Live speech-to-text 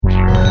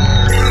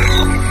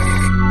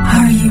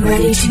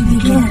ready to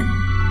begin.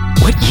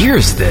 What year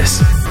is this?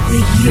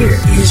 The year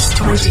is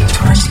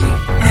 2020,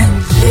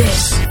 and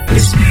this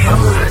is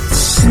Beyond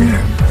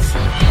Synth.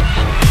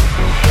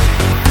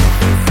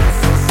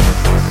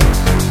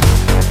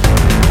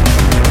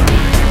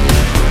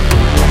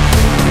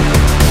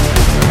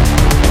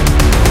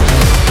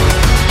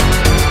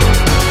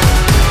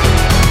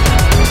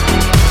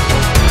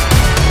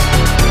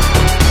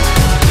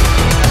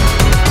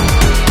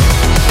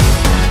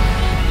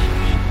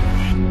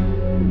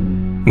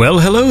 Well,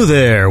 hello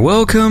there.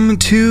 Welcome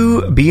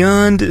to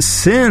Beyond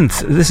Synth.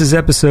 This is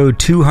episode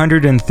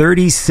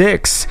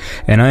 236,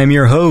 and I am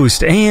your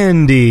host,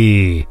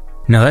 Andy.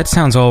 No, that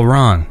sounds all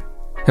wrong.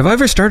 Have I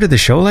ever started the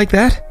show like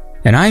that?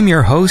 And I'm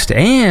your host,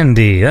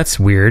 Andy. That's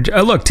weird.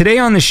 Look, today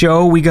on the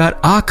show, we got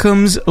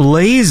Occam's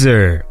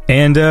Laser.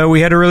 And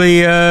we had a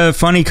really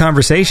funny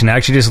conversation. I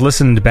actually just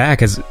listened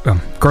back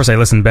of course I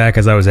listened back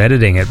as I was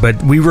editing it,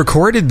 but we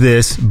recorded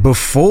this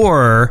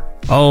before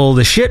all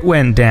the shit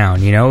went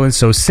down, you know? And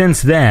so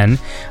since then,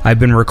 I've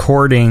been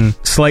recording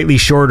slightly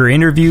shorter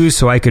interviews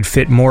so I could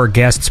fit more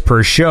guests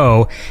per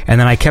show. And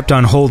then I kept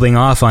on holding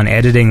off on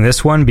editing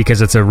this one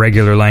because it's a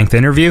regular length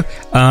interview.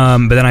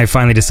 But then I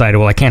finally decided,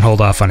 well, I can't hold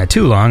off on it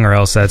too long or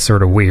else that's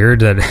sort of weird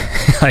that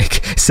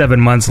like 7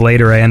 months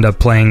later I end up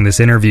playing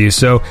this interview.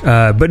 So,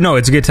 but no,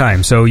 it's a good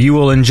time. So you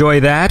will enjoy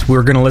that.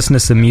 We're going to listen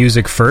to some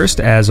music first,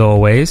 as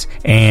always.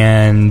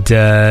 And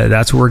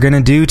that's what we're going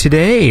to do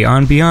today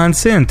on Beyond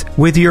Synth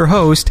with your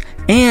host,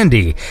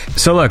 Andy.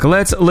 So look,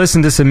 let's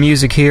listen to some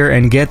music here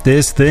and get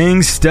this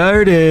thing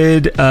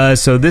started.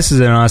 So this is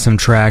an awesome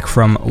track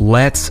from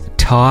Let's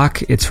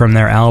Talk. It's from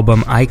their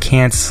album I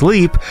Can't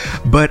Sleep,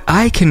 But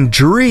I Can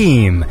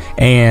Dream.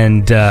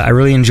 And I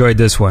really enjoyed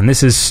this one.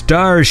 This is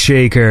Star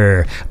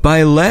Shaker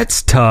by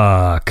Let's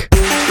Talk.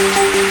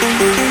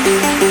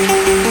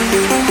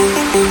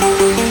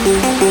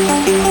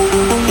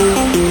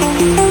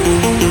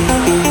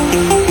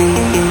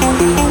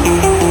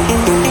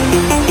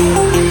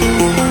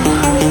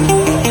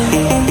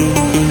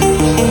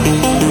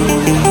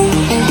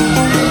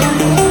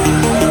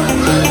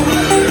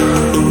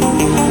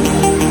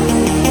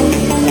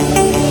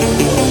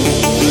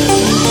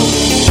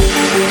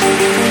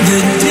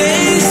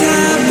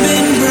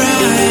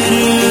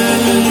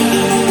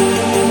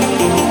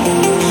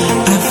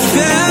 I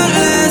felt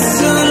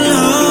less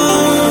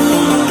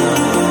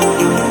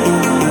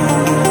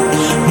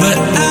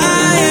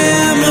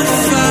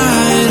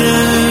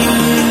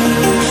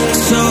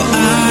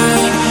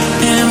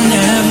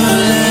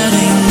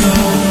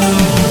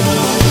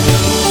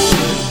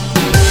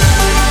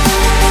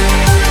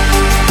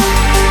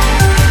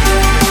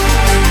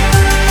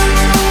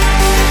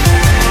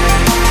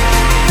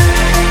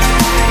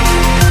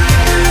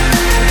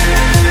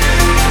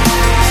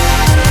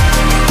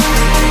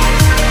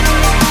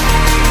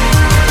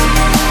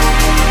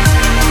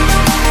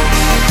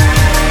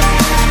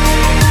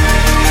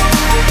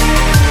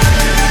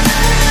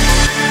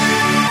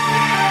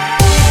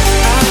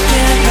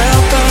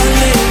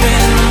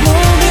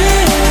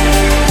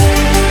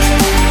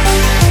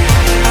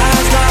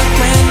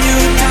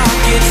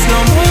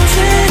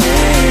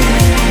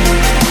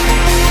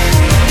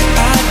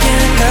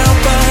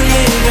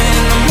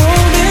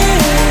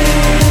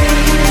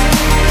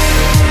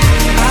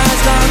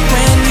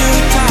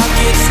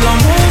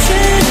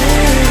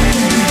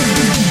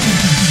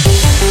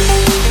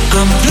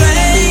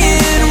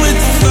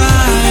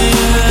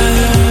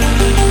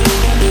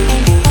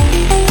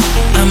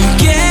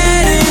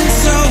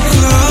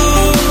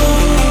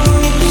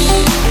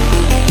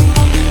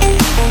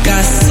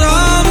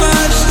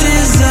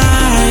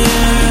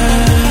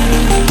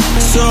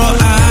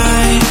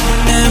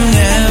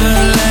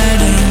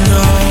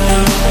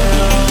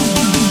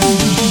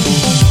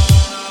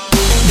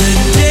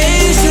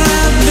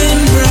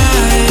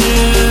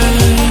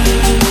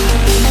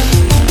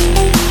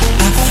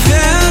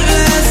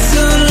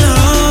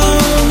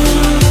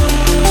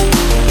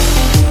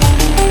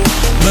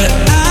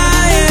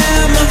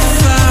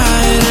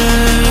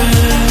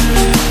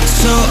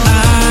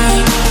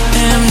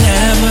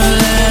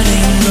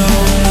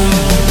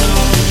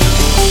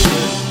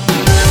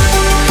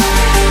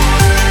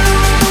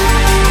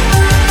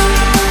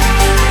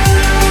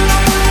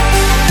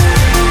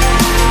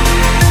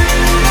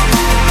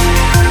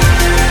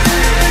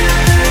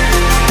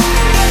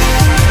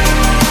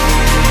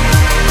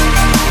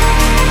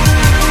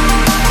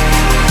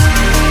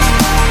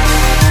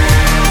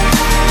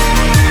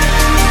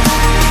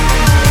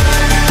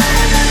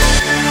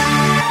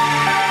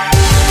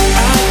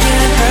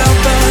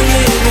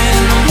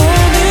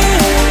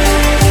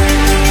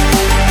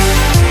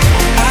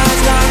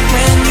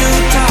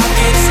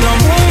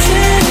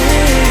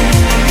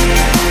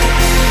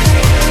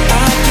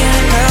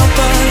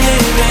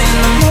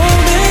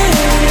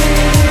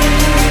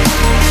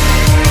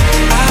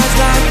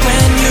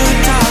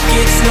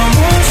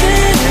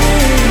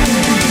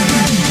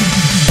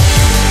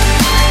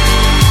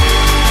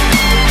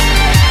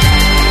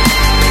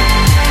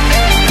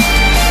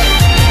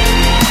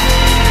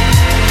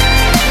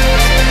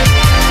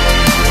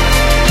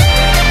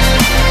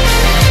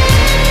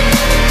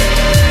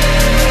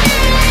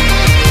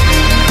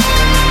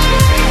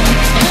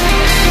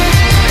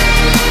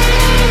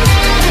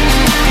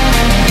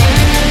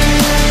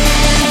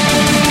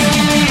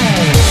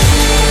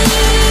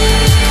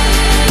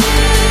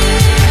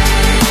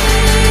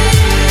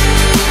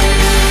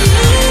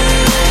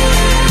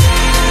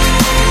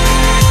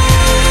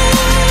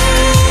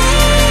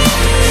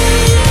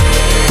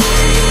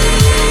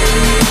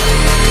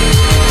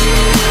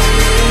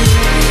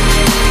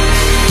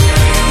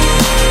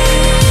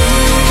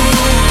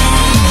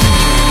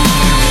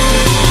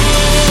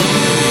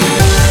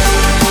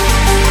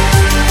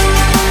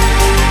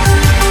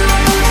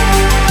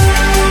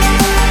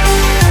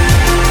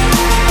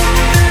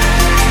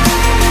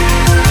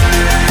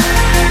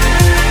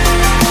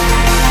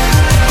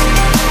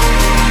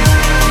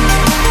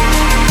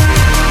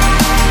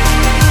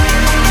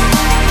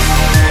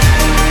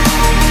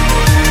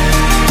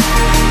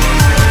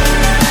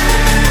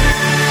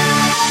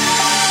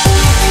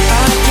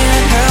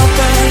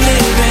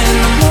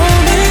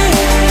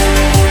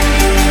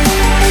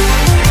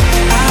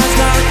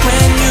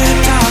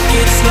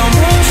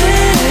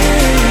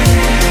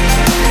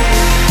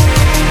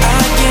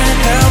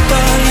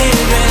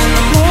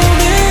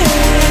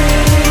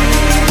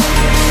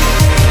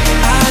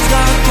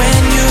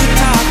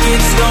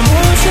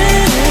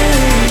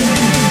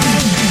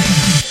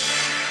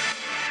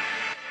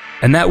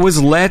And that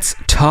was Let's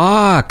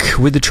Talk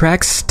with the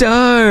track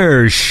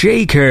Star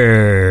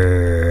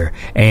Shaker.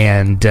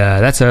 And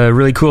that's a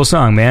really cool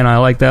song, man. I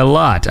like that a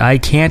lot. I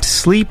Can't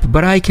Sleep,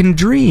 But I Can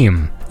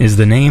Dream is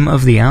the name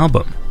of the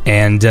album.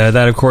 And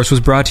that, of course, was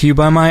brought to you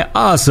by my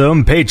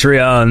awesome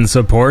Patreon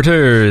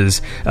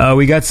supporters.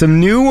 We got some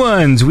new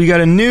ones. We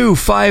got a new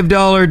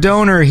 $5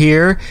 donor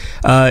here.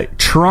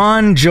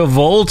 Tron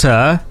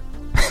Javolta.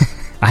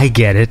 I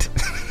get it.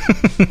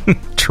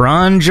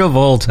 Tron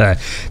Javolta.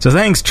 So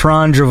thanks,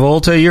 Tron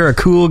Javolta. You're a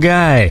cool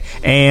guy.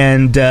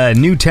 And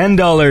new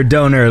 $10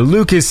 donor,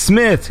 Lucas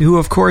Smith, who,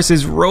 of course,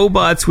 is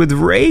Robots with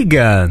Ray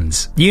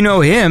Guns. You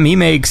know him. He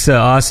makes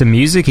awesome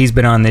music. He's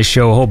been on this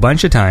show a whole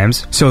bunch of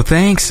times. So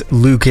thanks,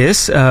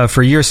 Lucas,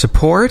 for your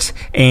support.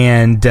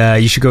 And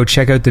you should go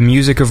check out the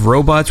music of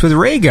Robots with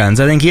Ray Guns.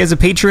 I think he has a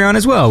Patreon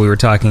as well. We were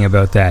talking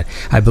about that.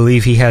 I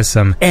believe he has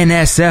some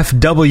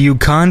NSFW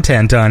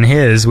content on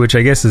his, which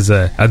I guess is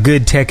a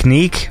good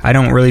technique. I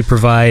don't really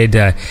provide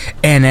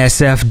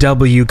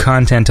NSFW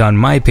content on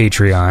my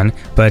Patreon,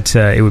 but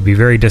it would be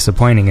very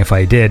disappointing if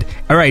I did.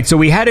 Alright, so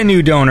we had a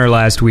new donor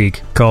last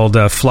week called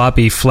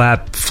Floppy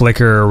Flap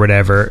Flicker or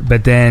whatever,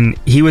 but then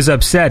he was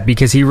upset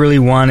because he really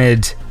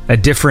wanted a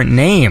different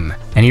name.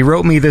 And he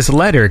wrote me this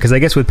letter, because I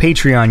guess with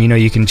Patreon, you know,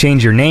 you can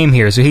change your name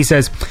here. So he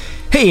says,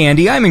 "Hey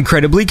Andy, I'm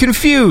incredibly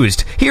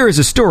confused. Here is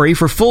a story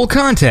for full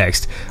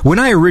context. When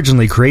I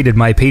originally created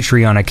my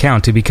Patreon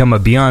account to become a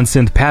Beyond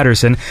Synth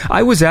Patterson,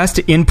 I was asked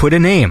to input a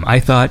name. I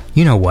thought,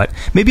 you know what,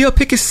 maybe I'll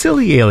pick a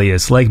silly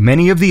alias like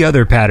many of the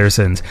other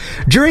Pattersons.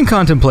 During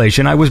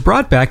contemplation, I was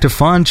brought back to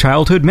fond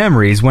childhood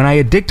memories when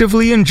I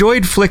addictively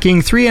enjoyed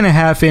flicking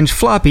 3.5-inch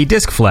floppy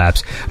disk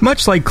flaps,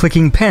 much like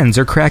clicking pens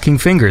or cracking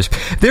fingers.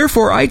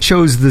 Therefore, I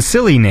chose the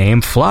silly name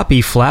Floppy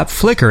Flap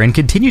Flicker and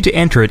continued to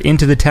enter it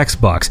into the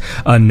text box,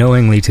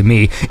 unknowingly to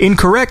me,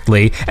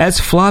 incorrectly, as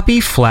Floppy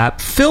Flap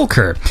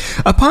Filker.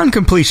 Upon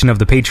completion of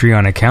the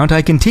Patreon account,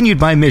 I continued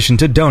my mission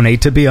to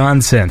donate to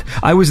Beyond Synth.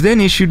 I was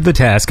then issued the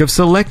task of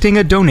selecting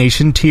a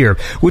donation tier,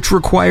 which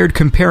required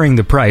comparing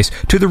the price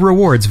to the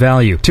reward's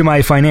value to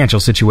my financial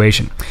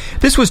situation.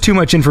 This was too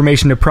much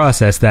information to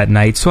process that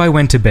night, so I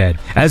went to bed.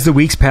 As the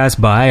weeks passed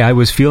by, I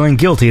was feeling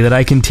guilty that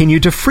I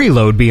continued to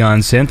freeload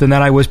Beyond Synth and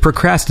that I was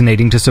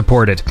procrastinating to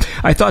support it.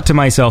 I thought to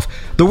myself,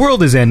 the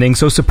world is ending,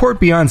 so support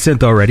Beyond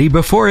Synth already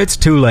before it's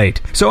too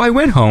late. So I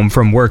went home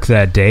from work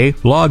that day,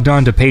 logged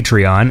on to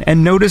Patreon,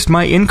 and noticed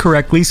my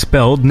incorrectly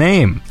spelled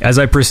name. As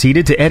I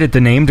proceeded to edit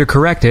the name to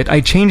correct it,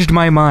 I changed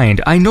my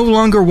mind. I no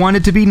longer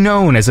wanted to be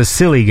known as a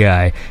silly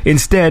guy.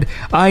 Instead,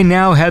 I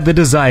now had the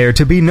desire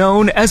to be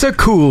known as a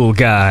cool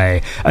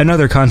guy.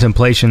 Another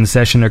contemplation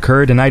session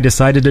occurred, and I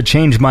decided to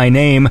change my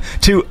name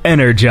to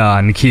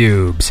Energon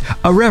Cubes,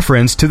 a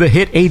reference to the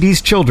hit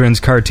 80s children's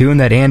cartoon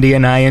that Andy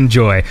and I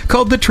enjoy,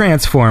 called The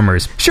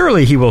Transformers.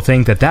 Surely he will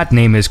think that that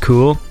name is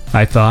cool,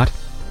 I thought.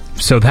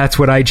 So that's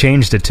what I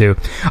changed it to.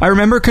 I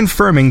remember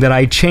confirming that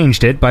I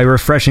changed it by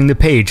refreshing the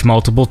page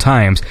multiple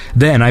times.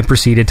 Then I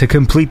proceeded to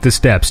complete the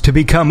steps to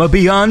become a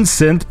Beyond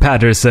Synth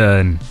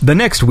Patterson. The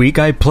next week,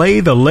 I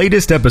play the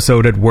latest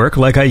episode at work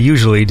like I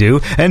usually do,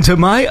 and to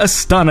my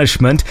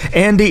astonishment,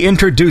 Andy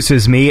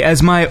introduces me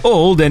as my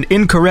old and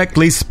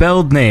incorrectly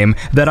spelled name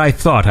that I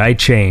thought I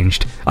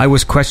changed. I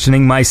was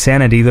questioning my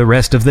sanity the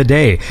rest of the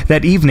day.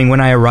 That evening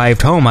when I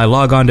arrived home, I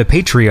log on to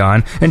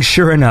Patreon, and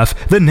sure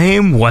enough, the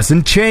name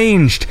wasn't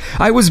changed.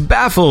 I was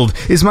baffled.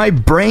 Is my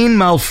brain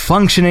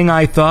malfunctioning,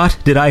 I thought?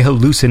 Did I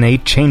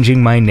hallucinate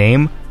changing my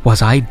name?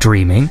 Was I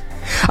dreaming?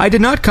 I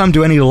did not come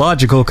to any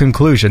logical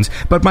conclusions,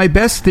 but my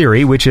best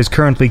theory, which is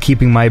currently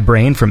keeping my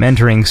brain from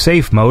entering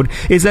safe mode,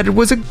 is that it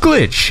was a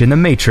glitch in the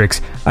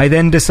Matrix. I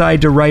then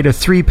decide to write a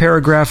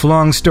 3-paragraph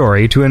long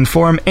story to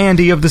inform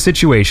Andy of the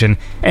situation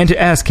and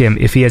to ask him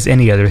if he has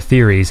any other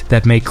theories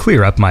that may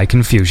clear up my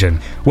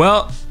confusion.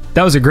 Well,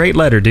 that was a great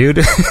letter,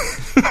 dude.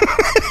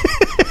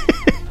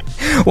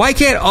 Why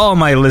can't all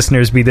my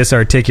listeners be this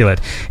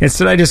articulate?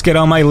 Instead, I just get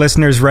all my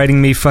listeners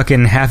writing me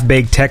fucking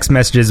half-baked text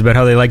messages about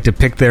how they like to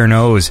pick their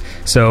nose.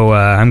 So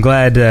I'm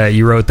glad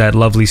you wrote that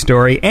lovely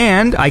story,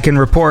 and I can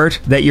report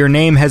that your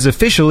name has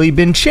officially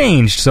been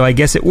changed, so I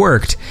guess it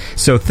worked.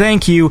 So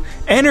thank you,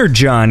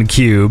 Energon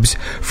Cubes,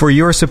 for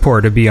your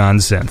support of Beyond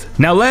Synth.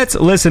 Now let's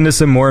listen to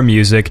some more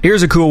music.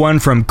 Here's a cool one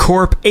from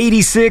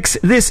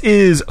Corp86. This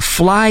is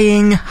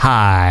Flying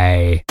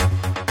High.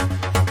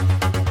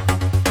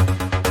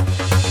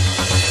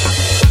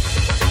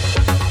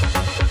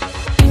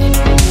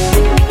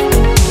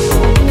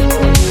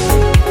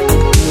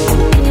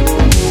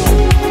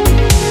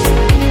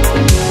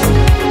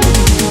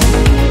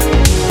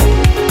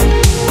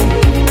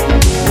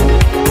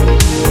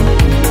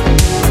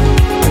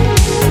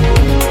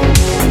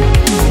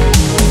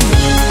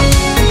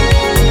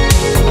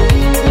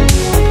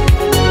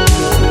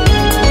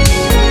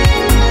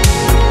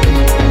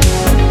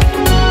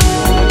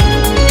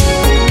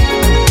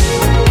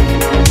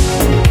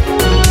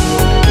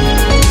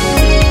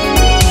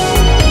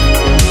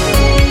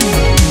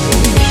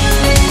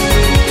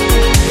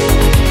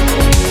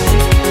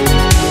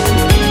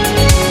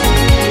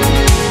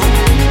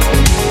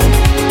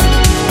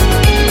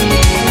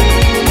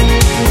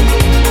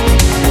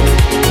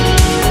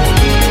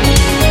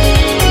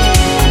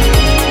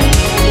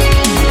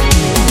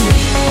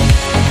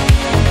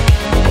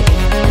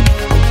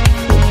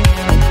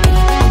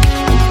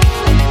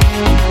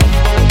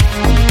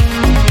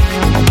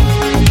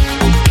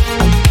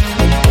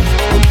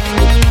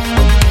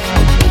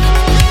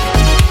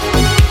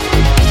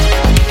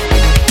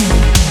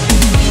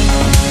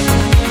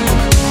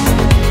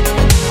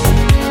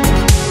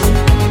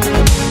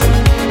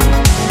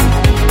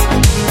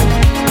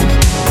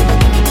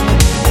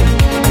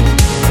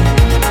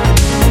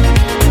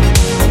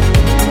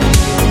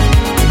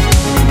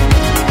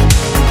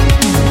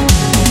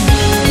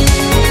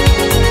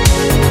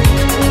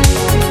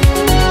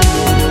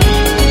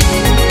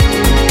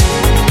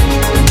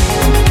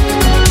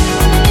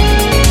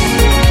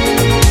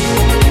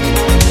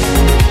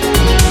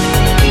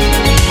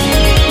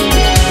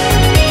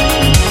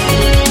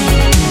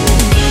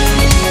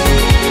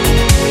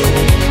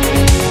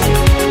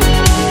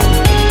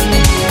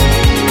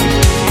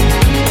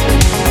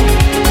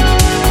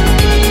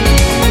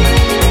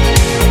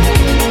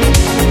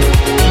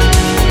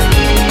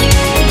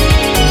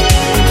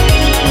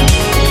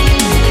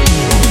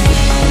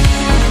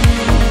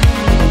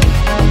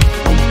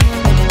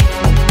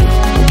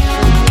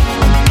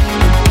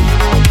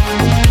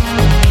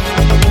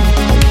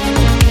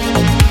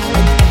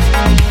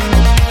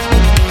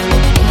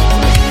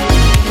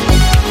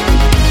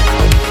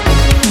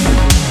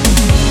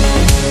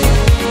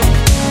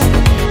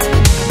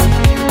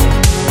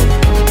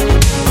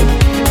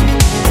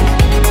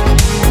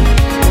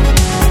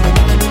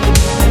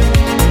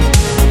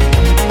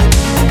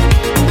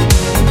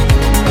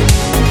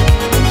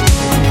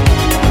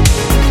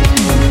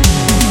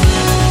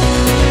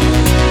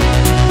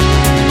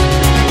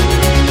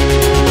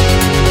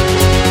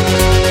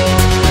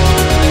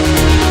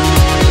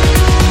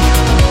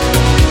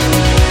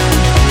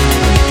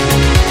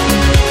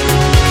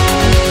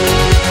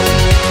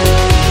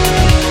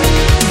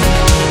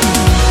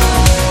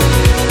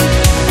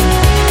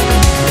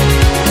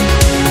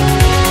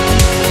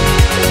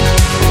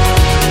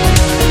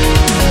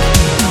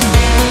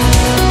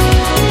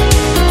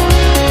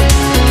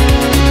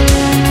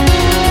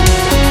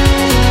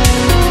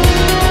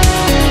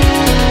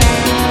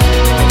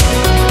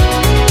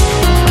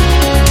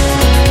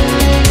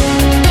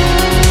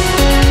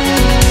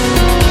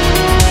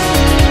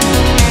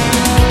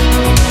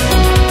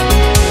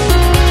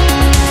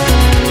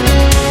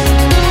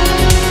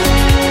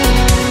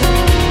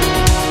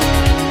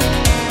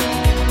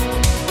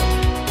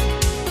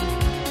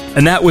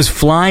 And that was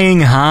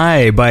Flying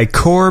High by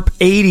Corp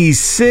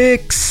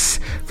 86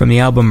 from the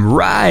album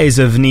Rise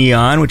of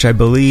Neon, which I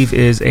believe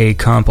is a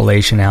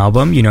compilation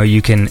album. You know,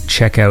 you can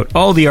check out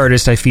all the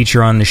artists I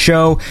feature on the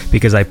show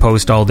because I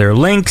post all their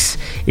links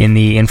in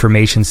the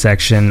information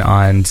section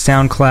on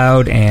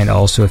SoundCloud, and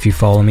also if you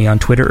follow me on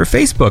Twitter or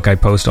Facebook, I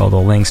post all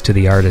the links to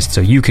the artists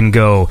so you can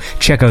go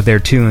check out their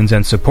tunes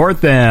and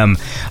support them.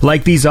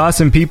 Like these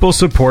awesome people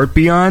support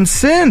Beyond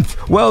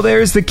Synth. Well,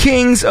 there's the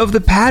Kings of the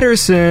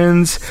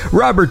Pattersons,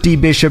 Robert D.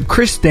 Bishop,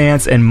 Chris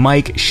Dance, and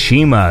Mike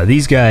Shima.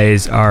 These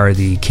guys are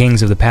the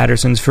Kings of the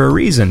Pattersons for a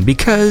reason,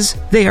 because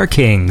they are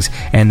kings,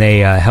 and they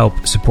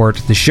help support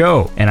the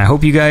show. And I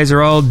hope you guys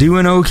are all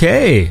doing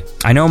okay.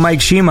 I know,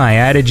 Mike Shima, I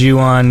added you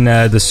on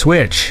the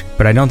Switch,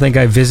 but I don't think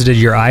I visited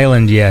your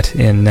island yet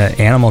in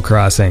Animal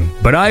Crossing.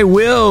 But I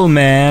will,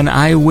 man,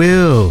 I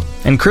will.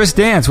 And Chris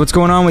Dance, what's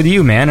going on with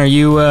you, man? Are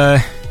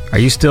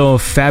you still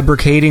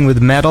fabricating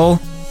with metal,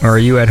 or are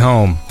you at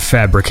home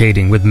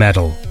fabricating with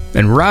metal?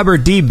 And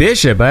Robert D.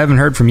 Bishop, I haven't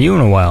heard from you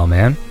in a while,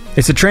 man.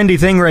 It's a trendy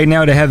thing right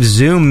now to have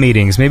Zoom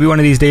meetings. Maybe one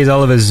of these days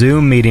I'll have a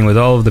Zoom meeting with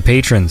all of the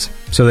patrons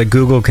so that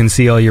Google can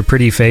see all your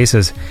pretty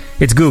faces.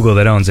 It's Google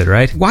that owns it,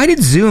 right? Why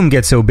did Zoom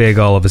get so big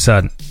all of a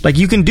sudden? Like,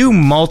 you can do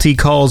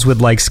multi-calls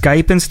with, like,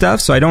 Skype and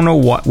stuff, so I don't know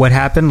what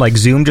happened. Like,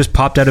 Zoom just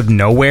popped out of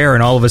nowhere,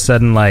 and all of a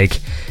sudden,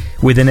 like,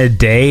 within a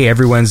day,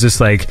 everyone's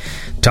just, like,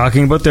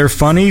 talking about their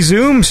funny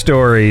Zoom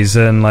stories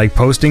and, like,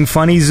 posting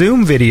funny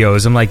Zoom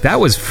videos. I'm like,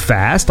 that was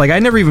fast. Like, I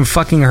never even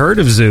fucking heard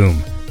of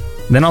Zoom.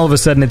 Then all of a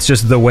sudden, it's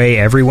just the way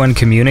everyone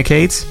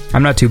communicates.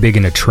 I'm not too big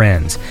into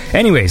trends.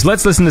 Anyways,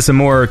 let's listen to some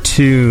more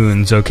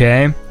tunes,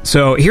 okay?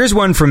 So here's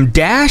one from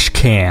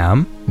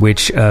Dashcam,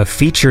 which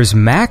features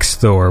Max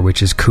Thor,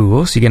 which is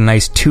cool. So you get a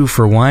nice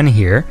 2-for-1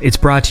 here. It's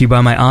brought to you by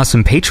my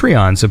awesome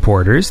Patreon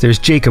supporters. There's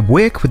Jacob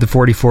Wick with the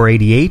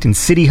 4488 and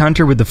City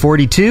Hunter with the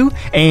 42.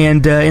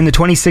 And in the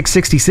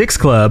 2666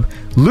 Club,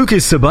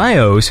 Lucas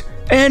Ceballos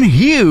and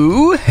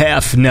Hugh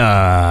Hefner.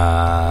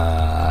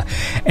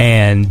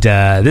 And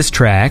this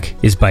track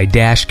is by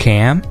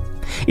Dashcam.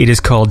 It is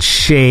called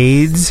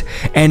Shades,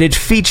 and it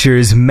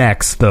features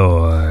Max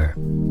Thor.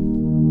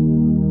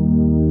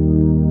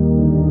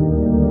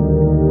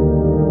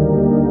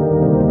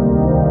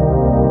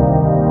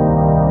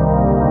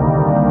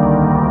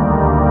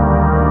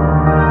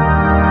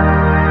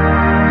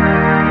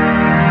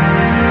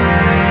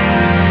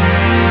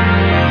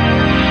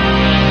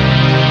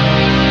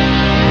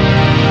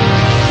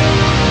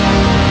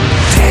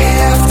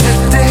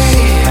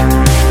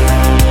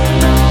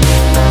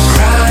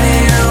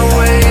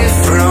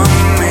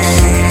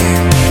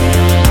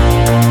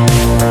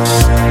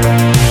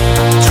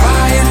 Try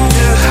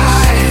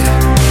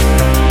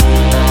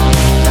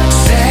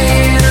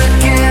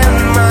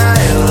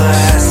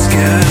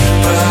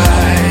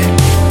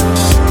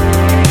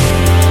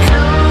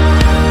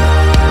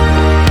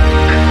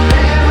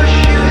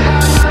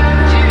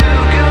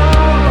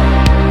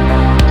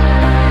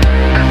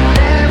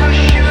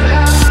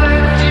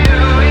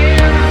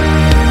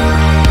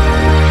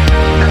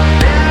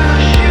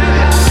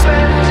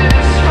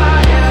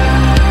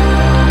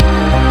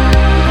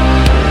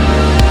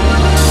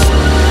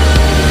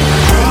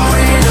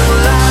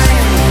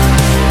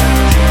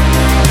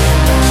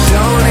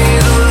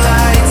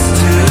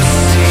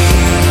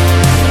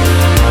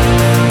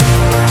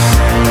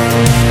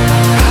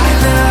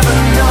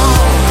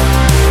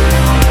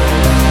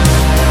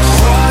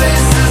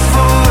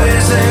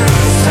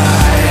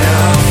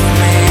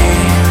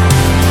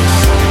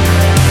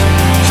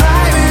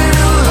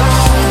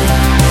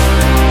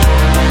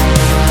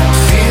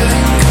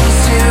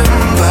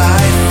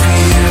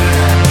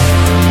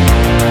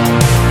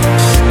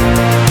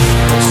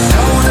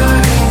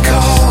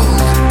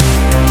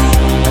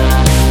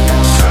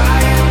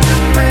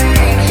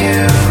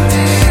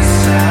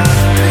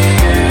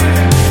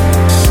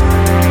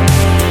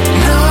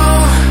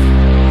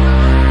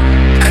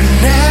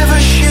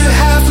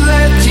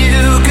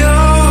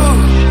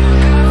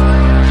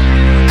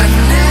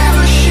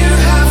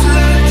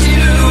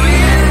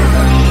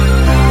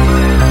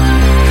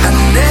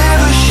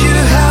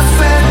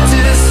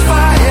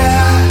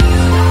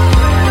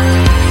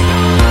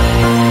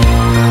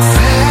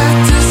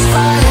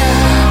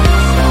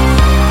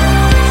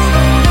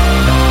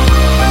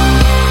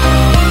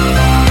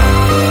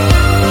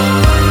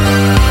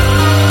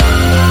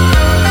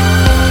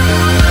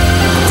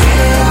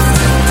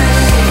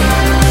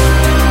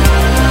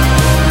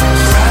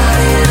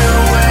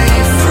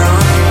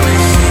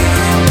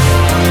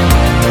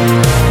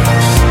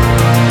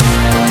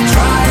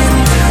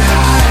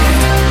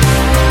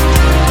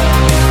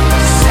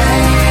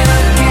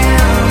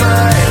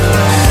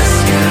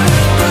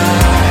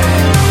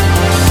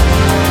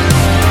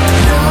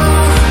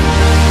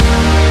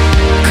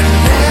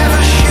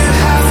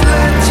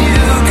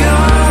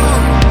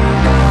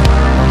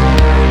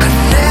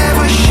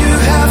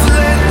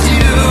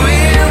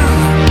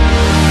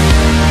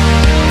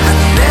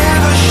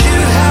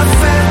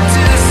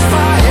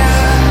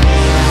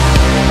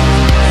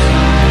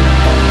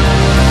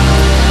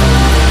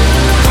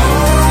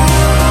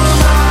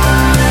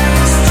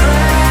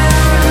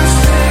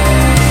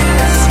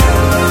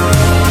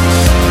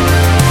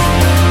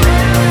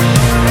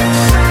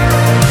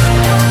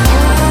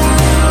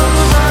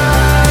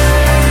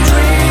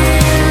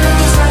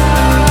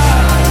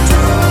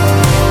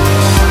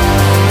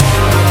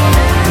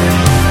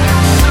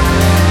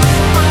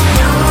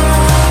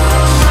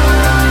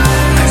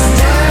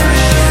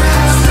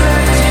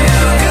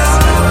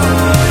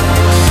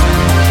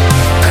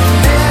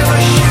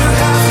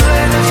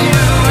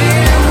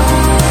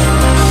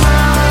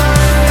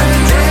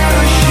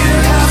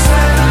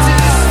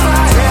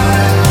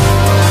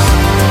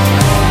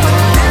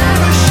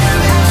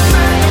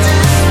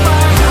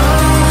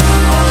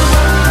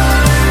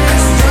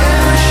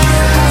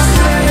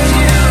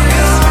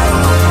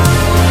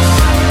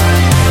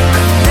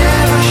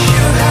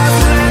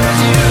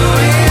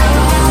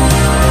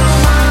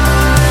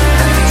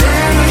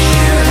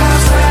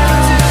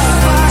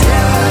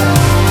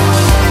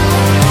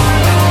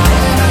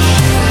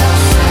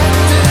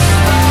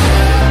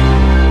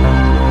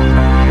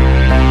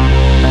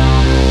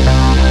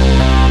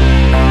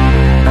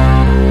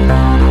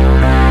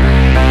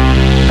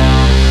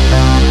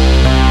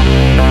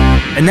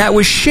And that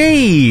was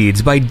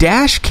Shades by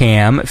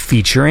Dashcam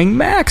featuring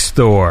Max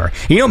Thor.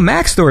 You know,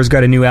 Max Thor's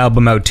got a new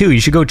album out too.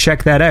 You should go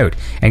check that out.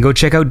 And go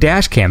check out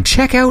Dashcam.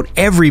 Check out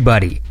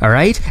everybody, all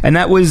right? And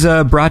that was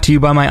brought to you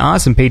by my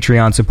awesome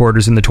Patreon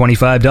supporters in the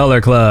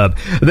 $25 club.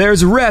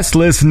 There's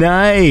Restless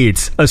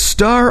Nights, A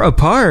Star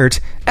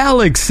Apart,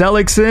 Alex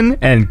Seligson,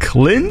 and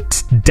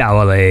Clint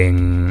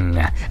Dowling.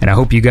 And I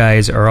hope you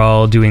guys are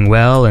all doing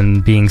well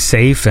and being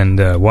safe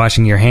and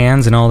washing your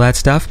hands and all that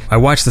stuff. I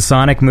watched the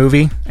Sonic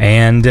movie,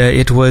 and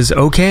it was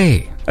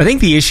okay. I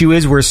think the issue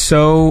is we're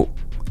so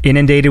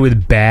inundated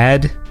with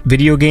bad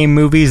video game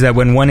movies that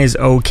when one is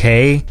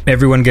okay,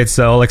 everyone gets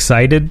all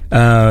excited.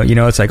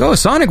 It's like, oh,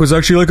 Sonic was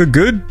actually like a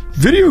good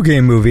video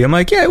game movie. I'm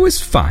like, yeah, it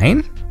was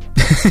fine.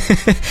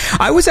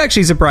 I was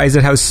actually surprised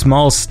at how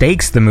small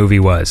stakes the movie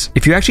was.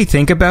 If you actually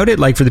think about it,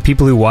 like for the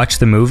people who watch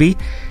the movie,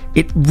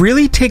 it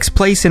really takes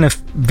place in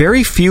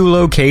very few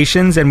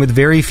locations and with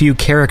very few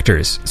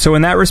characters. So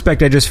in that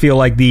respect, I just feel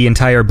like the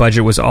entire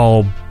budget was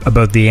all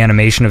about the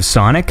animation of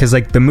Sonic, because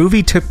like the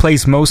movie took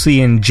place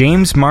mostly in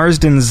James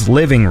Marsden's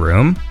living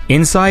room,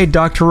 inside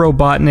Dr.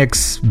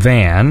 Robotnik's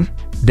van.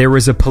 There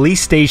was a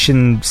police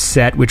station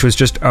set, which was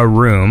just a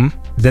room.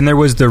 Then there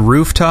was the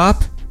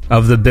rooftop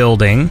of the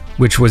building,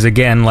 which was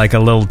again like a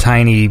little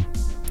tiny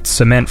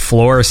cement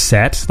floor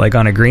set, like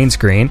on a green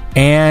screen.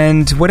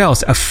 And what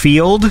else? A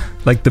field,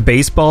 like the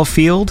baseball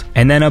field,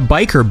 and then a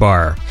biker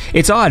bar.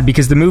 It's odd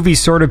because the movie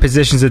sort of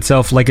positions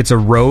itself like it's a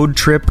road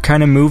trip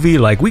kind of movie,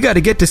 like we got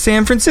to get to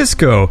San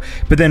Francisco.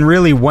 But then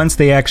really once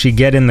they actually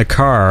get in the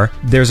car,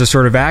 there's a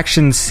sort of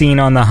action scene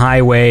on the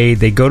highway,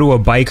 they go to a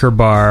biker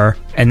bar,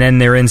 and then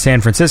they're in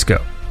San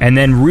Francisco. And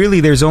then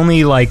really there's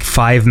only like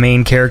 5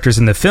 main characters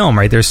in the film,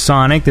 right? There's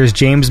Sonic, there's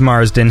James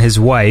Marsden, his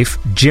wife,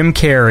 Jim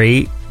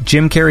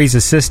Carrey's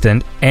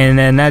assistant, and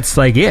then that's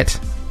like it.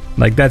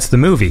 Like that's the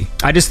movie.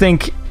 I just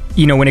think,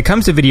 you know, when it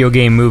comes to video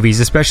game movies,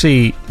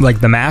 especially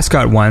like the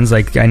mascot ones,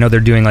 like I know they're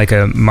doing like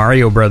a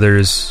Mario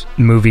Brothers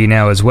movie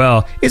now as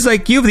well, it's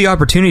like you have the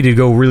opportunity to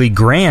go really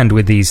grand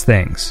with these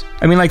things.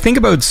 I mean, like think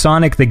about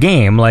Sonic the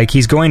game, like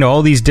he's going to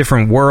all these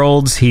different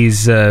worlds,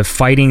 he's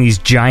fighting these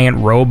giant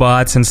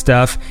robots and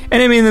stuff,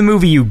 and I mean in the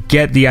movie you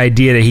get the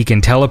idea that he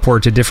can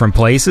teleport to different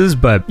places,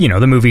 but you know,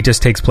 the movie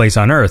just takes place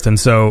on Earth, and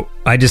so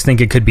I just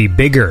think it could be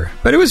bigger,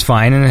 but it was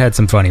fine and it had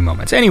some funny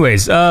moments.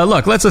 Anyways,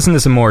 look, let's listen to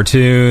some more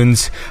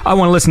tunes. I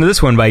want to listen to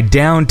this one by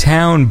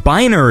Downtown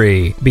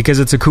Binary because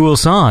it's a cool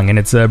song, and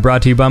it's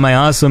brought to you by my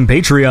awesome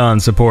Patreon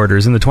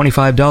supporters in the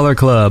 $25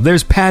 club.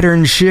 There's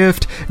Pattern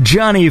Shift,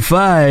 Johnny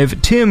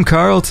 5, Tim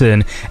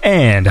Carlton,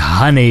 and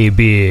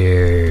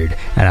Honeybeard.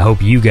 And I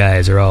hope you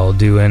guys are all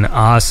doing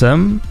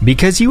awesome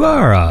because you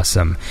are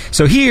awesome.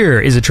 So here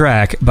is a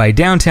track by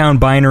Downtown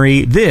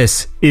Binary.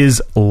 This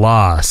is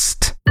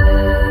Lost.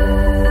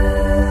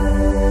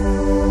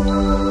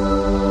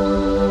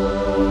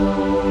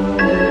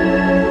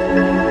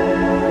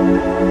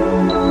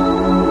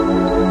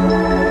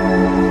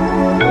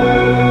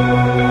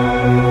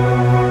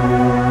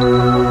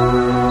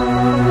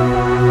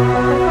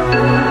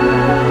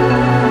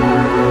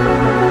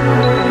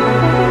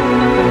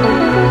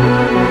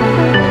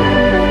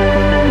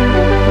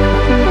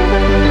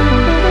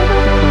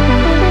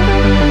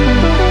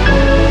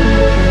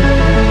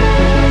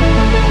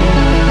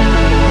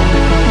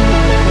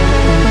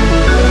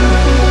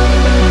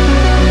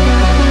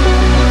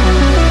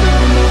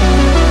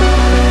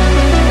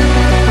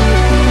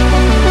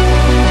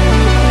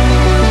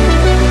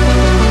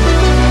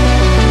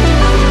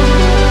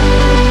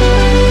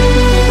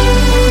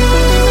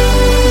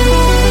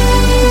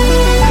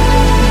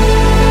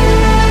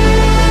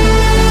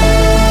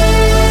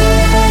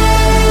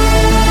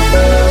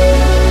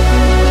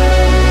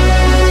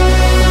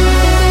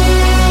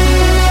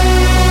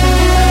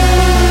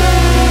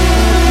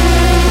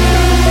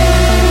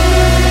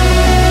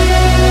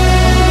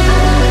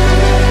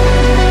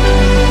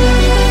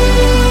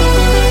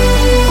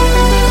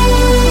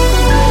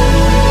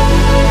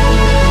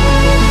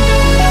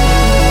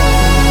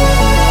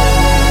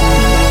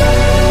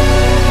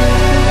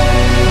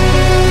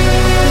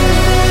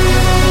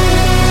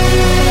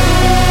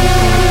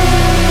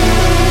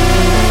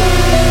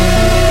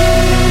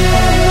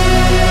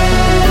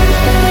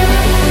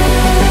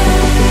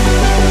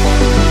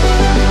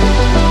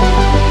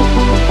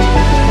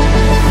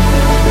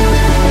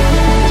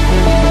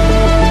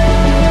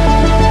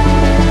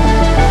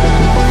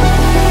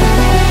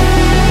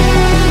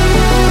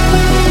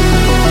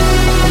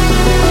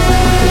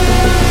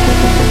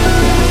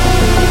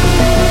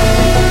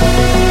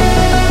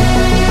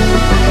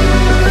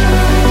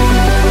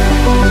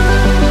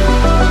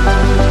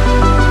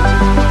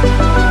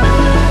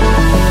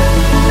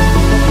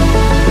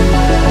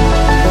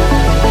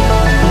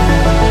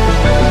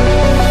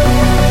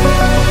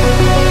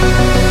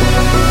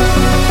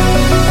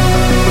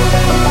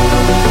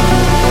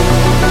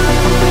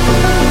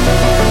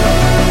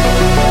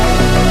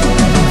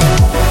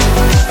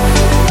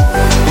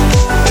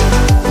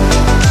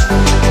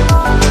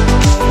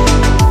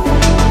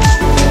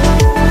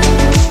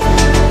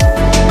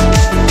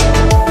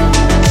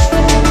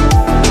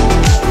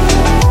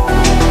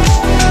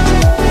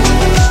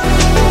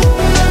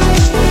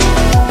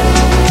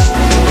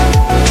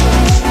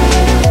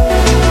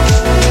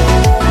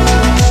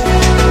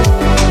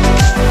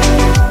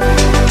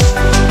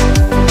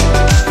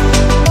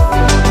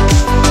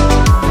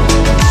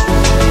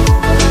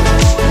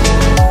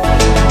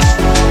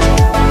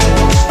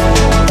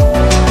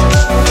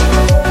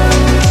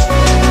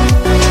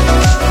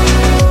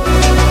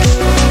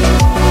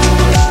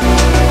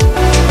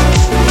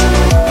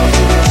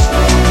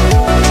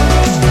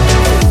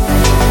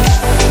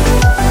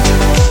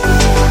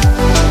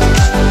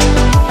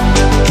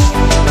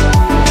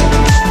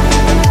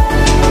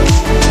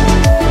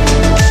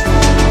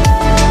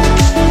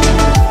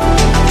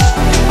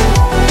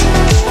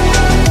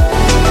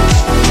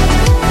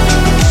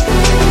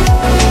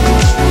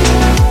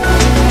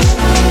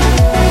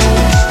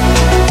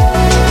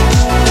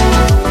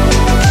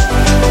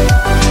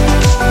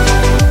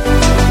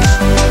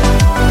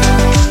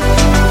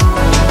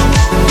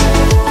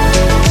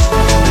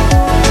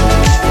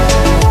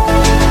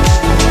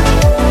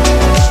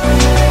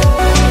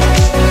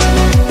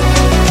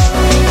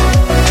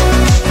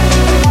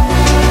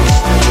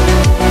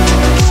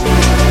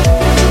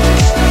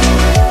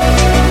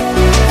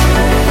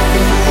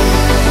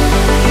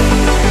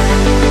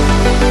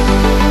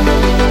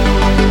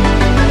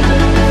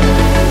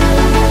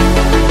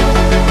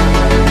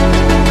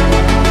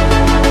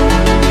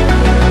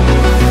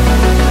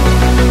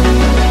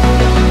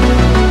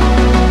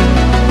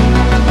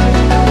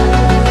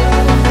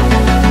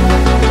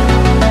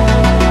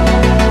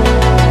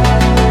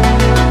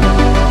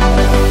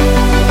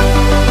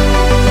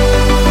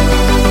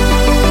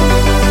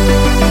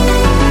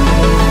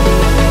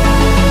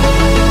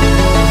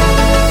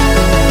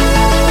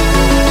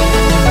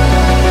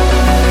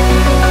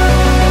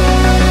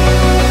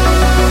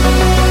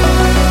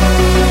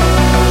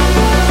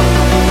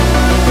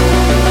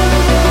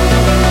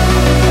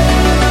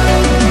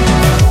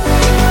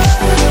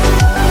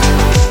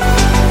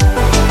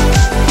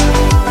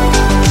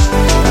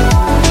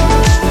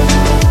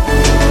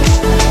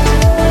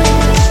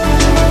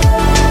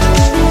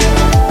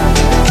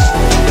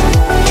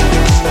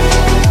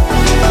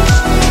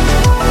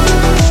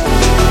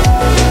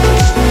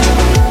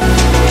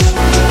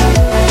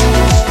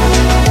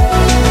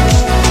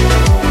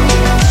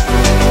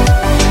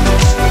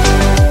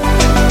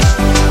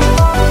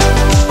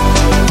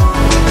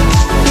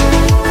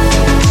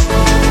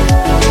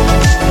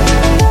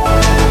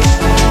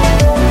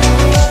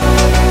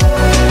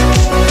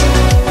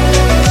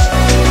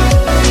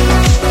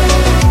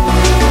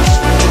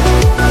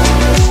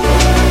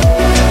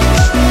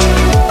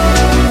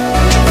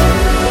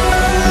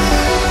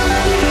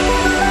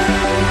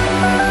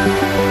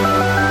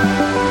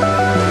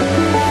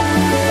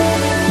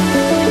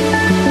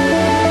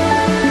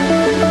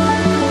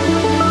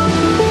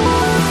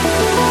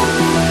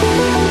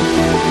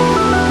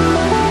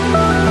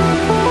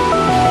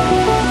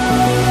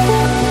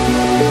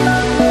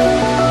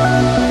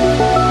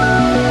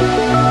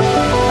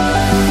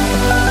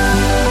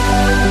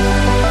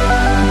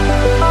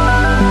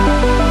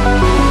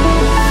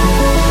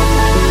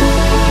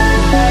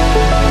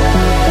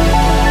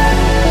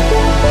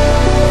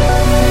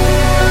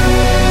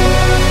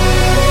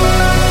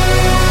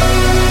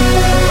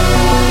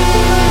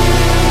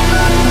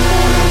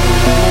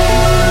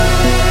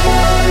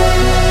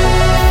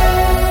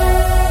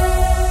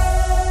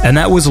 And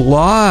that was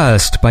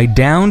Lost by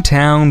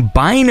Downtown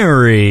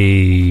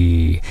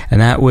Binary. And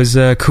that was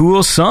a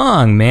cool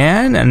song,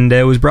 man. And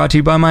it was brought to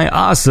you by my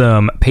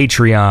awesome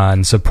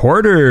Patreon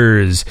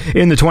supporters.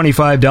 In the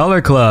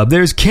 $25 club,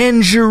 there's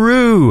Ken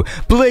Giroux,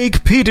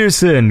 Blake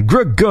Peterson,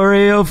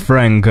 Gregorio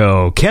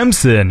Franco,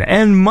 Kempson,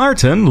 and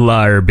Martin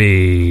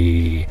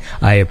Larby.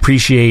 I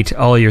appreciate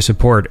all your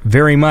support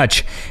very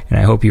much, and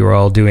I hope you are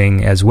all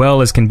doing as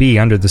well as can be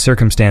under the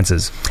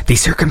circumstances. The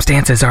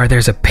circumstances are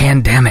there's a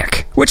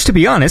pandemic, which, to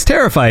be honest,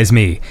 terrifies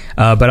me.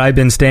 But I've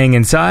been staying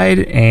inside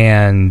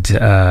and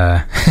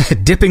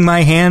dipping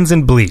my hands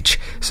in bleach.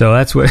 So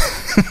that's what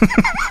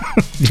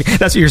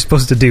that's what you're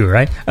supposed to do,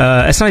 right?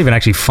 It's not even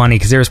actually funny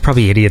because there's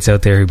probably idiots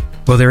out there who,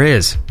 well, there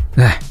is.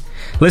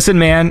 Listen,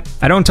 man,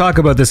 I don't talk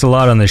about this a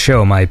lot on the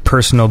show, my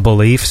personal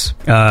beliefs,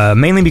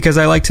 mainly because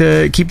I like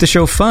to keep the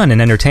show fun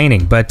and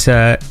entertaining. But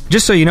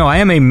just so you know, I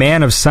am a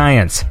man of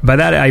science. By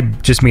that, I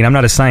just mean I'm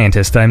not a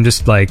scientist. I'm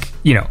just like,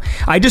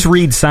 I just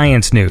read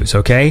science news,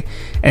 okay?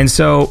 And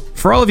so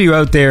for all of you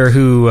out there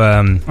who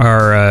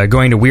are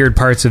going to weird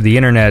parts of the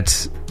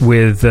internet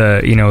with,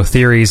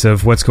 theories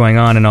of what's going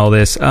on and all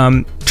this,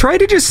 try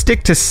to just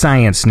stick to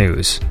science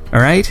news, all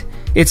right?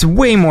 It's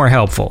way more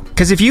helpful.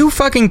 Because if you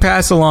fucking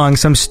pass along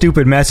some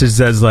stupid message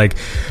that's like,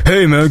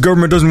 hey man, the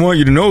government doesn't want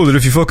you to know that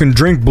if you fucking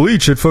drink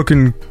bleach, it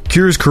fucking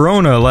cures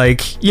corona.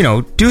 Like,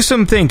 do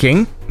some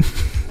thinking.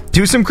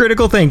 Do some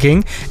critical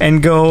thinking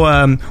and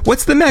go,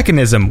 what's the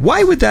mechanism?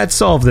 Why would that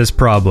solve this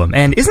problem?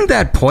 And isn't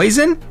that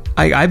poison?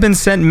 I've been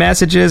sent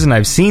messages and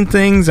I've seen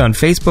things on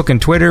Facebook and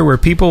Twitter where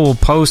people will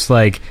post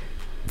like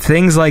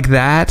things like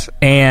that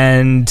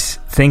and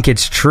think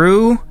it's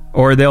true.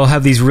 Or they'll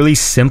have these really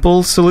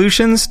simple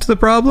solutions to the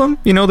problem.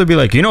 They'll be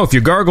like, if you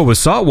gargle with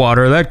salt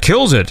water, that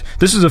kills it.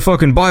 This is a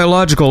fucking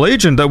biological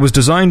agent that was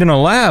designed in a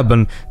lab,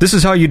 and this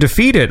is how you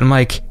defeat it. I'm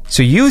like,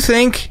 so you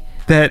think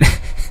that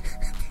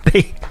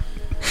they...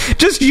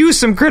 Just use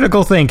some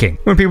critical thinking.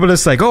 When people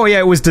just like, oh yeah,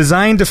 it was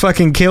designed to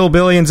fucking kill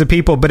billions of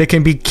people, but it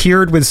can be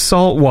cured with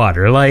salt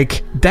water.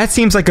 Like, that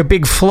seems like a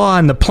big flaw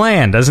in the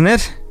plan, doesn't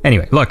it?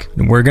 Anyway, look,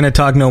 we're going to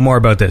talk no more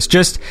about this.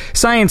 Just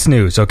science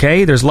news,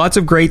 okay? There's lots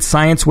of great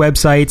science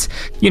websites,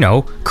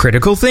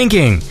 critical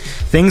thinking,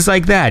 things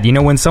like that.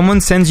 When someone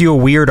sends you a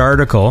weird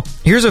article,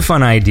 here's a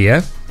fun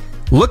idea.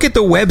 Look at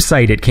the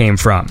website it came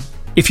from.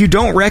 If you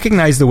don't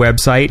recognize the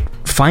website,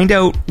 find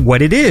out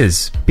what it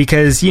is.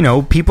 Because,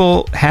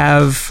 people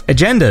have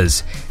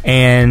agendas.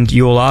 And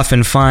you'll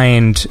often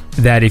find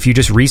that if you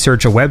just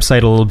research a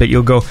website a little bit,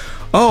 you'll go,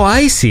 oh,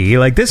 I see.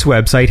 Like, this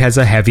website has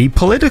a heavy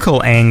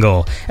political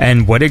angle.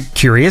 And what a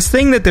curious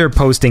thing that they're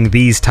posting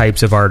these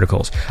types of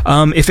articles.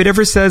 If it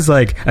ever says,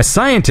 like, a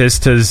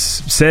scientist has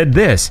said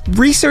this,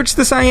 research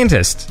the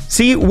scientist.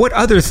 See what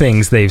other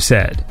things they've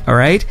said, all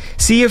right?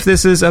 See if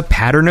this is a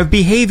pattern of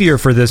behavior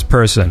for this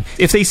person.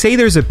 If they say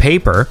there's a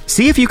paper,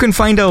 see if you can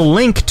find a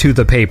link to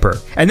the paper.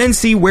 And then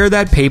see where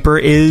that paper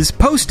is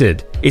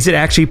posted. Is it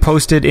actually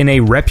posted in a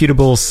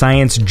reputable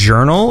science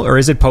journal, or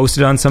is it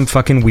posted on some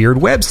fucking weird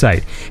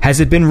website? Has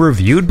it been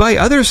reviewed by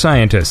other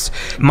scientists?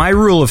 My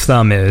rule of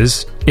thumb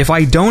is, if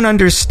I don't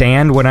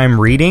understand what I'm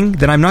reading,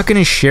 then I'm not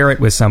going to share it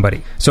with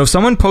somebody. So if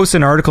someone posts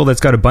an article that's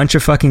got a bunch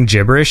of fucking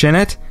gibberish in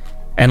it,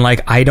 and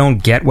like I don't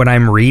get what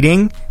I'm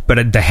reading,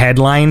 but the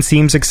headline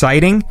seems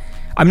exciting,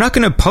 I'm not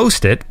going to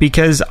post it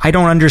because I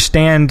don't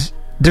understand.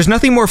 There's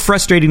nothing more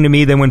frustrating to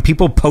me than when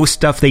people post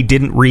stuff they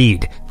didn't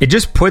read. It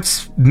just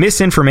puts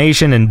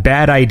misinformation and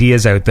bad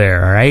ideas out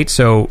there, all right?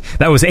 So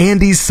that was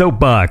Andy's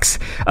Soapbox.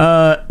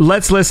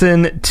 Let's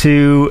listen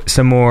to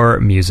some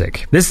more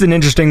music. This is an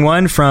interesting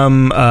one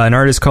from an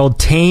artist called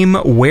Tame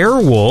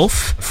Werewolf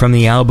from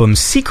the album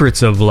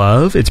Secrets of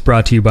Love. It's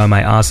brought to you by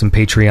my awesome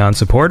Patreon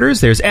supporters.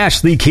 There's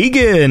Ashley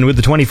Keegan with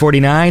the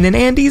 2049 and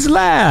Andy's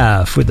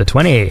Laugh with the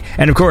 20.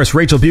 And of course,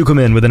 Rachel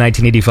Buchelman with the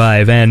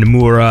 1985 and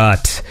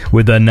Murat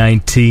with the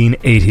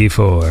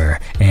 1984.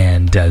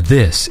 And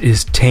this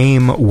is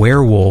Tame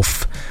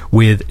Werewolf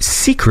with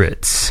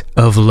Secrets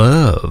of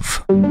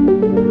Love.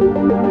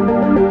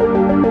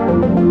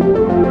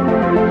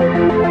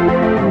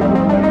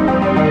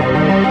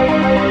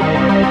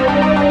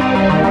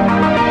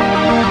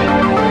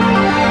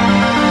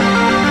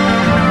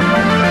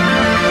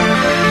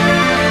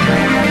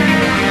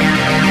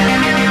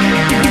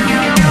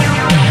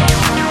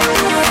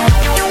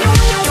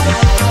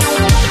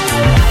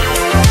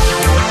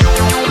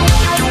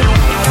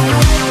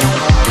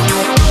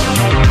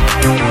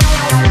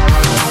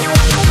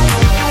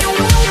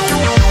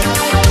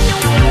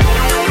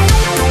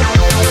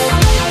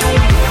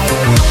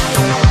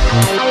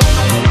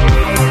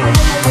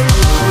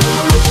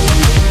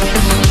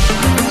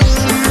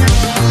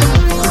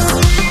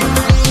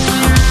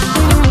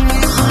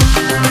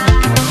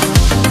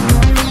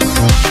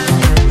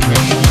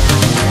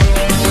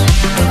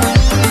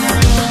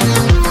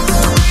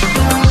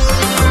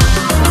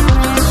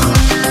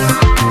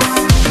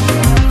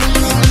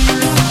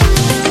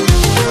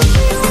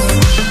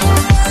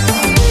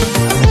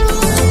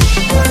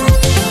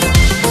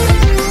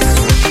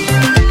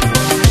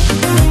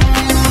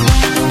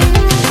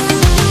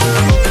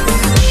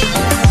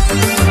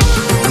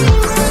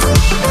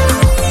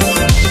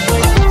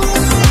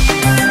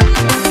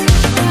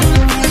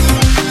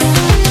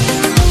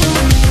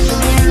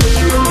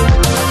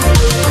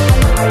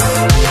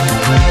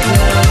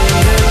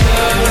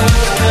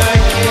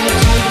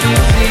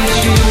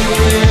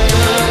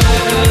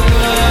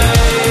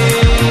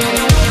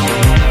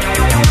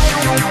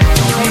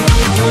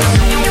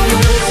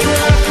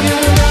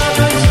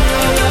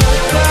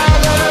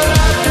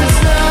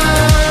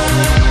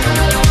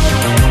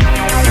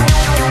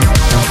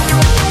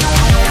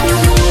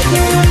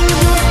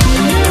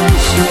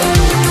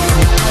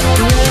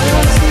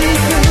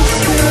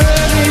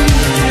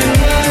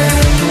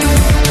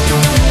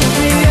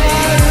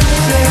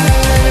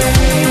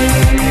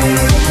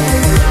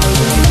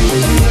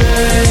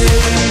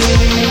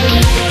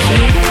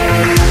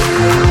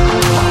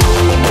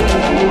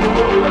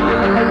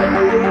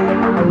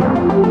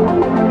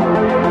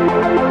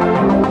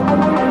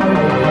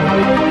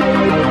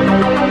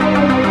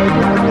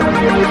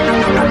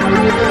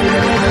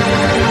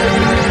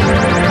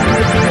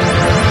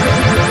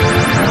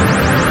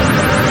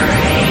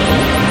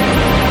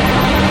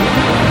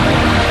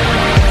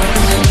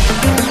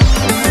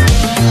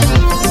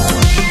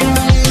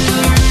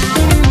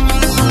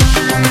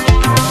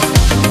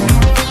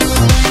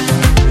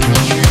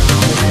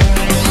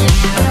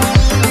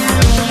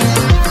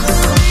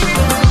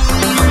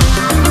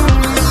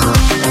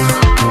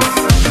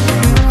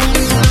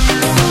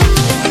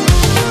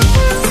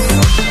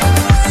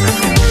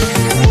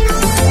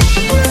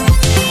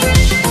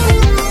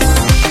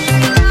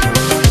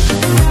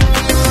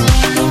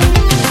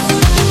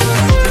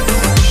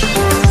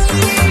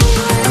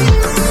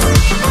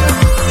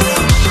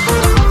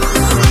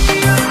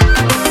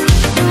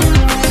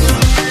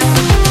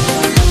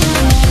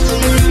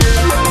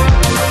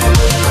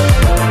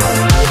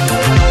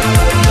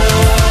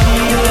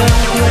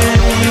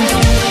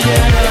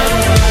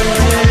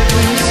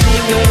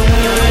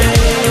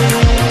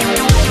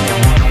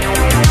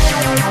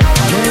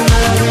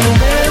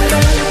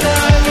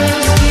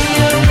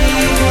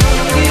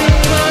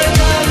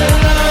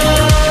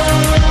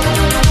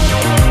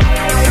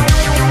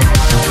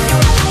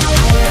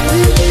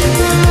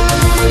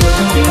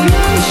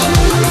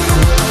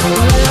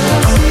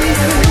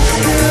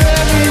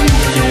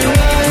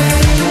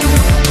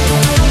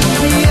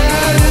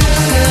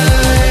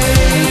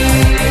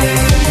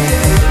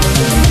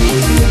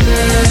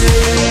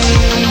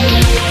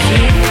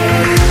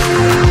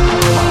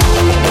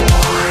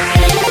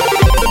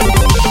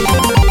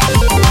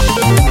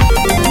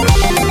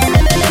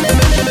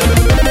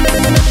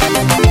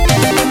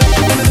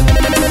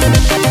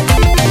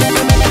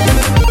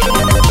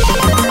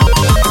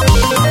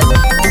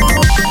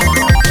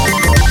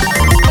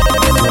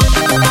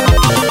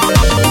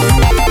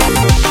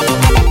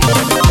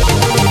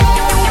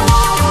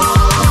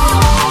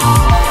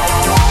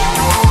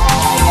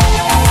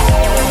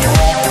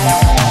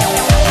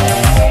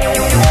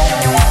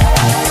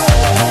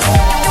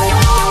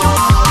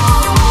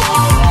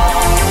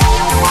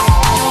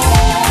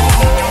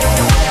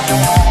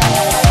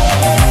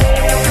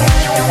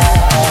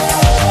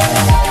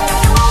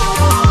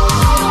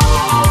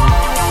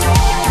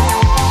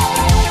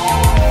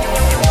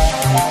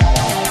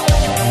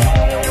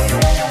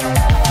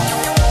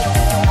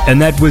 And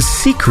that was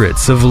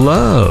Secrets of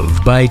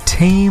Love by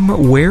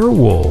Tame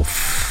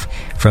Werewolf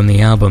from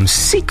the album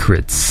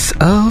Secrets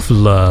of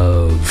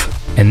Love.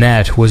 And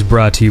that was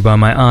brought to you by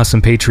my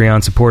awesome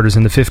Patreon supporters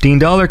in the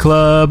 $15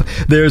 club.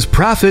 There's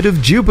Prophet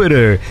of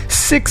Jupiter,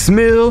 6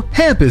 mil,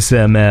 Hampus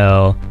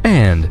ML,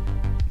 and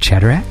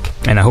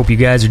Chatterack. And I hope you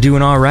guys are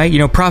doing all right. You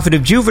know, Prophet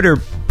of Jupiter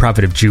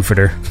Prophet of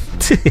Jupiter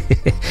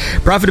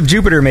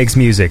makes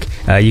music.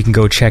 You can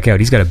go check out.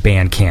 He's got a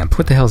Bandcamp.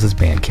 What the hell is his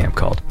Bandcamp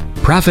called?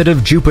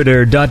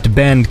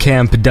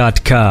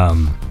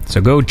 prophetofjupiter.bandcamp.com.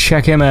 So go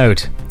check him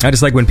out. I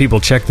just like when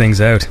people check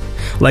things out.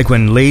 Like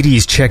when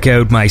ladies check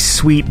out my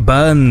sweet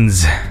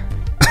buns.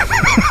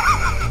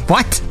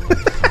 What?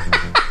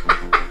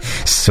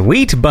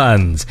 Sweet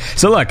buns.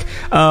 So look,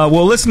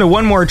 we'll listen to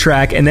one more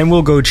track and then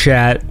we'll go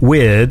chat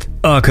with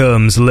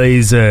Occam's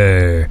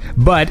Laser.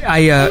 But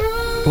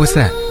what's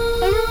that?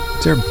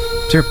 Is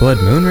there a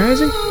blood moon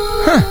rising?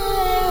 Huh.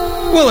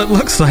 Well, it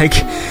looks like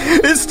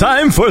it's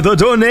time for the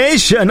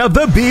donation of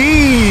the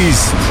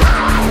beast.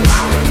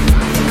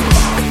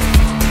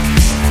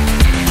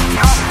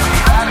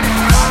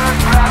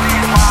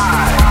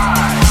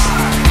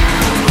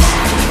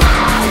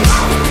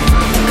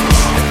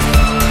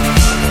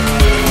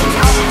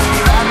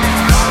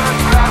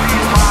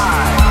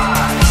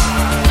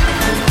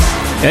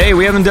 Hey,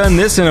 we haven't done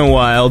this in a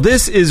while.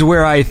 This is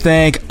where I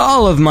thank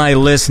all of my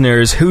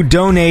listeners who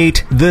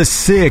donate the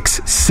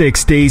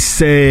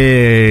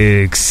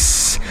 666.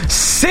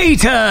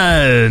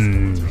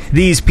 Satan!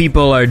 These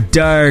people are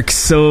dark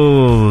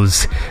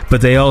souls,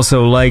 but they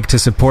also like to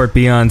support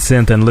Beyond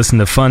Synth and listen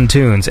to fun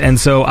tunes, and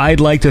so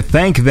I'd like to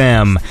thank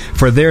them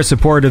for their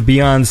support of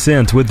Beyond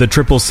Synth with the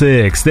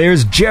 666.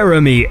 There's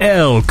Jeremy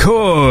L.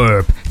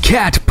 Corp,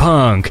 Cat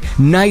Punk,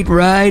 Night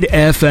Ride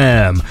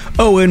FM,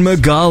 Owen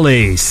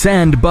Magali,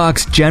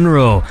 Sandbox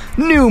General,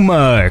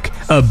 Newmark,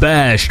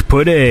 Abashed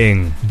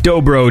Pudding,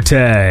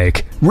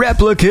 Dobrotech,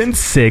 Replicant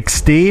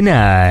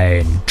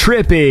 69,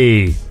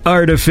 Trippy,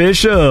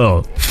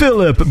 Artificial,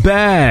 Philip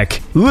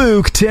Back,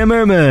 Luke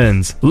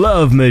Timmermans,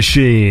 Love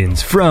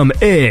Machines, From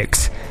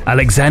Ix,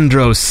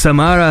 Alexandros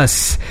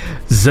Samaras,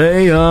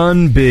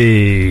 Zayon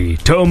B,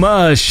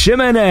 Tomas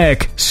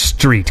Shimanek,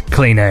 Street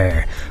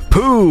Cleaner,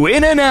 Pooh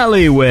in an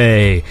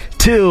Alleyway,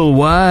 Till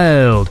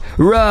Wild,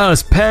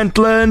 Ross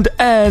Pentland,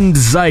 and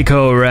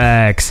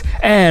Zycorax.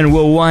 And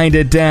we'll wind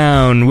it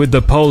down with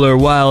the Polar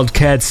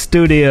Wildcat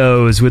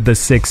Studios with the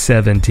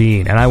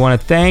 617. And I want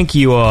to thank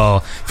you all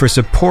for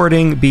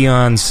supporting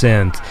Beyond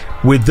Synth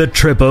with the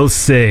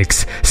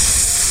 666.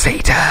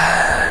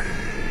 Satan.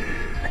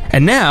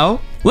 And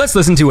now, let's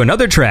listen to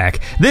another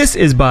track. This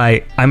is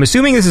by, I'm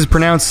assuming this is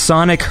pronounced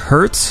Sonic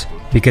Hertz,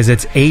 because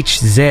it's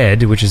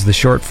HZ, which is the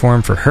short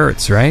form for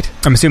Hertz, right?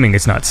 I'm assuming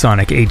it's not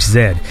Sonic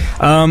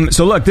HZ.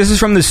 So look, this is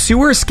from the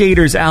Sewer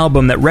Skaters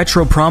album that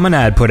Retro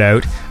Promenade put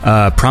out.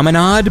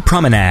 Promenade.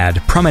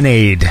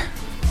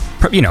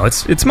 You know,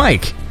 it's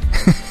Mike.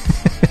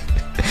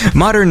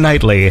 Modern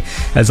Nightly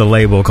has a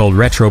label called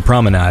Retro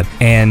Promenade,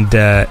 and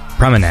they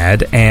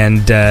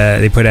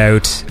put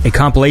out a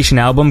compilation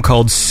album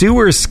called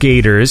Sewer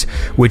Skaters,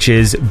 which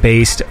is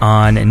based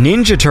on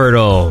Ninja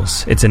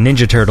Turtles. It's a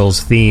Ninja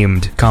Turtles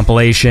themed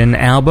compilation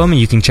album.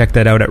 You can check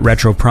that out at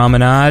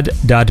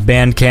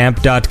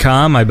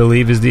retropromenade.bandcamp.com, I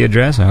believe is the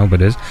address. I hope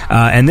it is.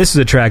 And this is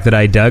a track that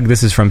I dug.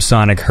 This is from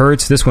Sonic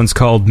Hertz. This one's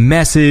called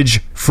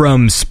Message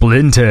from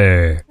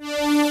Splinter.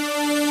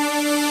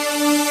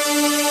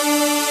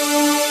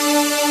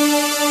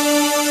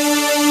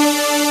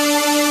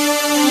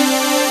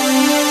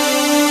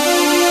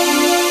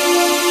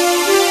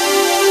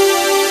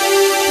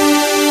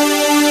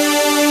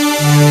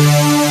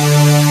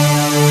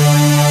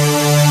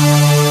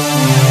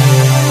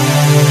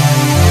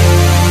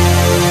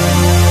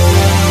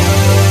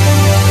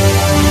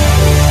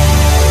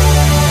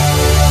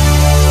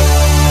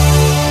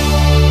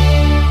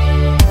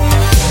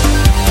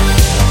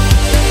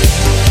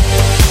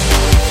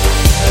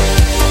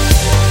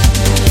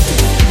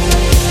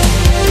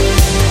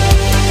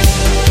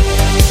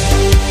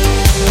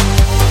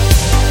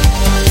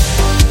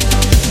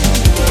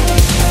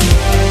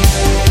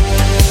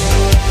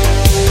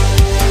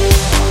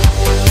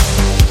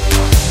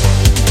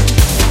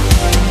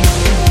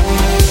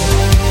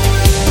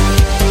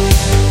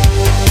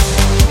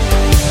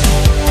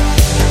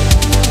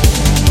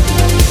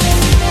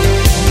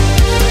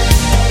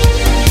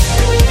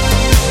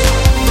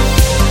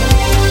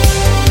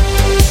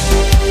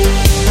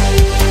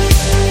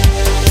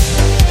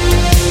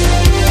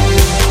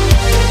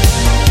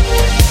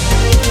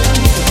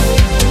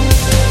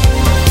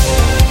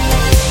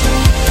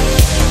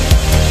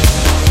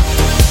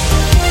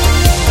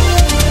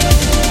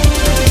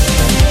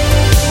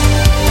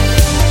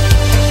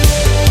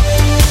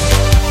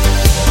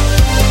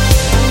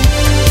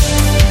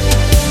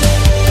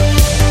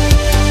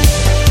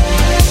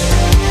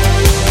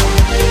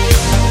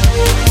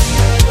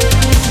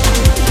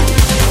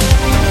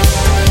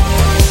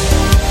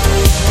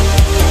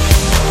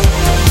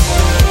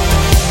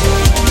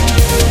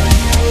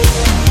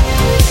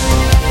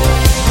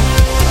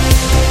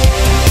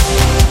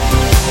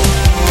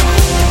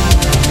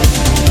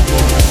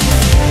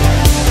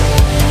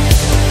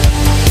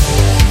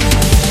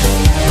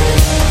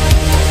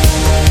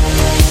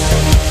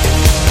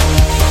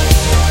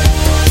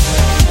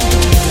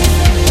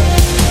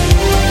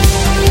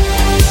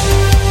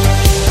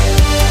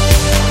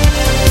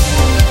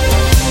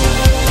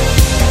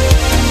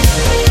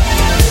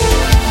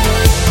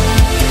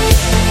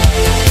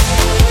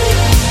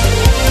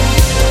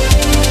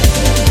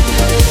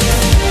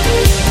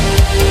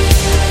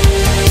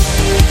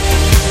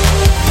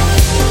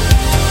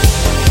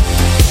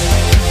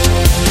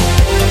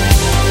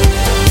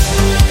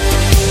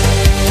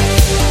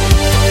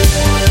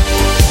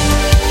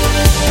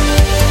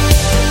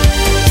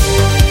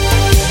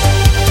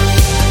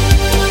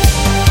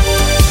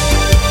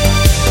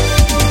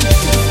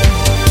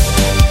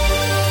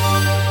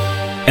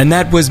 And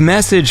that was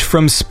Message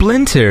from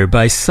Splinter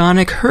by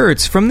Sonic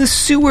Hertz from the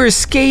Sewer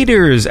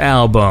Skaters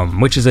album,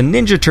 which is a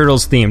Ninja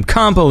Turtles themed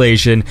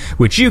compilation,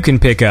 which you can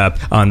pick up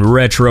on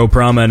Retro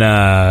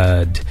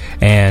Promenade.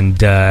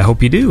 And I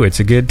hope you do. It's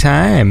a good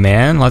time,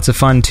 man. Lots of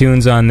fun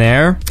tunes on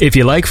there. If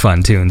you like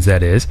fun tunes,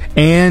 that is.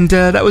 And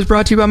that was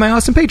brought to you by my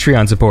awesome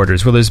Patreon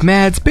supporters, where there's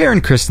Mads,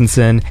 Baron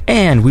Christensen,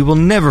 and we will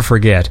never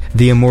forget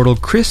the immortal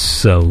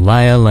Chris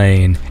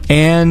Lane.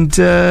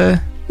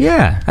 And,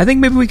 yeah, I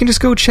think maybe we can just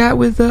go chat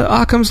with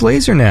Occam's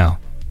Laser now.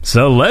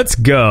 So let's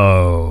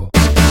go.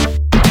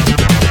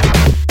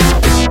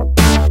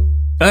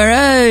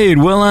 Alright,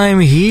 well, I'm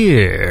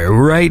here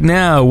right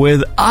now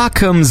with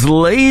Occam's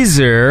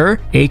Laser,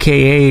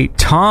 aka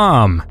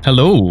Tom.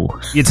 Hello.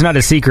 It's not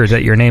a secret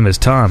that your name is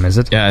Tom, is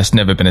it? Yeah, it's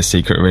never been a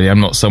secret, really. I'm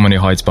not someone who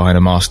hides behind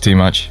a mask too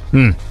much.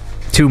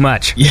 Too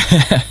much.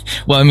 Yeah.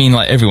 Well, I mean,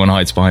 like, everyone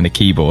hides behind a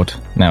keyboard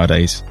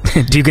nowadays.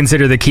 Do you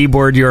consider the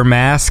keyboard your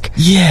mask?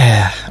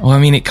 Yeah. Well, I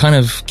mean, it kind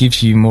of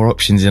gives you more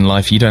options in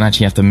life. You don't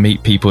actually have to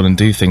meet people and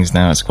do things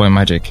now. It's quite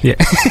magic. Yeah.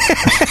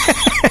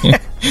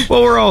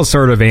 Well, we're all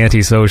sort of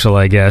antisocial,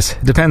 I guess.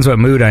 Depends what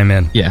mood I'm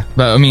in. Yeah.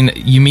 But, I mean,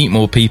 you meet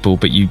more people,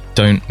 but you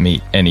don't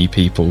meet any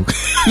people.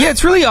 Yeah,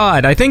 it's really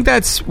odd. I think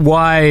that's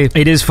why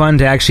it is fun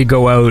to actually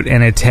go out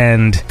and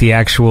attend the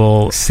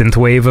actual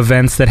synthwave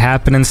events that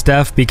happen and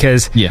stuff,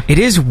 because it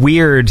is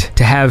weird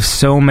to have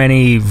so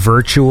many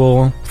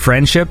virtual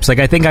friendships. Like,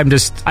 I think I'm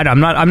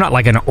not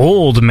like an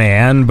old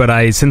man,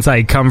 but since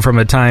I come from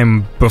a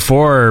time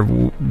before,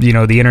 the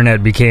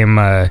internet became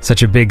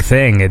such a big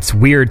thing, it's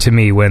weird to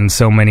me when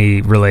so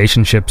many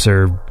relationships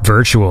are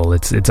virtual.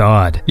 It's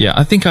odd. Yeah,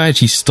 I think I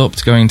actually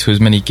stopped going to as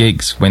many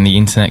gigs when the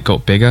internet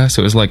got bigger.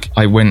 So it was like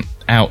I went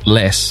out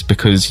less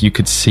because you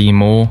could see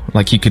more.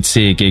 Like, you could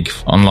see a gig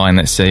online,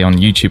 let's say on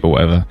YouTube or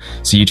whatever,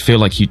 so you'd feel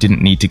like you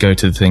didn't need to go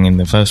to the thing in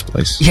the first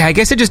place. Yeah, I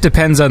guess it just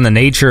depends on the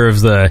nature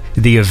of the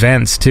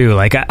events too.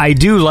 Like, I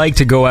do like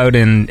to go out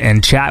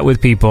and chat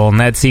with people, and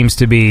that seems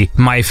to be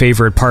my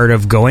favorite part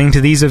of going to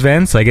these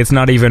events. Like, it's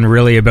not even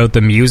really about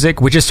the music,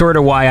 which is sort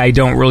of why I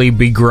don't really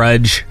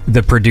begrudge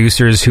the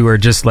producers who are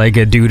just like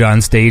a dude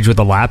on stage with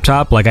a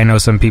laptop. Like, I know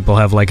some people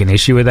have like an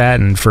issue with that,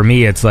 and for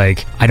me it's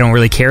like I don't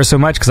really care so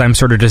much because I'm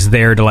sort of just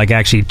there to like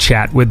actually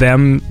chat with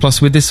them.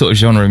 Plus, with this sort of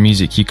genre of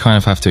music, you kind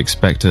of have to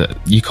expect that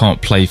you can't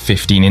play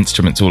 15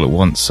 instruments all at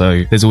once,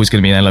 so there's always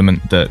going to be an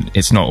element that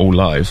it's not all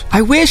live.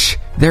 I wish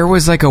there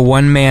was like a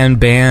one-man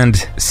band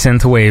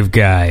synthwave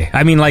guy.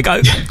 I mean, like,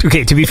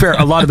 okay, to be fair,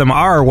 a lot of them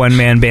are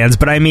one-man bands,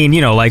 but I mean,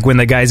 like when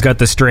the guy's got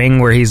the string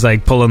where he's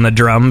like pulling the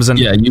drums and...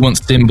 Yeah, you want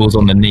cymbals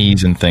on the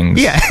knees and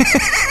things. Yeah.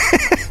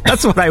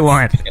 That's what I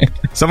want.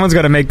 Someone's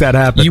got to make that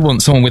happen. You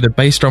want someone with a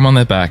bass drum on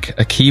their back,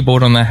 a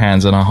keyboard on their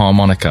hands, and a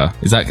harmonica.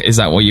 Is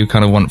that what you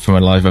kind of want from a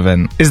live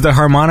event? Is the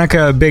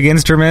harmonica a big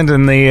instrument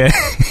in the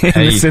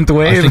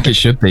synthwave? I think it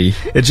should be.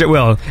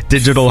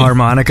 Digital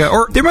harmonica.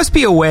 Or there must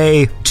be a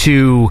way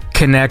to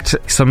connect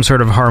some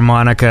sort of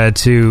harmonica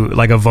to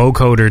like a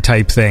vocoder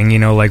type thing,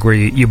 like where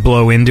you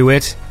blow into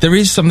it. There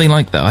is something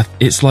like that.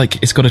 It's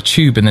like it's got a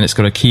tube and then it's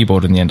got a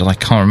keyboard in the end, and I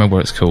can't remember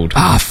what it's called.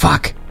 Ah,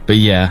 fuck. But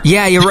yeah.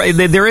 Yeah, you're right.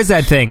 There is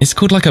that thing. It's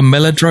called like a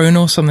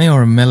mellodrone or something,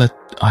 or a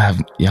I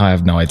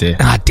have no idea.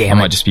 Ah, damn it.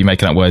 I might just be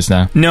making up words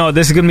now. No,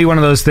 this is going to be one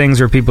of those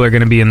things where people are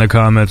going to be in the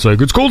comments like,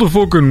 it's called a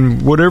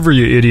fucking whatever,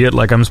 you idiot,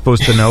 like I'm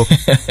supposed to know.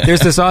 There's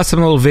this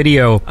awesome little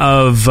video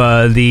of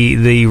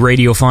the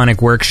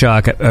radiophonic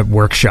workshop, the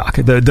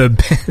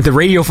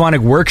radiophonic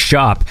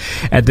workshop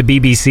at the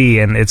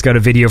BBC, and it's got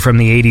a video from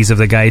the 80s of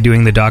the guy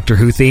doing the Doctor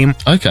Who theme.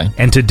 Okay.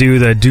 And to do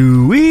the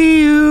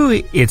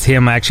do-wee-oo, it's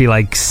him actually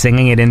like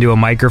singing it into a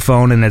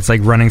microphone, and it's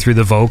like running through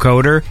the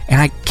vocoder. And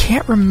I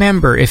can't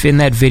remember if in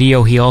that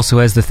video he also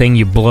has the thing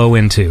you blow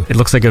into. It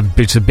looks like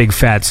it's a big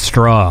fat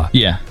straw.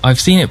 Yeah, I've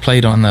seen it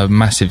played on a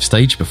massive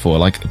stage before.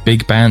 Like,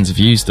 big bands have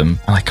used them,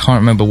 and I can't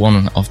remember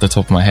one off the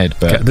top of my head.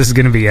 But this is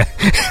going to be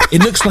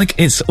it looks like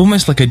it's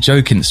almost like a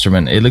joke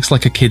instrument. It looks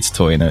like a kid's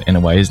toy in a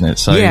way, isn't it?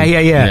 So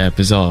yeah,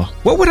 bizarre.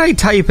 What would I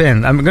type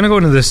in? I'm going to go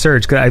into the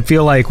search because I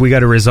feel like we got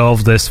to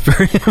resolve this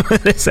for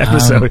this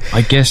episode.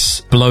 I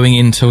guess blowing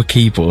into a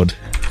keyboard.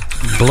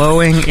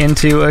 Blowing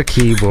into a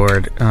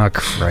keyboard. Oh,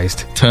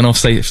 Christ. Turn off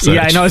safe search.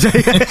 Yeah, I know.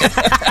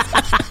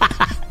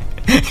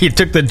 You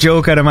took the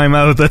joke out of my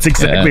mouth. That's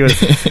exactly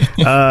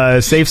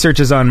what... safe search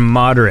is on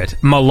moderate.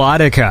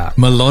 Melodica.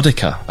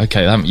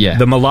 Okay, yeah.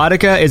 The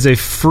melodica is a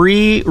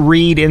free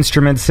reed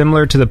instrument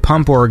similar to the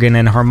pump organ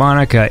and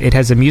harmonica. It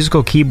has a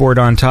musical keyboard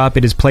on top.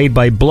 It is played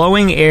by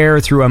blowing air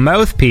through a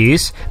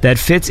mouthpiece that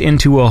fits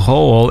into a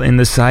hole in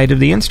the side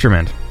of the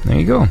instrument. There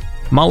you go.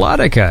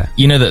 Melodica.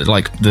 You know that,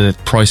 like, the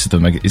price of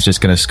them is just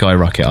going to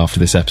skyrocket after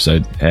this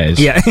episode airs.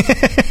 Yeah.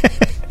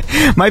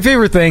 My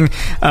favorite thing,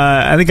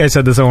 I think I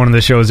said this on one of the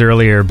shows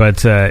earlier,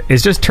 but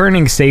is just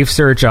turning Safe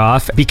Search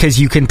off, because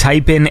you can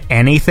type in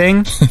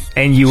anything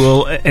and you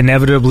will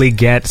inevitably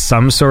get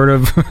some sort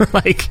of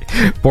like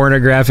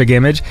pornographic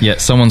image. Yeah,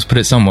 someone's put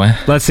it somewhere.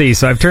 Let's see.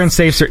 So I've turned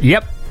Safe Search.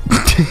 Yep.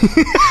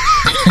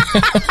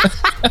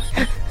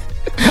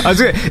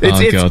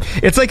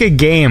 It's like a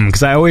game,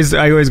 because I always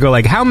go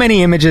like, how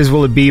many images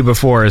will it be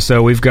before?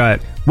 So we've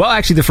got, well,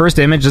 actually the first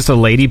image, just a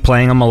lady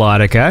playing a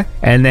melodica,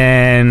 and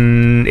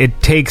then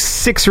it takes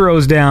 6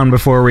 rows down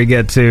before we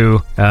get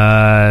to,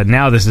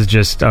 now this is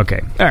just,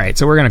 okay. All right,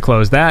 so we're going to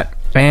close that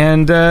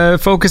and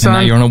focus on... Now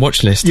you're on a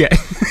watch list. Yeah.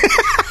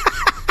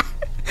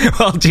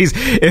 Well, geez,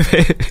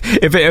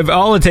 if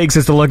all it takes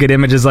is to look at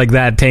images like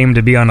that tame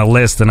to be on a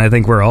list, then I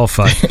think we're all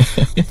fucked.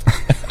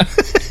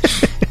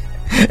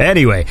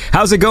 Anyway,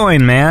 how's it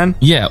going, man?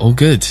 Yeah, all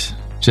good.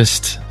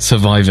 Just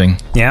surviving.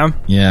 Yeah?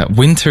 Yeah,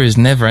 winter is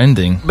never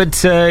ending.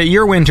 But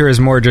your winter is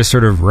more just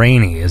sort of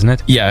rainy, isn't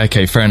it? Yeah,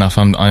 okay, fair enough.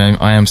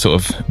 I am sort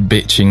of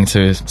bitching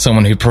to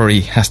someone who probably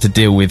has to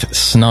deal with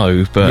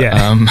snow, but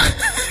yeah,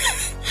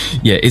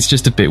 yeah, it's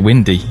just a bit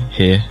windy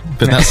here,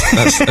 but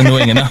that's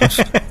annoying enough.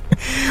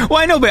 Well,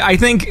 I know, but I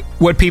think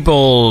what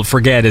people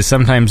forget is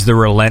sometimes the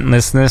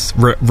relentlessness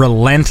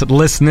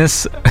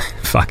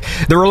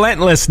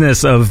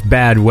of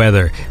bad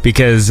weather.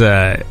 Because,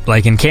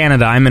 like in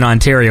Canada, I'm in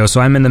Ontario,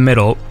 so I'm in the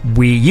middle.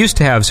 We used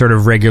to have sort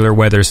of regular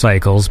weather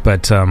cycles,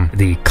 but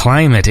the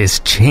climate is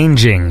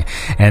changing,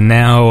 and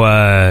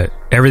now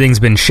everything's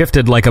been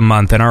shifted like a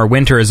month, and our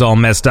winter is all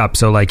messed up.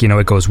 So, like, you know,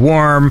 it goes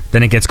warm,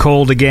 then it gets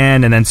cold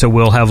again, and then so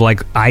we'll have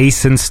like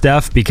ice and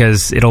stuff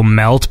because it'll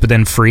melt but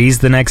then freeze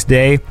the next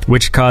day,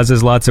 which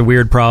causes lots of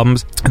weird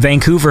problems.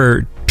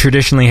 Vancouver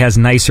traditionally has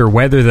nicer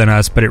weather than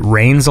us, but it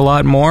rains a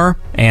lot more,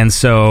 and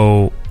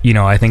so, you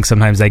know, I think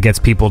sometimes that gets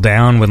people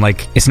down when,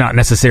 like, it's not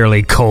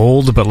necessarily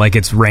cold, but like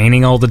it's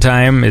raining all the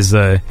time.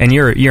 And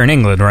you're in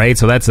England, right?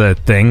 So that's a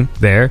thing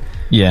there.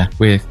 Yeah,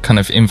 we're kind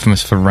of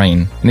infamous for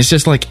rain. And it's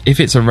just like, if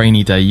it's a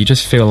rainy day, you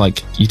just feel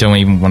like you don't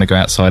even want to go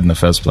outside in the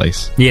first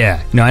place.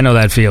 Yeah, no, I know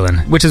that feeling.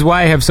 Which is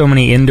why I have so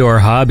many indoor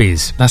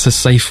hobbies. That's a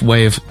safe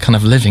way of kind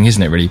of living,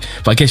 isn't it, really?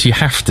 But I guess you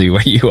have to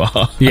where you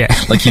are. Yeah.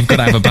 Like, you've got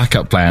to have a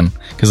backup plan,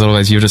 because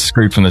otherwise you're just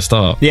screwed from the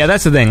start. Yeah,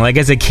 that's the thing. Like,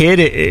 as a kid,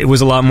 it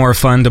was a lot more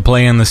fun to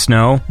play in the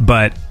snow,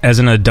 but as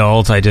an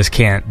adult, I just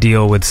can't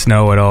deal with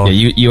snow at all.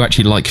 Yeah, you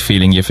actually like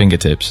feeling your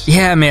fingertips.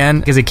 Yeah,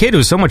 man. As a kid, it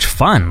was so much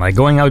fun. Like,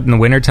 going out in the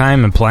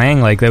wintertime and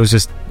playing, like, that was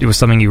just... It was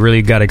something you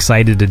really got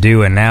excited to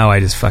do, and now I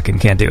just fucking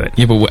can't do it.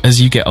 Yeah, but as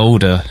you get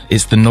older,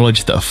 it's the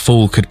knowledge that a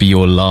fall could be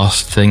your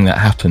last thing that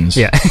happens.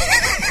 Yeah.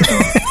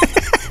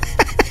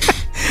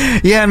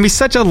 Yeah, and be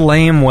such a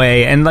lame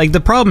way. And, like,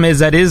 the problem is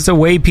that is the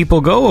way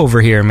people go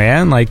over here,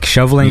 man. Like,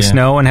 shoveling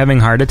snow and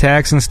having heart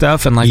attacks and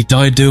stuff. And, like, he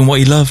died doing what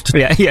he loved.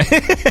 Yeah.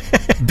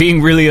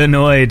 Being really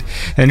annoyed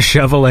and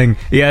shoveling.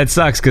 Yeah, it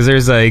sucks, because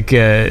there's, like,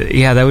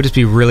 that would just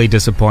be really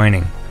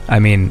disappointing. I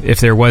mean,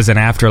 if there was an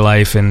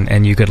afterlife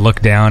and you could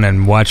look down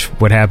and watch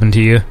what happened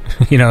to you,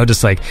 you know,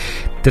 just like,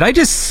 did I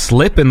just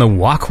slip in the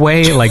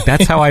walkway? Like,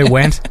 that's how I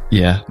went?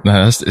 Yeah,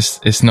 no,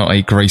 it's not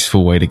a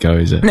graceful way to go,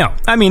 is it? No,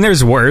 I mean,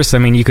 there's worse. I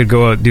mean, you could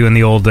go out doing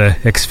the old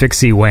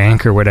asphyxie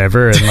wank or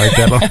whatever, and like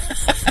that'll...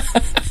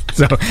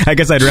 So I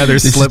guess I'd rather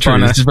slip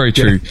on a... This is very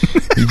true.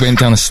 You went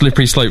down a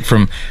slippery slope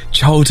from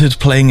childhood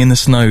playing in the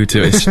snow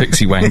to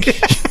asphyxie wank.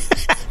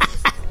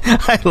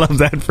 I love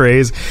that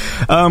phrase.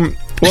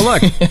 Well,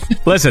 look,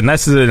 listen,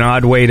 that's an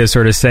odd way to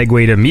sort of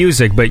segue to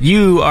music, but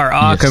you are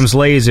Occam's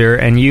Laser,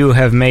 and you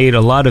have made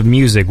a lot of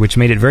music, which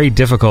made it very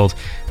difficult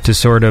to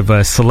sort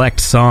of select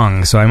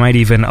songs, so I might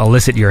even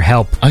elicit your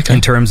help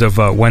in terms of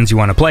ones you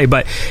want to play.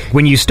 But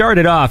when you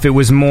started off, it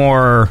was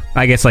more,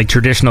 I guess, like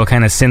traditional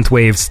kind of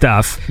synthwave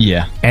stuff.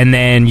 Yeah. And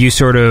then you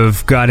sort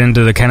of got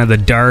into the kind of the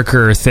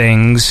darker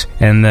things,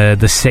 and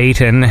the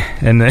Satan,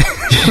 and the,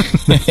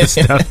 the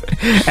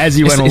stuff as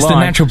you went along. It's the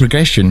natural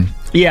progression.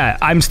 Yeah,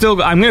 I'm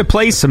going to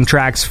play some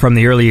tracks from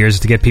the early years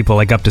to get people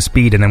like up to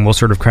speed, and then we'll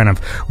sort of kind of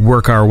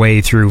work our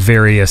way through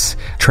various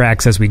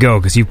tracks as we go,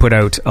 because you put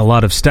out a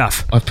lot of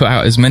stuff. I've put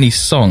out as many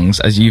songs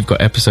as you've got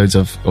episodes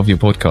of your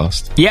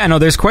podcast. Yeah, no,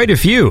 there's quite a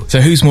few.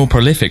 So who's more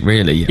prolific,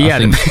 really? Yeah. I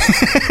think.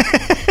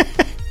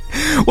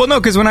 Well,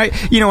 no, because when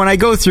I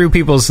go through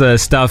people's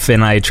stuff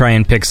and I try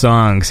and pick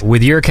songs,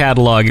 with your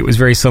catalog, it was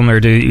very similar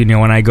to,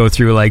 when I go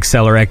through like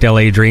Celerect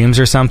LA Dreams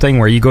or something,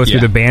 where you go through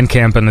the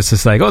Bandcamp and it's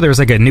just like, oh, there's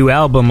like a new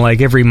album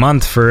like every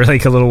month for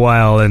like a little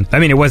while. And I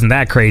mean, it wasn't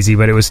that crazy,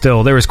 but it was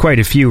still, there was quite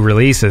a few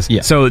releases.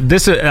 Yeah. So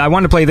this, I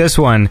want to play this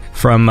one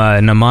from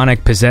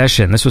Mnemonic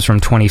Possession. This was from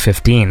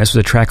 2015. This was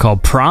a track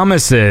called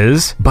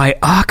Promises by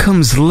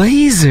Occam's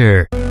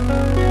Laser.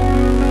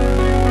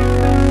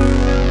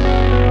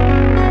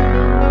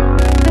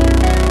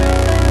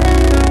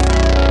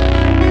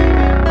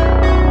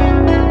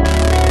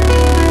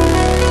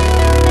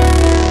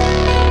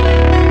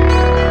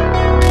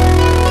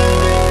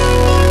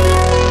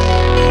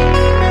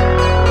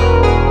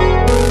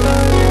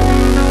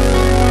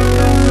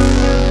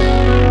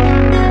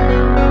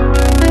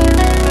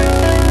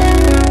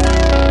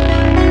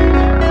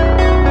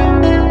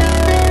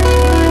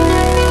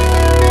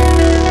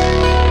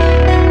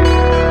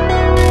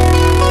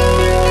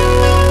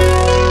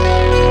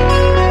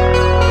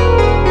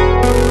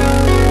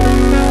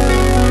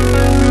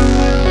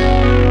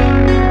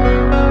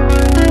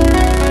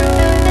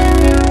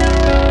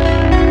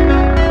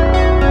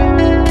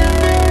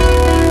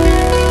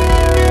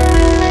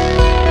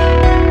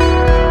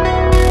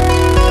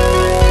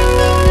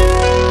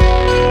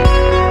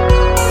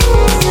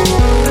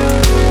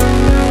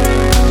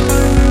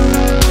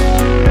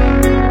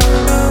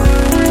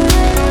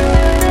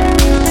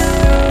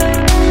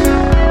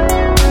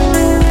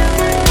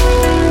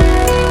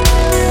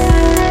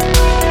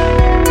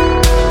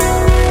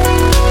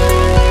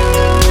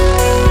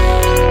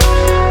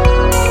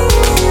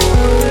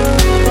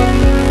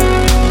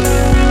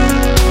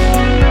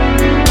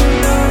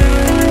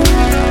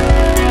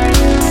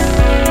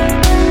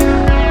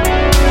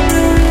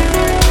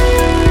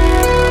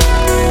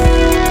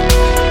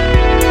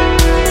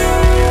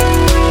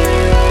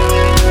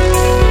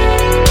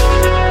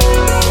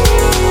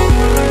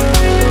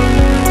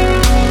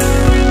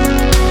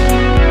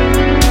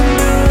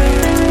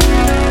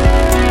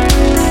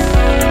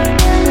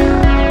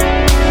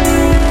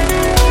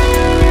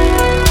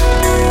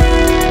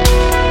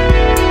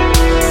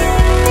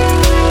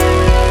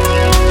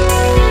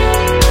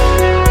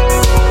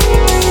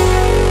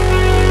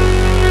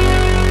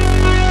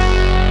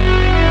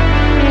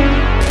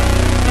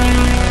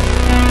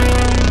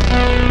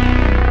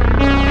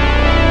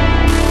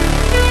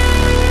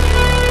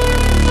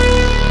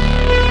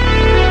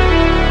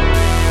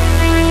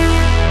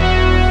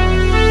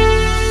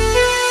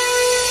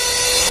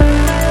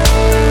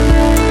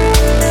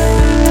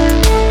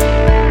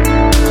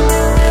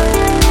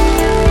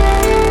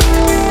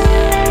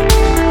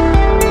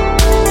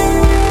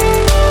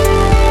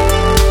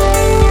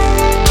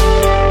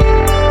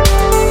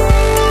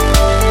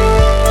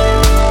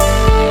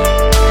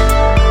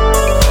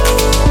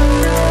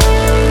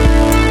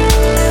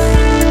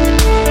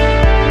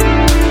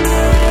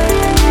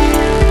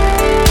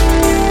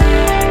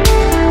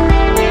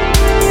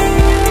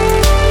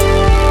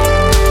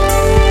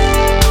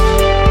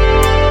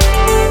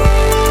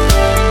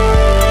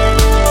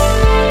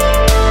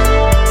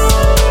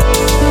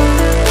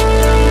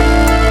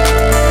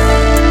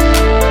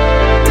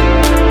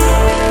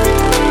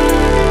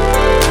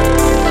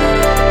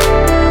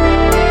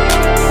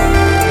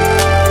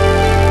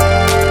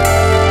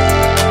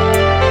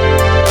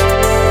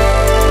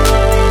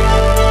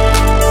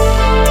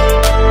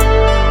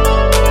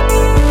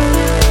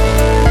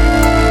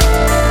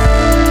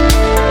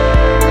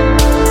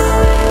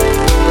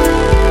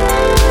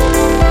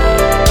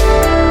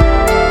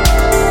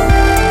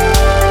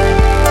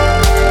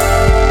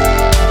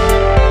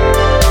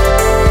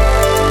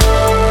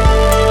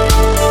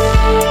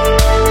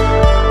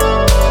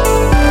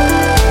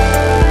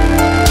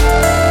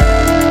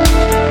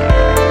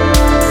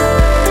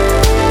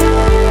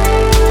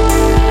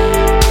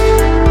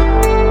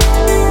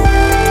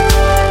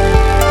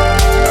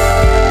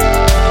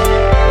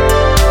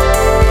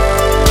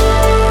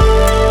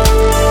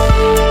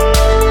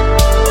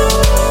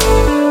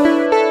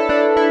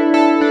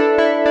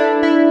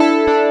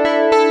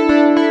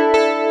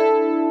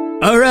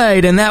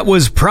 right, and that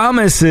was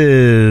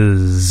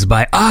Promises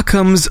by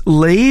Occam's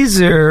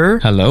Laser.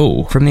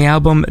 Hello. From the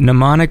album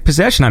Mnemonic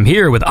Possession. I'm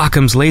here with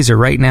Occam's Laser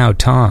right now,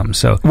 Tom.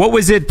 So what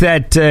was it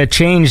that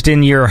changed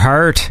in your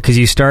heart? Because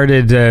you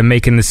started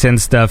making the synth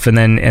stuff and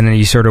then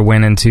you sort of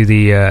went into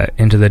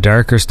the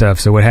darker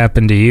stuff. So what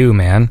happened to you,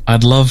 man?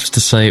 I'd love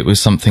to say it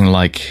was something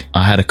like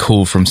I had a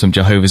call from some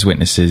Jehovah's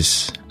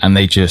Witnesses and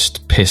they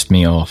just pissed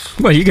me off.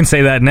 Well, you can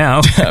say that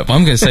now. I'm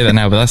going to say that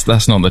now, but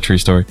that's not the true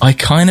story. I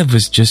kind of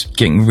was just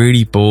getting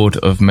really bored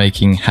of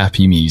making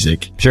happy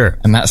music. Sure.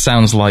 And that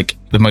sounds like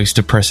the most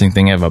depressing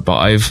thing ever, but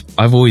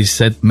I've always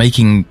said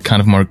making kind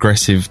of more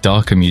aggressive,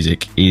 darker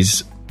music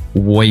is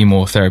way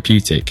more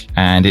therapeutic,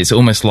 and it's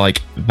almost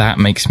like that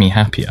makes me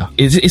happier.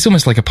 It's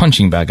almost like a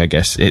punching bag, I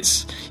guess.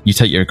 It's you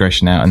take your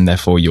aggression out and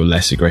therefore you're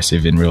less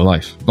aggressive in real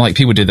life. Like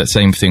people did that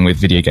same thing with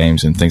video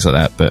games and things like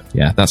that, but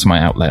yeah, that's my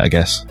outlet, I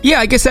guess. Yeah,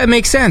 I guess that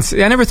makes sense.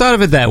 I never thought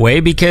of it that way,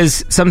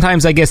 because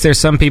sometimes I guess there's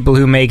some people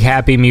who make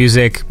happy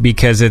music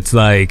because it's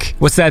like,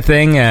 what's that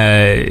thing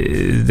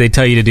they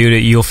tell you to do?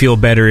 You'll feel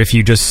better if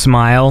you just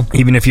smile,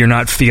 even if you're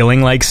not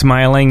feeling like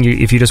smiling.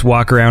 If you just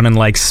walk around and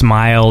like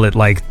smile, it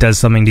like does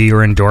something to your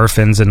endorphins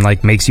and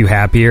like makes you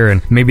happier.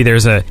 And maybe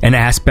there's an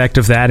aspect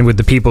of that with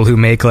the people who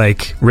make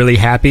like really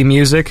happy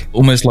music.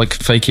 Almost like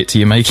fake it till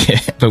you make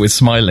it, but with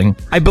smiling.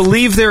 I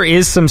believe there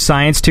is some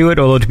science to it,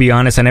 although to be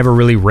honest, I never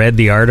really read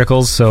the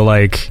articles, so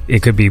like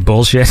it could be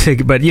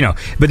bullshit. But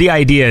the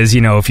idea is,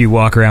 if you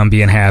walk around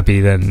being happy,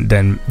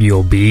 then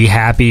you'll be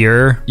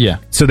happier. Yeah.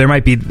 So there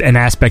might be an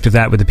aspect of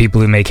that with the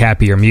people who make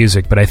happier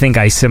music, but I think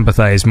I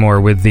sympathize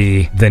more with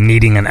the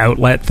needing an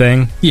outlet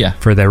thing. Yeah.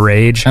 For the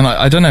rage. And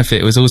I don't know if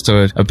it was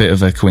also a bit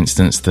of a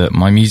coincidence that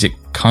my music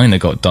kind of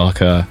got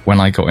darker when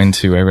I got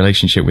into a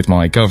relationship with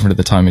my girlfriend at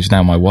the time, who's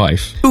now my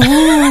wife.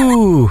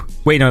 Ooh!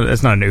 Wait, no,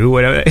 that's not new.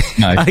 Whatever.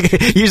 No.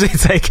 Usually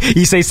it's like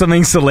you say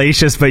something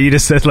salacious, but you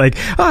just said like,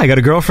 oh, I got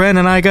a girlfriend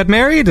and I got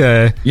married.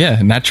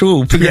 Yeah,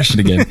 natural progression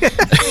again.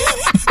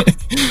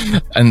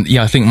 And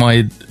yeah, I think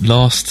my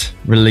last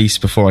release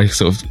before I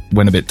sort of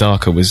went a bit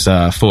darker was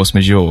Force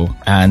Majeure,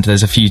 and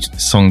there's a few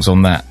songs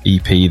on that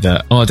EP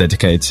that are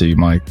dedicated to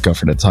my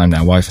girlfriend at the time,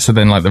 now wife. So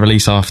then like the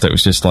release after, it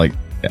was just like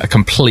a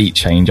complete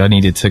change. I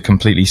needed to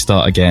completely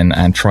start again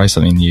and try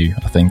something new,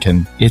 I think,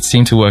 and it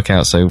seemed to work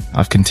out, so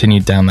I've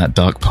continued down that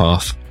dark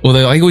path.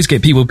 Although I always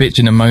get people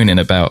bitching and moaning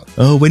about,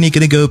 oh, when are you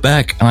going to go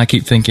back? And I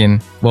keep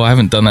thinking, well, I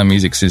haven't done that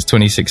music since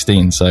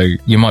 2016, so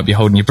you might be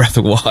holding your breath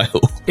a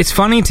while. It's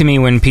funny to me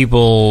when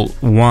people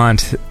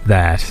want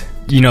that.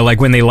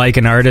 Like when they like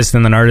an artist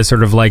and an artist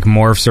sort of like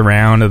morphs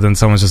around and then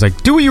someone's just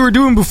like, do what you were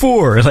doing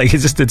before. Like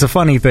it's a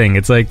funny thing.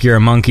 It's like you're a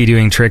monkey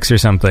doing tricks or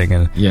something.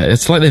 And yeah,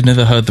 it's like they've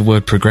never heard the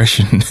word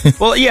progression.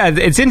 Well, yeah,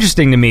 it's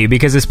interesting to me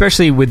because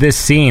especially with this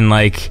scene,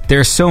 like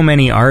there's so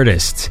many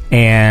artists,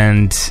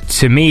 and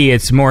to me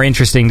it's more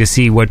interesting to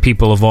see what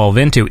people evolve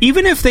into.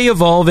 Even if they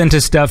evolve into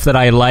stuff that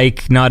I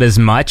like not as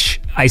much,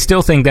 I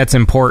still think that's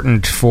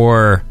important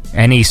for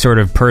any sort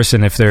of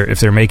person if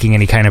they're making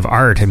any kind of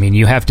art. I mean,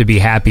 you have to be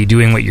happy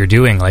doing what you're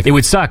doing. Like, it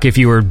would suck if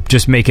you were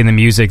just making the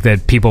music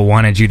that people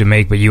wanted you to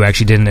make, but you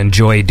actually didn't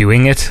enjoy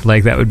doing it.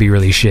 Like, that would be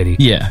really shitty.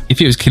 Yeah,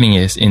 if it was killing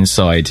it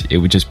inside, it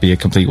would just be a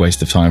complete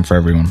waste of time for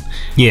everyone.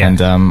 Yeah.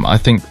 And I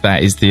think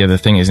that is the other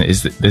thing, isn't it?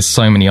 Is that there's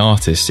so many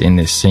artists in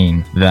this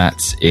scene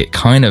that it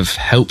kind of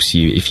helps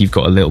you if you've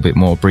got a little bit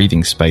more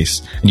breathing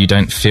space and you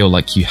don't feel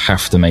like you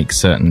have to make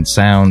certain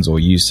sounds or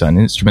use certain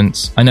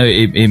instruments. I know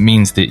it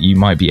means that you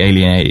might be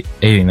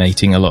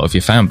alienating a lot of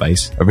your fan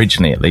base,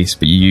 originally at least,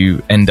 but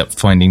you end up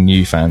finding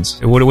new fans.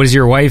 What does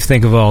your wife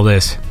think of all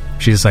this?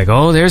 She's like,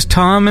 oh, there's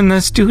Tom in the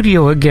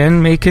studio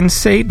again making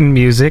Satan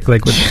music.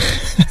 Like,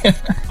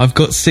 what? I've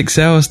got 6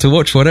 hours to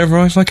watch whatever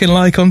I fucking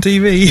like on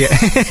TV.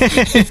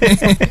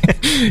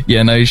 Yeah,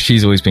 yeah, no,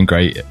 she's always been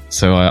great.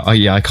 So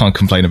I can't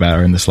complain about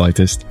her in the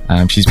slightest.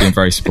 She's been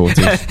very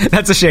supportive.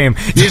 That's a shame.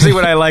 Usually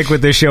what I like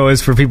with this show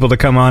is for people to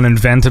come on and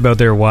vent about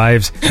their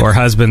wives or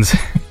husbands.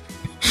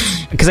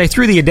 Because I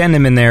threw the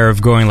addendum in there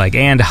of going like,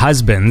 and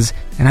husbands,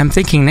 and I'm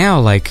thinking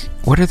now, like,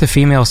 what are the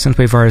female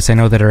synthwave artists I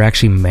know that are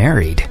actually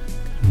married?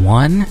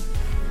 1?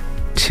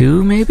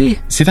 2,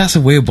 maybe? See, that's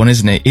a weird one,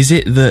 isn't it? Is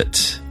it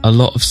that a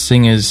lot of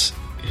singers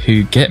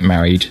who get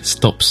married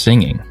stop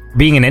singing?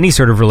 Being in any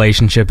sort of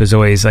relationship is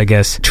always, I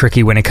guess,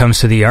 tricky when it comes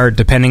to the art,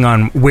 depending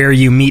on where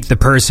you meet the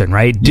person,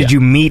 right? Did you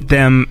meet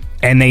them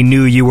and they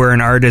knew you were an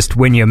artist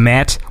when you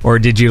met? Or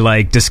did you,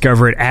 like,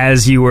 discover it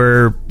as you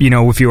were,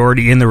 if you were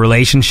already in the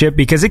relationship?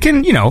 Because it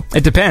can,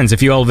 it depends.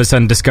 If you all of a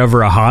sudden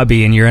discover a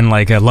hobby and you're in,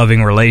 like, a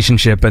loving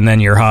relationship and then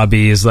your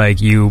hobby is,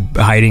 like, you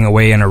hiding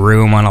away in a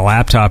room on a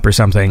laptop or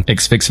something.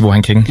 Ex-fix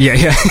wanking.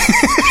 Yeah.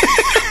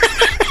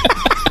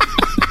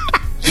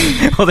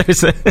 Well,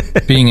 there's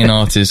being an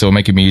artist or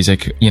making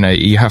music,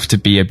 you have to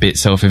be a bit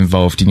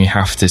self-involved and you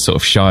have to sort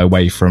of shy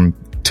away from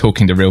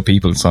talking to real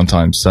people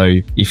sometimes. So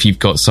if you've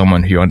got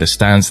someone who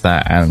understands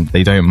that and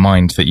they don't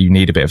mind that you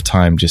need a bit of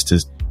time just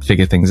to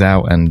figure things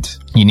out and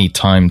you need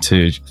time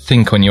to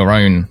think on your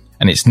own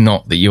And it's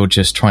not that you're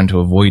just trying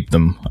to avoid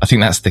them. I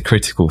think that's the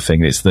critical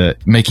thing. It's that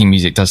making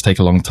music does take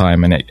a long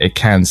time, and it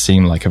can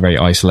seem like a very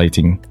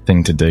isolating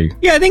thing to do.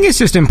 Yeah, I think it's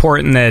just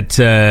important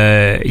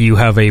that you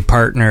have a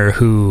partner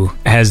who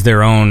has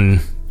their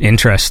own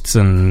interests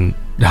and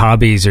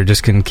hobbies, or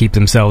just can keep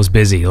themselves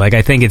busy. Like,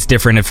 I think it's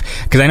different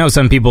because I know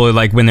some people are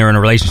like, when they're in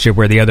a relationship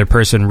where the other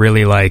person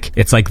really, like,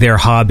 it's like their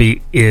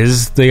hobby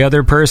is the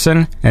other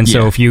person, and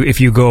so if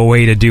you go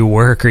away to do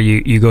work, or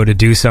you go to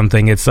do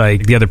something, it's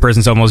like the other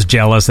person's almost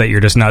jealous that you're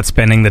just not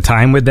spending the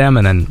time with them,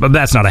 and then, but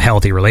that's not a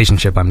healthy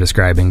relationship I'm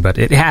describing, but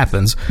it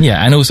happens.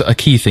 Yeah, and also a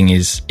key thing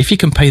is, if you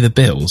can pay the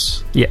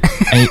bills,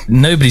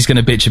 nobody's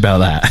going to bitch about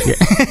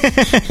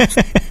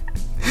that.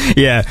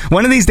 Yeah,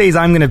 one of these days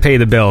I'm going to pay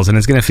the bills, and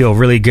it's going to feel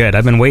really good.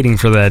 I've been waiting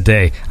for that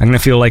day. I'm going to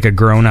feel like a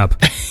grown-up.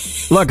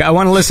 Look, I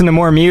want to listen to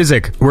more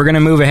music. We're going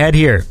to move ahead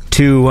here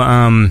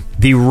to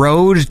The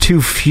Road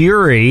to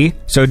Fury.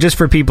 So just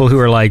for people who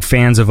are like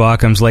fans of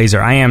Occam's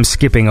Laser, I am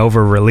skipping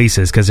over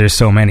releases because there's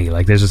so many.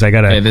 Like, there's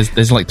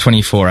like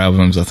 24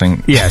 albums, I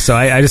think. Yeah, so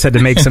I just had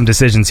to make some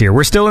decisions here.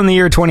 We're still in the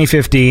year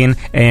 2015,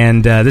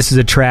 and this is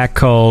a track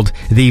called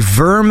The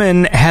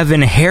Vermin Have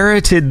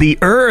Inherited the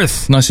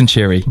Earth. Nice and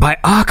cheery. By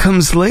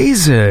Occam's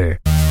Laser.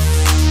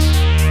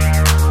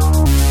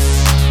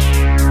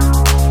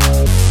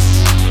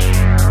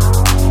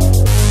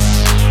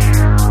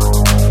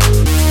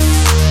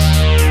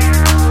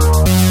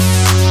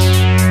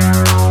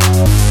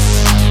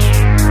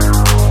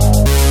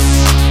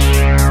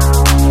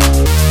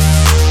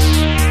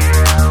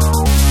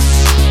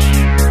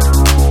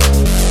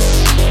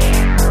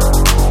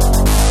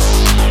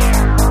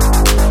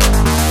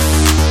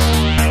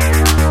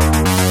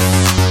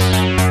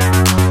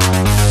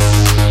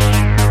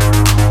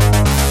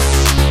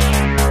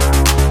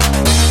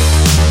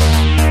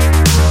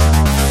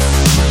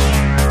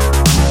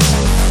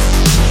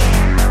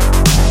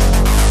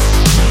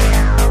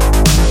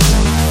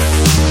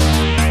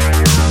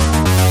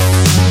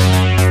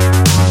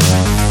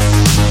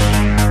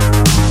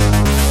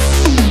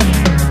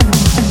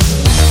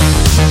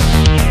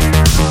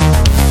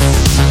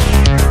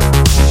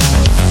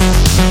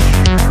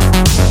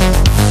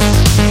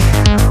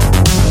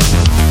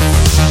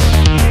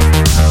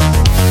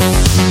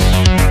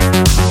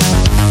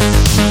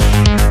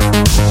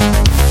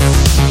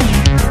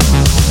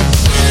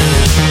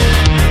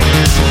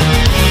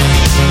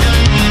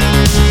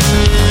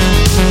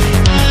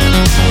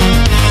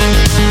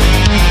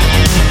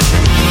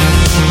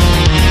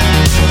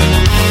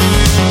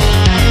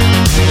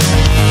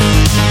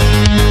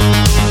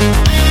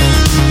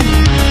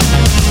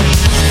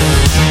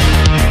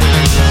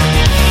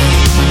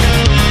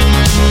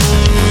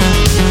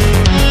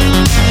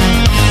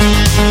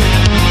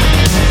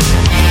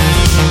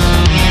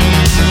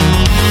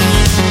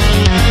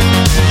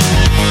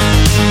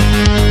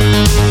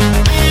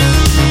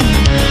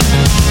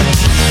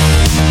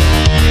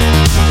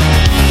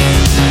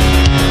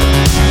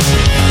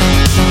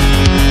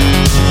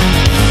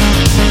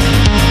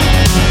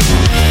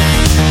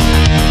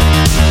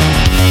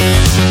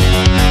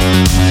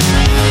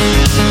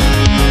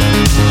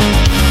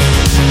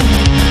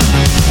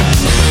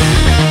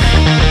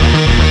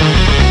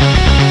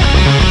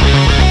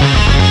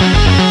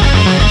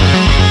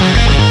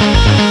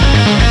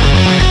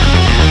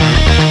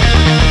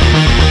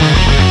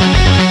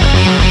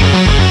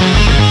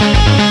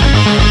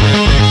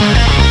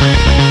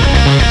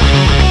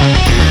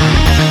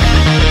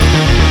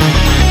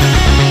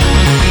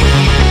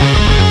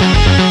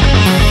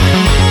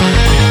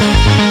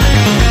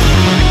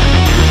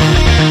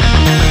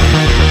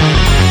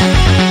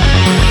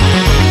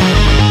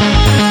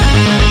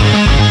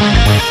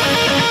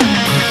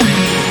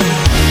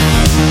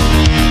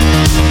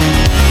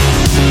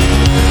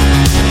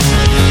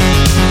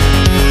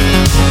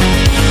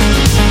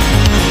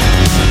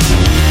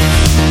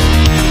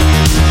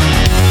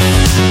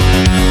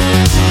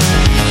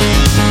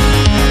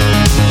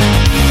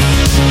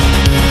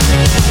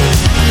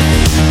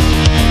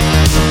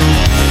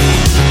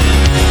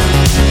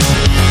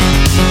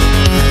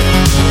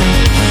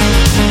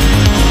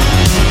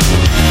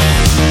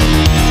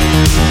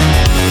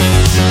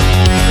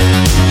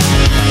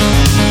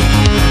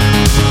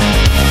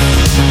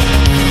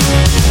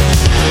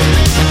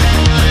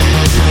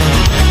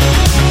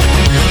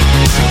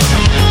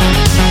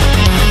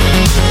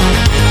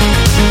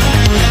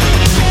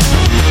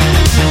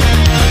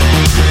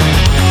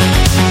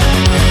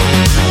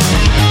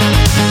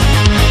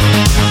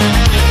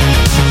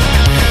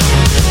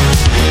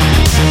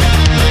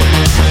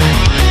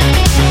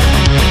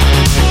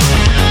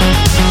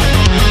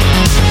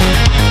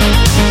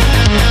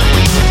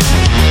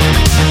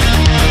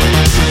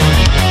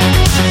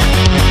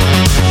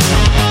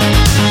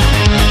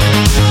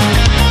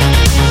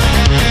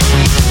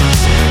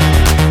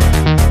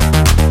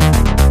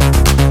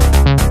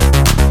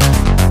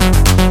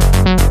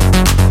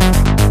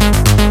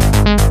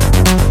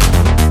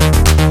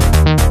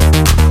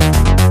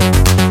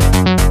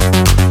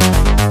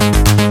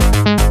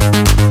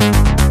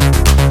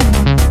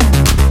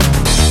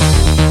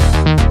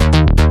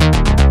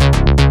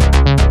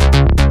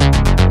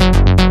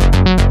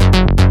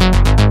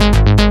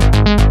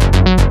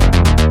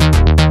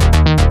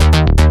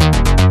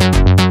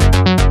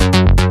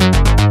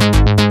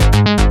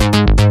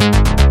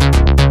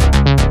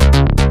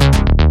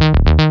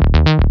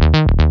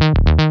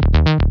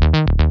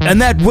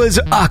 And that was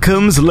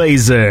Occam's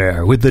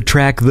Laser with the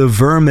track The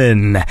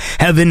Vermin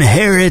Have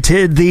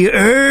Inherited the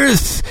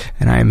Earth.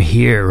 And I'm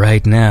here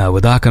right now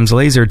with Occam's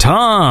Laser,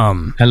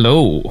 Tom.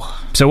 Hello.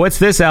 So what's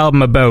this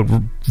album about?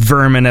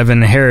 Vermin have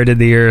inherited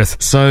the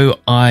earth. So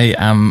I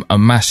am a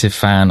massive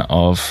fan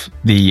of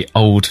the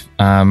old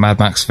Mad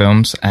Max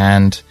films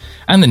and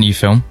the new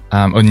film,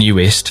 or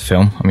newest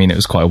film. I mean, it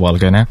was quite a while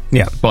ago now.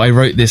 Yeah. But I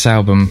wrote this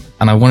album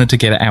and I wanted to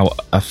get it out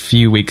a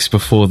few weeks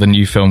before the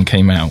new film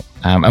came out.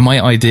 And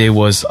my idea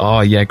was,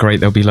 oh yeah,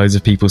 great, there'll be loads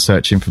of people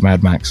searching for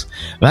Mad Max.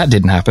 That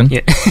didn't happen.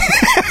 Yeah.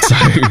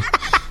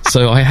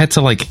 So I had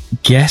to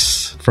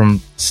guess from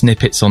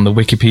snippets on the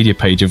Wikipedia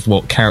page of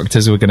what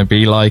characters were going to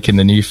be like in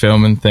the new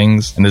film and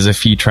things. And there's a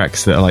few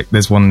tracks that are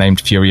there's one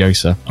named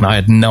Furiosa, and I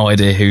had no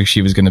idea who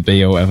she was going to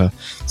be or whatever.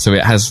 So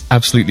it has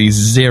absolutely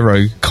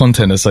zero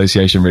content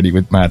association really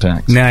with Mad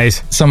Max.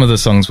 Nice. Some of the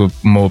songs were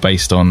more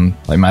based on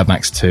Mad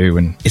Max 2,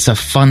 and it's a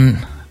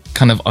fun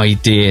kind of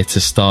idea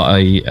to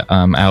start a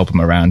album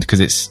around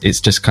because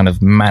it's just kind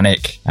of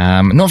manic,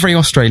 not very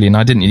Australian.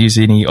 I didn't use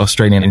any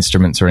Australian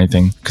instruments or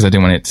anything because I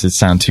didn't want it to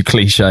sound too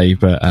cliche,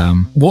 but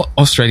what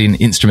Australian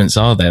instruments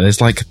are there? There's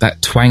that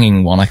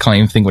twanging one, I can't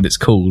even think what it's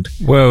called.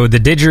 Whoa, the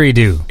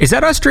didgeridoo. Is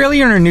that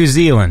Australian or New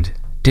Zealand?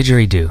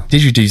 Didgeridoo.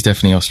 Didgeridoo's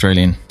definitely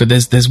Australian, but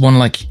there's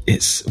one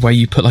it's where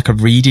you put a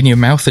reed in your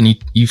mouth and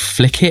you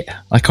flick it.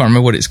 I can't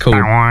remember what it's called.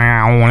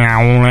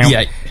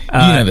 Yeah,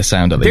 you know the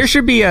sound of it. There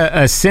should be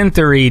a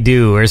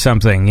synthery-doo or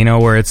something,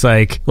 where it's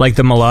like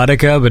the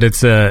melodica, but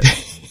it's a...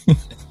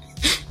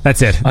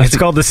 That's it. It's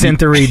called the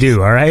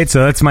synthery-doo, all right?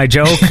 So that's my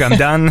joke. I'm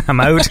done.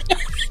 I'm out.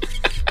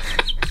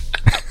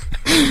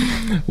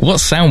 What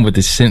sound would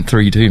this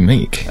synthery-doo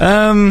make?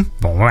 I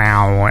don't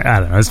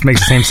know. This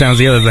makes the same sound as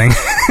the other thing.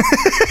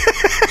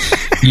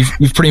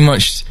 You've pretty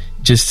much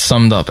just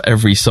summed up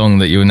every song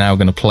that you're now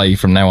going to play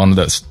from now on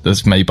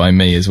that's made by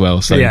me as well.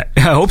 So yeah,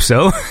 I hope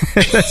so.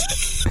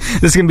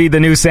 This can be the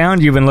new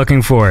sound you've been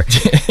looking for.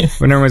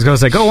 When everyone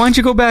goes oh, why don't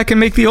you go back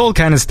and make the old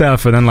kind of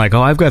stuff? And then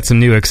oh, I've got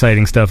some new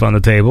exciting stuff on the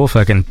table.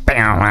 Fucking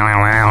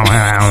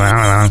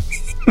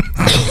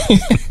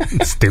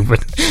stupid.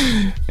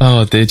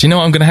 Oh, dude, you know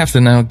what? I'm going to have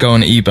to now go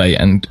on eBay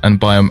and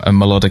buy a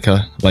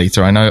melodica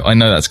later. I know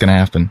that's going to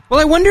happen. Well,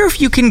 I wonder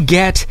if you can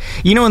get,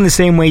 in the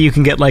same way you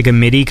can get a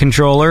MIDI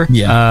controller.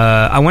 Yeah.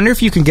 I wonder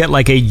if you can get a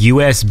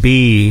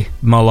USB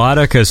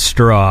melodica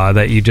straw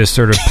that you just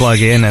sort of plug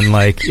in and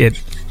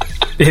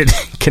it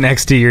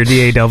connects to your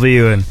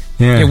DAW and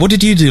yeah. What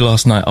did you do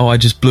last night? Oh, I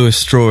just blew a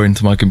straw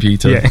into my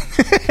computer. Yeah.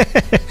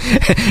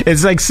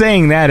 It's like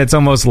saying that. It's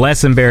almost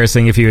less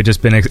embarrassing if you had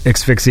just been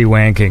asphyxie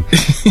wanking.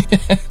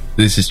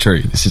 This is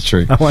true.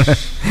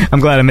 I'm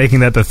glad I'm making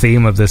that the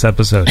theme of this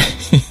episode.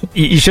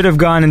 You should have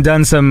gone and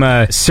done some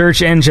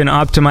search engine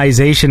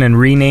optimization and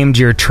renamed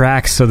your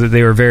tracks so that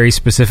they were very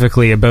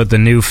specifically about the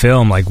new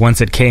film,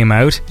 once it came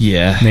out.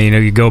 Yeah. And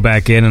then, you go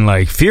back in and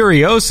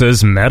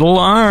Furiosa's metal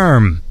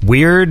arm.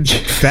 Weird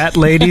fat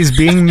ladies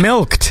being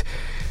milked.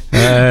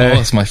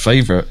 That's my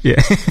favorite.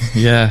 Yeah.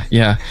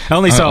 Yeah. I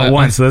only saw it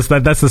once. So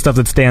that's the stuff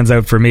that stands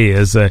out for me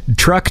is a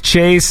truck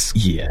chase.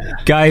 Yeah.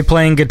 Guy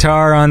playing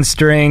guitar on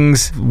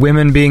strings.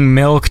 Women being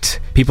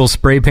milked. People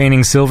spray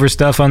painting silver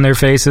stuff on their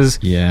faces.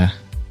 Yeah.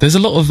 There's a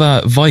lot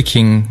of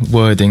Viking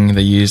wording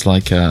they use,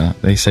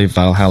 they say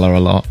Valhalla a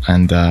lot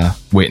and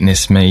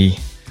Witness Me.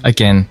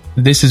 Again,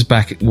 this is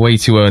back way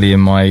too early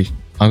in my...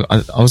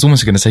 I was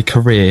almost going to say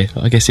career.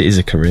 I guess it is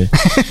a career.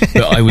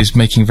 But I was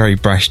making very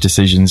brash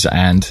decisions,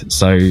 and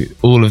so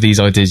all of these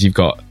ideas you've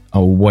got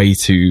are way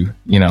too,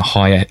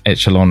 high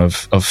echelon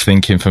of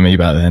thinking for me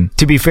back then.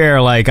 To be fair,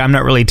 I'm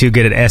not really too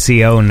good at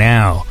SEO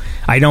now.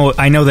 I know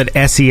that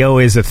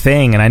SEO is a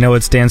thing, and I know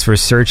it stands for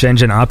search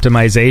engine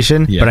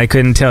optimization, but I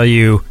couldn't tell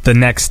you the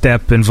next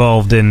step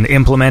involved in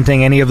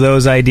implementing any of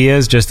those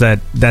ideas, just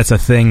that's a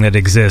thing that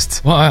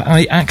exists. Well,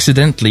 I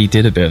accidentally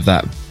did a bit of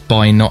that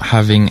by not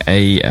having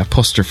a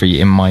apostrophe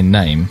in my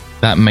name.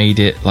 That made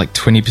it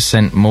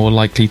 20% more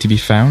likely to be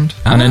found.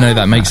 And I know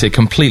that makes it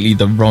completely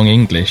the wrong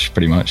English,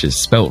 pretty much. It's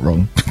spelt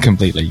wrong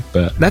completely,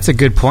 but... That's a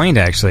good point,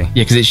 actually.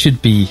 Yeah, because it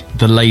should be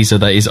the laser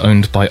that is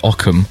owned by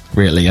Occam,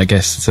 really, I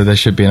guess. So there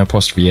should be an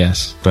apostrophe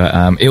S. But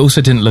it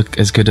also didn't look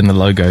as good in the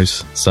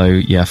logos. So,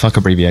 yeah, fuck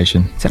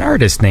abbreviation. It's an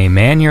artist name,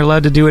 man. You're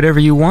allowed to do whatever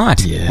you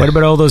want. Yeah. What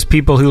about all those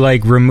people who,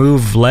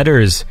 remove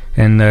letters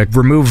and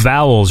remove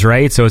vowels,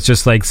 right? So it's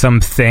just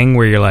some thing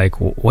where you're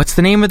what's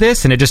the name of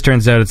this? And it just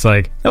turns out it's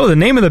the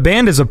name of the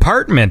band is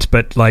Apartment,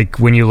 but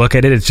when you look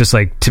at it, it's just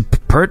whatever.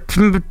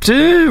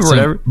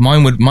 So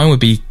mine would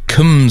be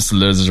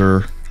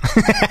Kumslezer,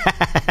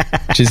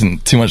 which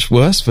isn't too much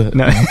worse, but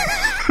no.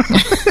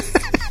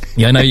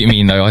 Yeah, I know what you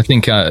mean, though. I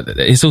think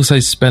it's also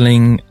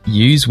spelling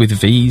U's with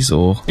V's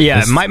or...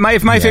 Yeah,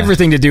 my favorite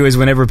thing to do is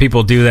whenever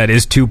people do that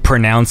is to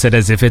pronounce it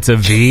as if it's a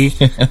V.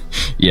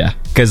 Yeah.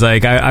 Because,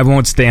 I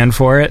won't stand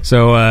for it.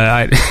 So,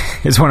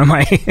 it's one of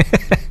my...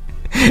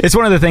 It's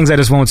one of the things I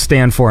just won't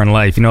stand for in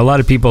life. A lot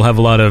of people have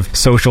a lot of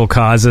social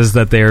causes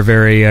that they're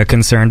very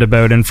concerned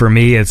about, and for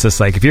me, it's just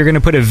if you're going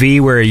to put a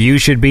V where a U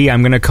should be,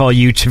 I'm going to call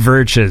you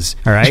Tverches,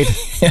 all right?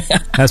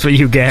 That's what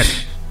you get.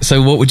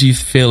 So what would you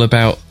feel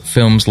about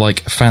films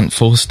like Fant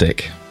Four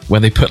Stick, where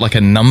they put like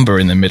a number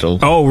in the middle?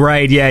 Oh,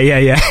 right.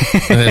 Yeah.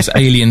 There's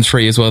Alien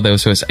 3 as well, though,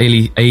 so it's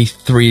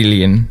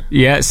A3alien.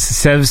 Yes,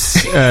 seven,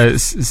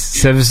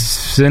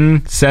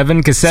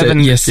 because seven.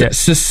 Yes,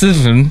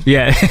 seven.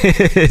 Yeah,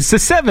 it's a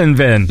seven,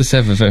 Ben. The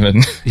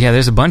seven. Yeah,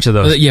 there's a bunch of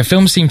those. Yeah,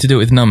 films seem to do it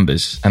with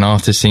numbers, and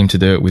artists seem to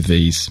do it with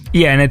these.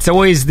 Yeah, and it's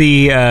always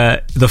the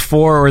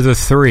 4 or the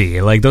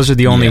 3. Like, those are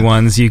the only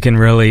ones you can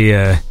really...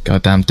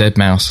 Goddamn Dead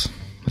Mouse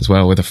as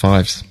well with the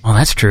 5s. Oh,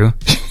 that's true.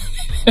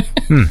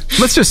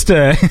 Let's just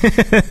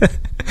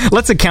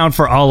let's account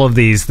for all of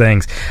these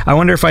things. I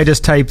wonder if I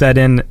just type that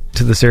in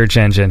to the search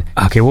engine.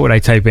 Okay, what would I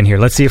type in here?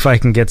 Let's see if I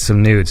can get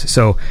some nudes.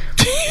 So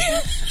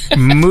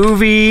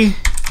movie,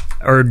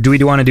 or do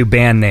we want to do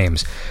band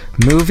names?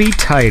 Movie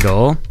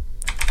title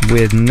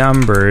with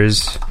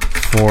numbers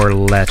for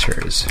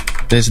letters.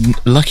 There's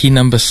Lucky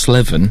Number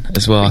 11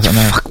 as well. I don't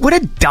know. Fuck, what a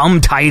dumb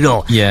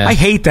title. Yeah. I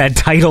hate that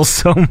title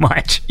so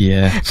much.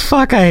 Yeah.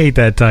 Fuck, I hate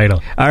that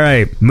title. All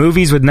right,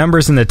 movies with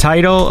numbers in the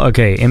title.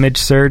 Okay, image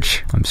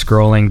search. I'm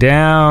scrolling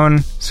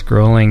down.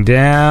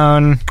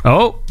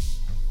 Oh,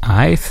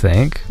 I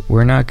think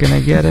we're not going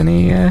to get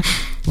any...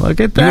 look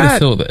at that. You would have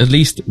thought that at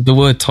least the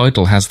word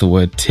title has the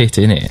word tit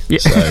in it. Yeah.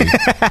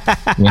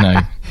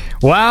 So,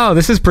 Wow,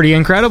 this is pretty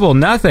incredible.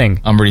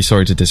 Nothing. I'm really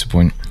sorry to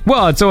disappoint.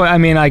 Well, so I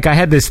mean, like, I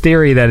had this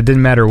theory that it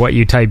didn't matter what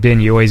you typed in,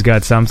 you always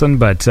got something,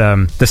 but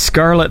the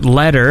Scarlet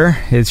Letter,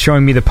 it's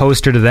showing me the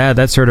poster to that.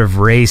 That's sort of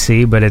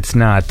racy, but it's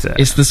not.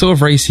 It's the sort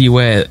of racy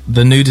where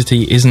the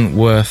nudity isn't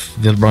worth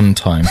the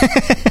runtime.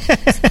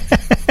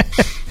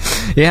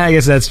 Yeah, I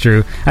guess that's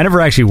true. I never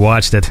actually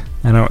watched it.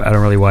 I don't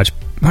really watch...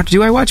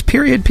 Do I watch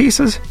period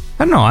pieces?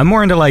 I don't know. I'm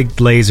more into, like,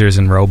 lasers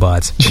and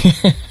robots.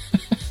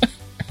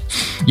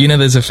 You know,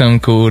 there's a film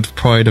called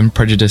Pride and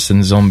Prejudice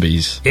and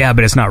Zombies. Yeah,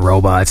 but it's not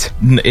robots.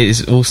 It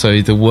is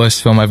also the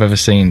worst film I've ever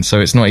seen,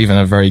 so it's not even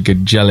a very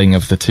good gelling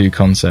of the two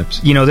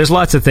concepts. You know, there's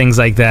lots of things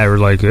like that, where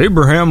like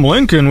Abraham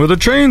Lincoln with a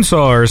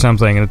chainsaw or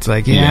something, and it's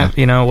like, yeah.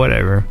 You know,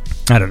 whatever.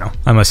 I don't know.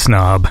 I'm a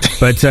snob.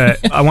 But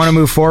I want to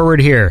move forward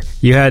here.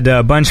 You had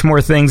a bunch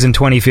more things in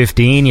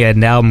 2015. You had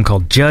an album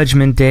called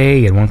Judgment Day.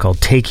 You had one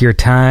called Take Your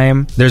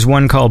Time. There's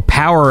one called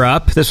Power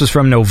Up. This was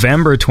from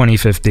November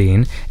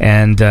 2015.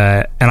 And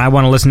I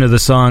want to listen to the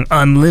song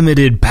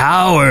Unlimited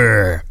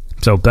Power.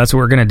 So that's what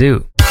we're going to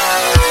do.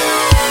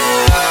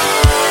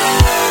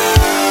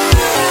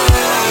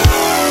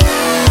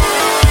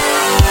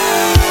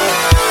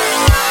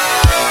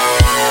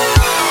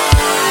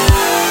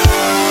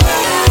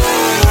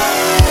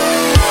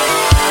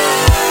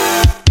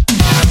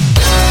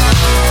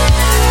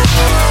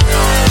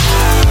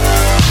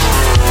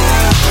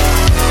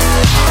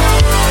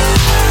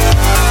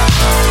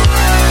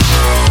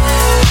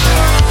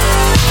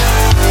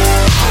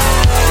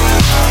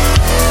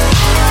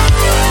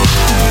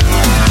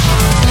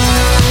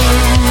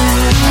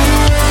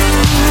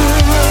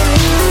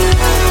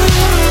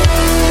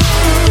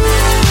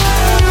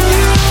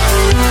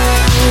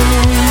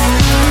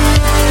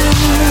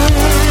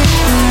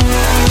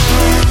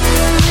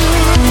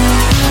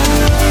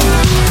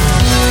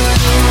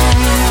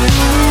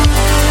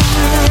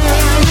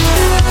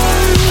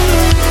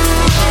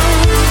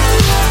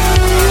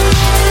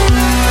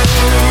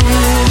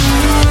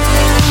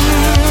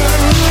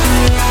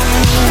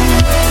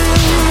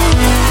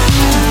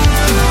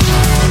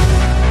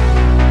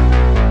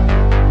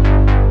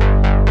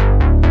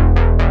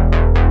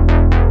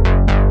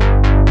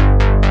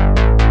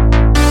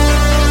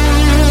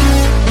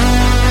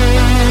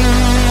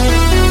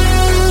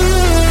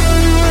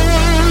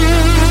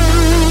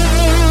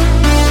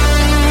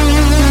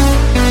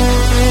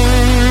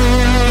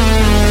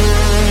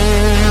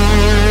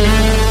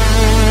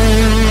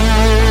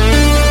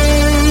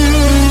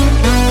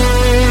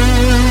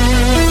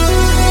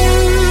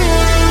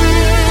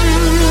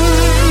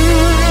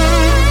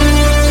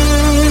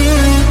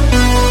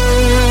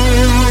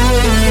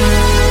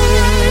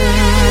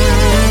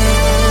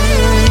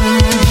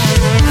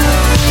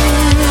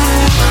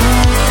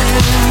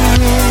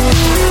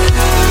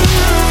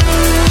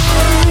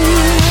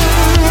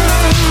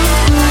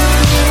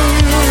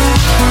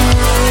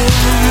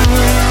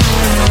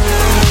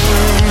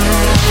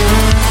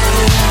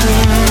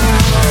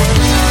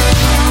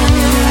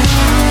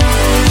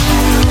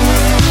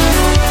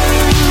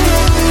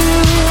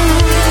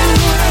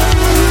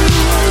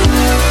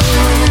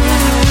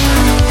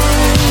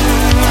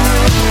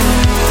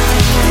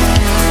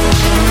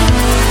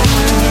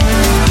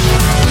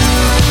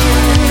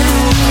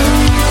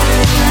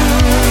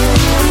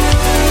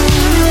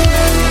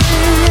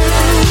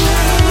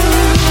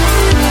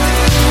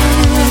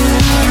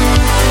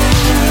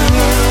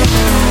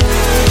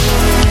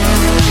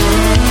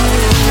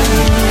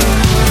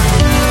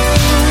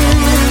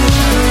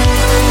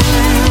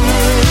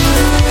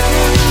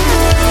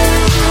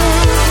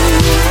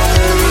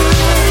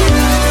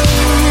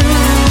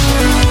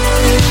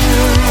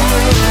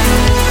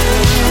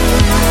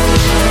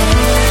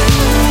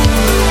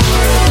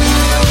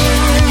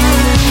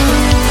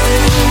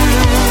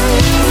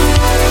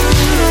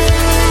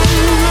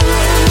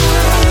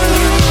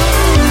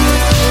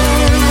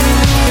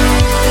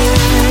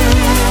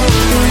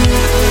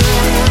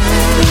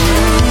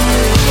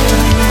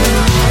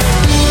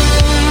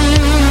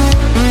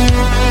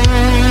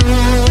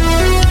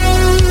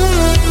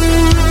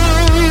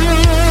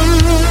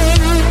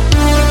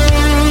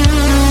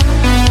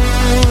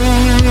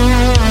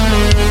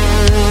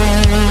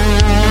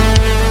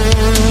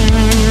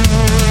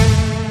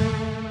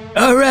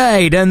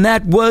 right, and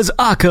that was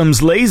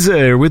Occam's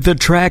Laser with the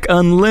track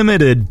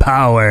Unlimited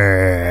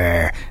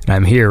Power. And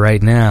I'm here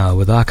right now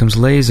with Occam's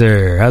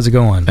Laser. How's it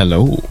going?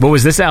 Hello. What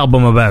was this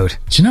album about?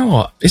 Do you know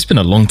what? It's been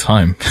a long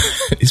time.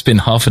 It's been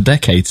half a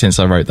decade since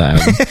I wrote that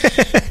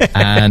album.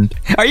 And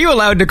are you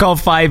allowed to call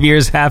 5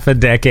 years half a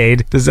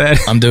decade? Does that?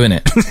 I'm doing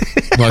it.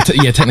 Well,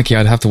 technically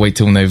I'd have to wait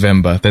till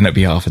November, then it'd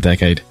be half a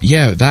decade.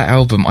 Yeah, that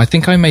album, I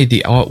think I made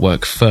the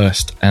artwork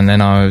first, and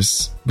then I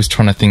was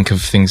trying to think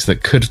of things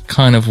that could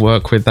kind of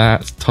work with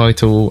that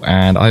title,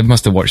 and I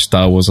must have watched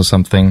Star Wars or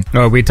something.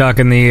 Oh, are we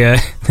talking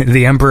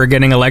the Emperor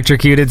getting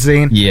electrocuted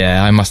scene?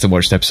 Yeah, I must have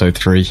watched episode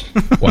 3.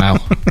 Wow.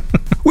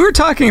 We were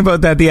talking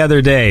about that the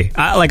other day.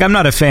 I'm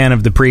not a fan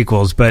of the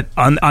prequels, but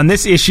on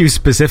this issue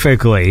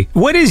specifically,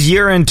 what is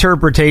your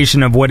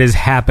interpretation of what is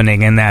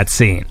happening in that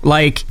scene?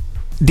 Like,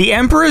 the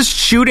Emperor's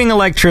shooting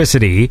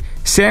electricity,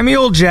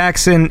 Samuel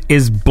Jackson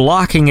is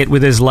blocking it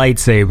with his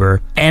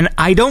lightsaber, and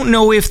I don't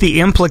know if the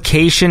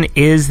implication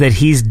is that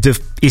he's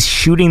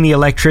shooting the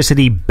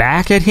electricity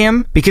back at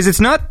him, because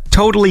it's not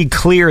totally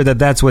clear that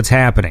that's what's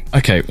happening.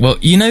 Okay, well,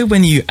 you know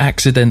when you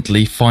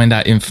accidentally find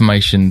out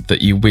information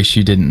that you wish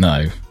you didn't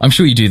know? I'm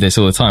sure you do this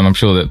all the time. I'm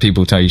sure that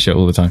people tell you shit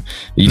all the time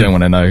that you don't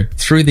want to know.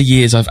 Through the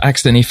years, I've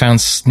accidentally found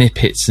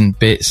snippets and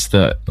bits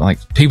that, like,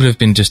 people have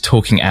been just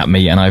talking at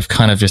me, and I've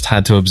kind of just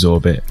had to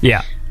absorb it.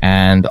 Yeah.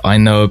 And I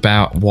know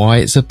about why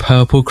it's a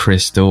purple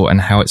crystal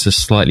and how it's a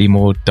slightly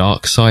more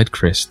dark side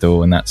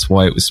crystal, and that's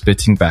why it was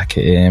spitting back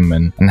at him,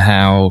 and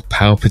how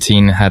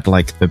Palpatine had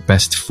like the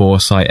best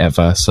foresight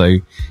ever, so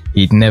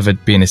he'd never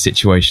be in a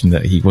situation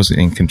that he wasn't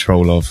in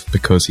control of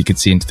because he could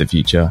see into the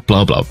future,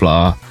 blah, blah,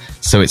 blah.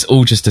 So it's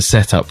all just a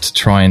setup to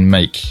try and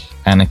make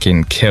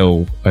Anakin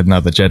kill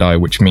another Jedi,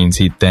 which means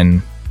he'd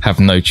then have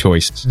no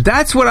choice.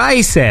 That's what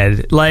I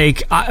said.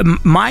 Like,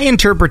 my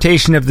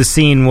interpretation of the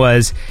scene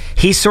was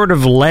he's sort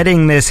of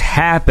letting this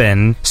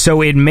happen,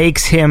 so it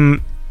makes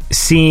him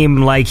seem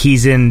like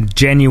he's in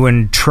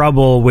genuine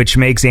trouble, which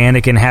makes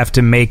Anakin have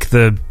to make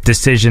the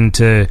decision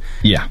to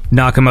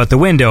knock him out the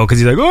window, because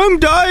he's like, oh, I'm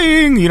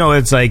dying, you know.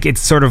 It's like,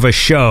 it's sort of a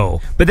show.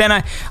 But then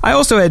I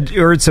also had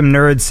heard some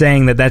nerds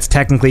saying that that's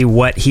technically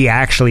what he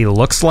actually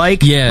looks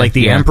like, like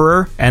the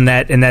Emperor, and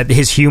that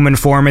his human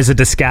form is a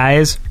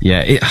disguise.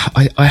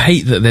 I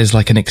hate that there's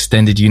like an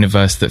extended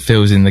universe that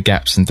fills in the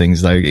gaps and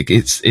things, though.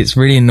 It's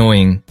really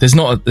annoying. There's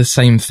not the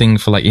same thing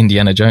for like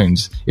Indiana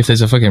Jones. If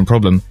there's a fucking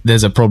problem,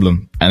 there's a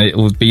problem, and it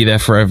will be there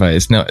forever.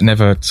 It's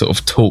never sort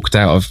of talked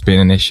out of being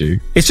an issue.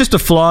 It's just a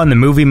flaw in the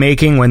movie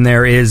making when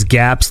there is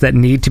gaps that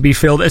need to be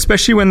filled,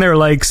 especially when they're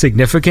like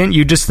significant.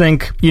 You just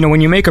think, you know, when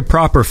you make a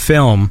proper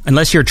film,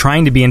 unless you're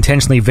trying to be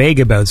intentionally vague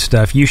about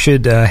stuff, you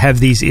should have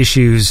these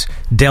issues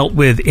dealt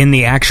with in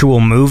the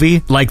actual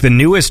movie. Like the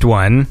newest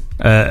one,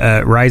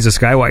 Rise of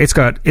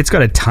Skywalker, it's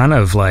got a ton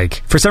of,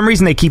 like, for some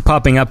reason they keep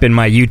popping up in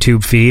my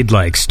YouTube feed,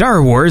 like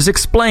Star Wars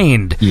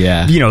Explained.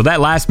 Yeah, you know,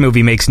 that last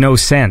movie makes no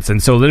sense,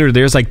 and so literally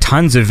there's like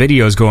tons of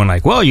videos going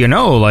like, well, you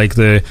know, like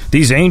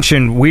these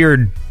ancient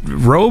weird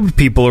robed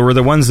people were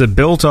the ones that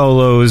built all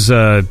those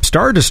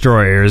Star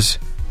Destroyers.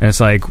 And it's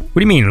like, what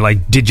do you mean?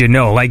 Like, did you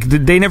know? Like,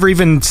 they never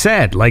even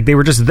said. Like, they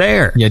were just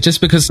there. Yeah,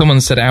 just because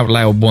someone said it out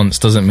loud once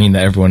doesn't mean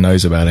that everyone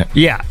knows about it.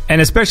 Yeah, and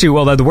especially,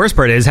 well, the worst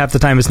part is half the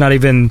time it's not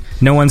even,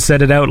 no one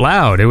said it out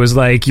loud. It was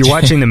like, you're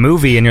watching the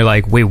movie and you're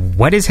like, wait,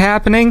 what is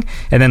happening?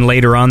 And then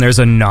later on there's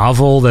a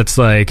novel that's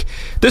like,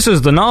 this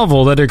is the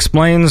novel that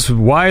explains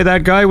why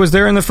that guy was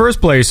there in the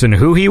first place and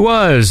who he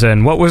was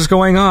and what was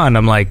going on.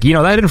 I'm like, you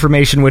know, that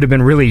information would have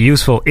been really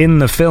useful in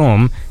the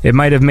film. It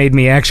might have made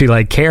me actually,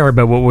 like, care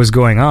about what was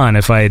going on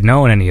if I had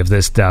known any of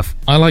this stuff.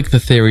 I like the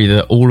theory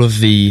that all of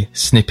the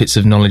snippets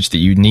of knowledge that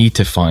you need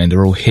to find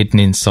are all hidden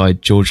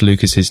inside George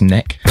Lucas's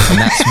neck, and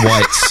that's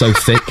why it's so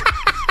thick.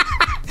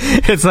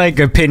 It's like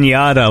a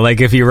piñata,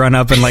 like if you run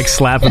up and like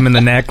slap him in the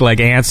neck, like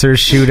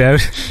answers shoot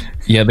out.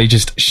 Yeah, they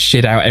just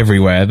shit out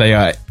everywhere.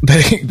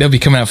 They'll be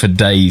coming out for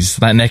days.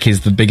 That neck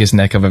is the biggest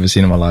neck I've ever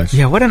seen in my life.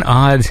 Yeah, what an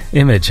odd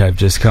image I've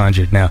just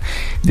conjured now.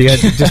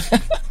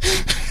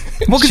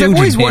 Well, because I've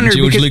always wondered,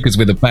 George Lucas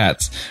with a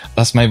bat.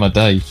 That's made my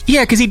day.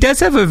 Yeah, because he does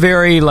have a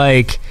very,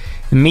 like,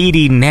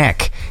 meaty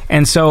neck.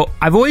 And so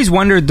I've always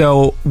wondered,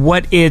 though,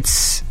 what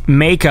its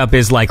makeup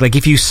is like. Like,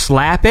 if you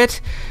slap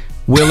it,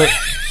 will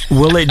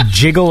it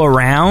jiggle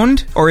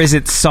around, or is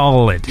it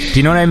solid? Do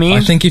you know what I mean?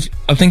 I think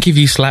if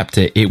you slapped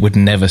it, it would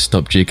never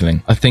stop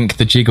jiggling. I think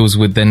the jiggles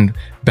would then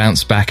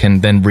bounce back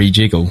and then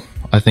re-jiggle.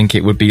 I think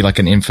it would be like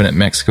an infinite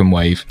Mexican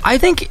wave. I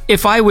think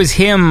if I was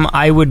him,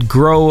 I would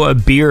grow a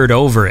beard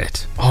over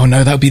it. Oh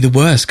no, that would be the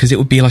worst, because it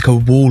would be like a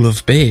wall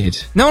of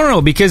beard.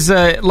 No, because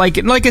like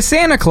a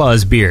Santa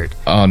Claus beard.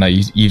 Oh no,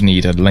 you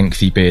need a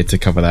lengthy beard to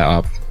cover that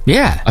up.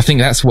 Yeah, I think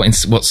that's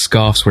what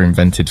scarves were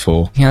invented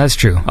for. Yeah, that's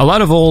true. A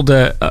lot of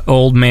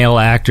old male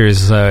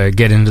actors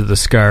get into the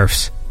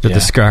scarves. The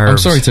scarves. I'm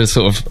sorry to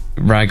sort of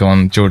rag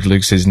on George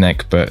Lucas's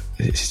neck, but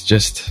it's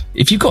just,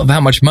 if you've got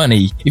that much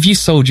money, if you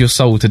sold your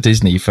soul to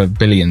Disney for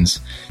billions,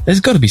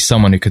 there's got to be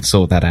someone who could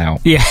sort that out.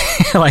 Yeah,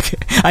 like,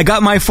 I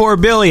got my $4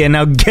 billion,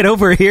 now get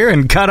over here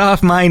and cut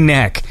off my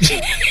neck.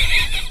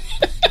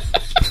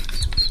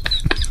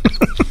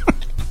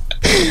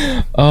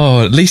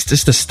 Oh, at least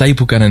it's the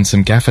staple gun and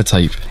some gaffer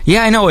tape.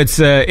 Yeah, I know. It's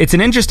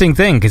an interesting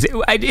thing because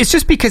it's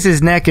just because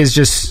his neck is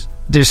just,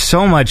 there's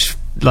so much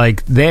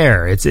like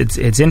there. It's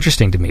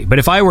interesting to me. But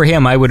if I were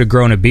him, I would have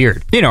grown a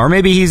beard. You know, or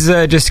maybe he's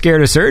just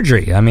scared of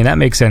surgery. I mean, that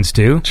makes sense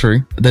too.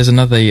 True. There's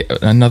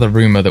another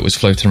rumor that was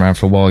floating around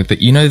for a while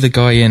that, you know, the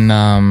guy in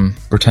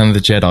Return of the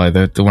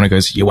Jedi, the one who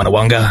goes, "You want a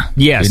wonga?"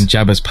 Yes. In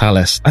Jabba's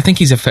palace. I think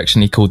he's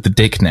affectionately called the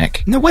Dick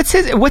Neck. No, what's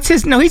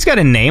his? No, he's got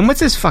a name. What's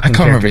his fucking? I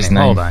can't remember his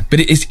name. Hold on. But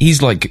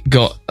he's like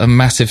got a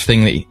massive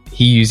thing that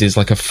he uses,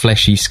 like a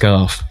fleshy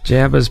scarf.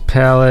 Jabba's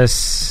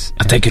palace.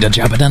 I take you to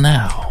Jabba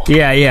now.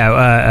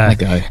 Yeah. That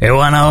guy.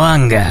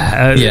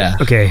 Iwanawanga. Yeah.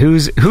 Okay,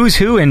 who's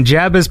who in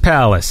Jabba's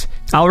palace?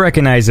 I'll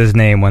recognize his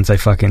name once I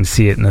fucking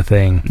see it in the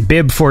thing.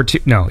 Bib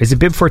Fortuna. No, is it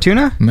Bib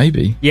Fortuna?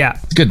 Maybe. Yeah.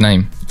 It's a good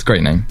name. It's a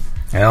great name.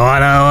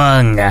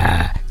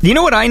 Iwanawanga. You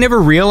know what I never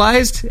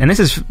realized? And this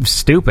is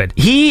stupid.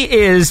 He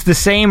is the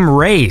same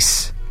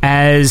race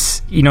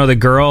as, you know, the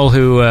girl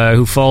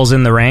who falls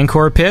in the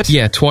Rancor pit.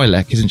 Yeah,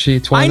 Twi'lek, isn't she?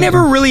 Twi'lek? I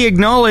never really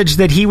acknowledged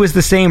that he was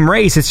the same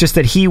race. It's just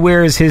that he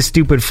wears his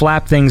stupid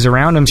flap things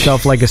around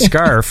himself like a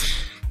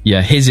scarf.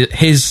 Yeah,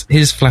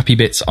 his flappy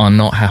bits are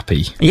not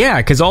happy. Yeah,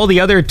 because all the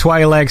other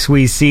Twi'leks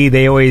we see,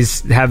 they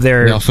always have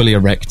their... They are fully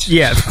erect.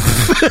 Yeah.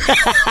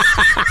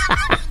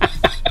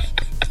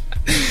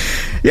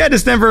 Yeah,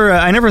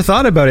 I never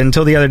thought about it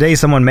until the other day.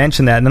 Someone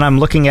mentioned that, and then I'm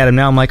looking at him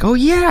now. I'm like, oh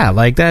yeah,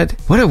 like that.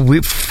 What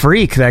a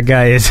freak that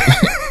guy is.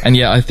 And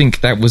yeah, I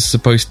think that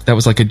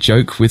was like a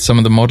joke with some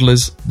of the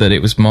modelers that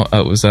it was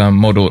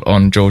modeled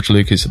on George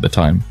Lucas at the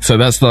time. So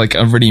that's like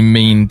a really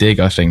mean dig,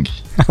 I think.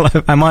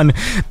 I'm on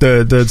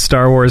the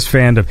Star Wars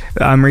fandom.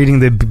 I'm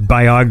reading the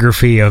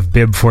biography of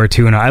Bib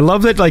Fortuna. I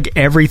love that like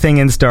everything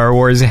in Star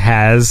Wars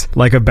has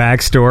like a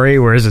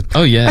backstory. Whereas,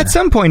 oh yeah, at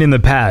some point in the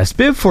past,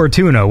 Bib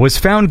Fortuna was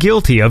found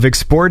guilty of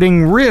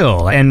exporting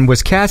Rill and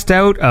was cast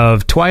out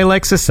of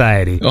Twi'lek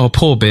society. Oh,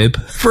 poor Bib.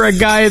 For a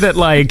guy that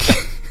like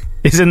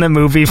is in the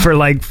movie for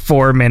like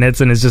 4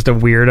 minutes and is just a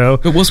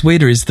weirdo. But what's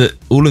weirder is that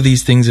all of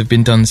these things have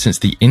been done since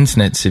the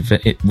internet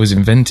it was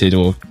invented,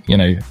 or, you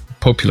know,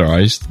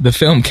 popularized. The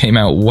film came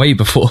out way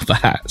before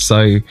that,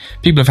 so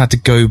people have had to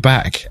go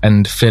back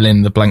and fill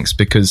in the blanks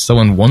because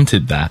someone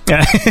wanted that.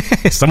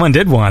 Someone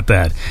did want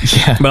that.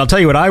 Yeah. But I'll tell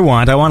you what I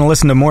want to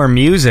listen to more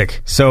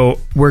music. So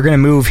we're gonna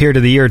move here to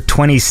the year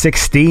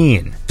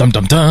 2016. Dum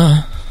dum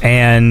dum.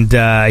 And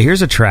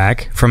here's a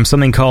track from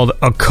something called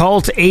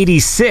Occult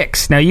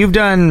 86. Now, you've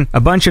done a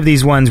bunch of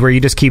these ones where you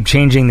just keep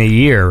changing the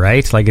year,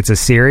 right? Like it's a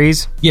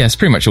series? Yeah, it's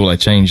pretty much all I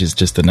change is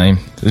just the name.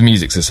 The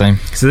music's the same.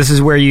 So this is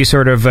where you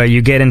sort of,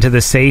 you get into the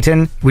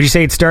Satan. Would you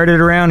say it started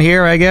around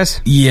here, I guess?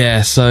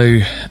 Yeah, so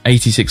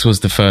 86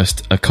 was the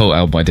first occult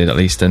album I did, at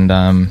least. And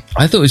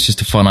I thought it was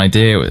just a fun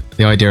idea.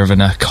 The idea of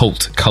an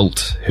occult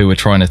cult who were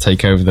trying to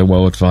take over the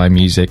world via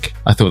music.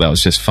 I thought that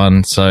was just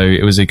fun. So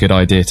it was a good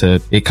idea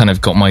it kind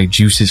of got my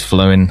juices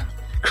flowing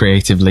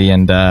creatively,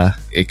 and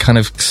it kind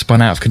of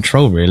spun out of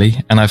control, really.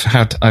 And I've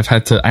had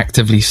to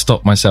actively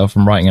stop myself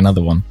from writing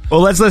another one.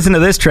 Well, let's listen to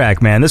this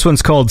track, man. This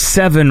one's called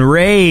Seven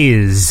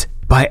Rays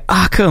by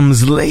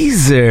Occam's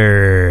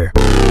Laser.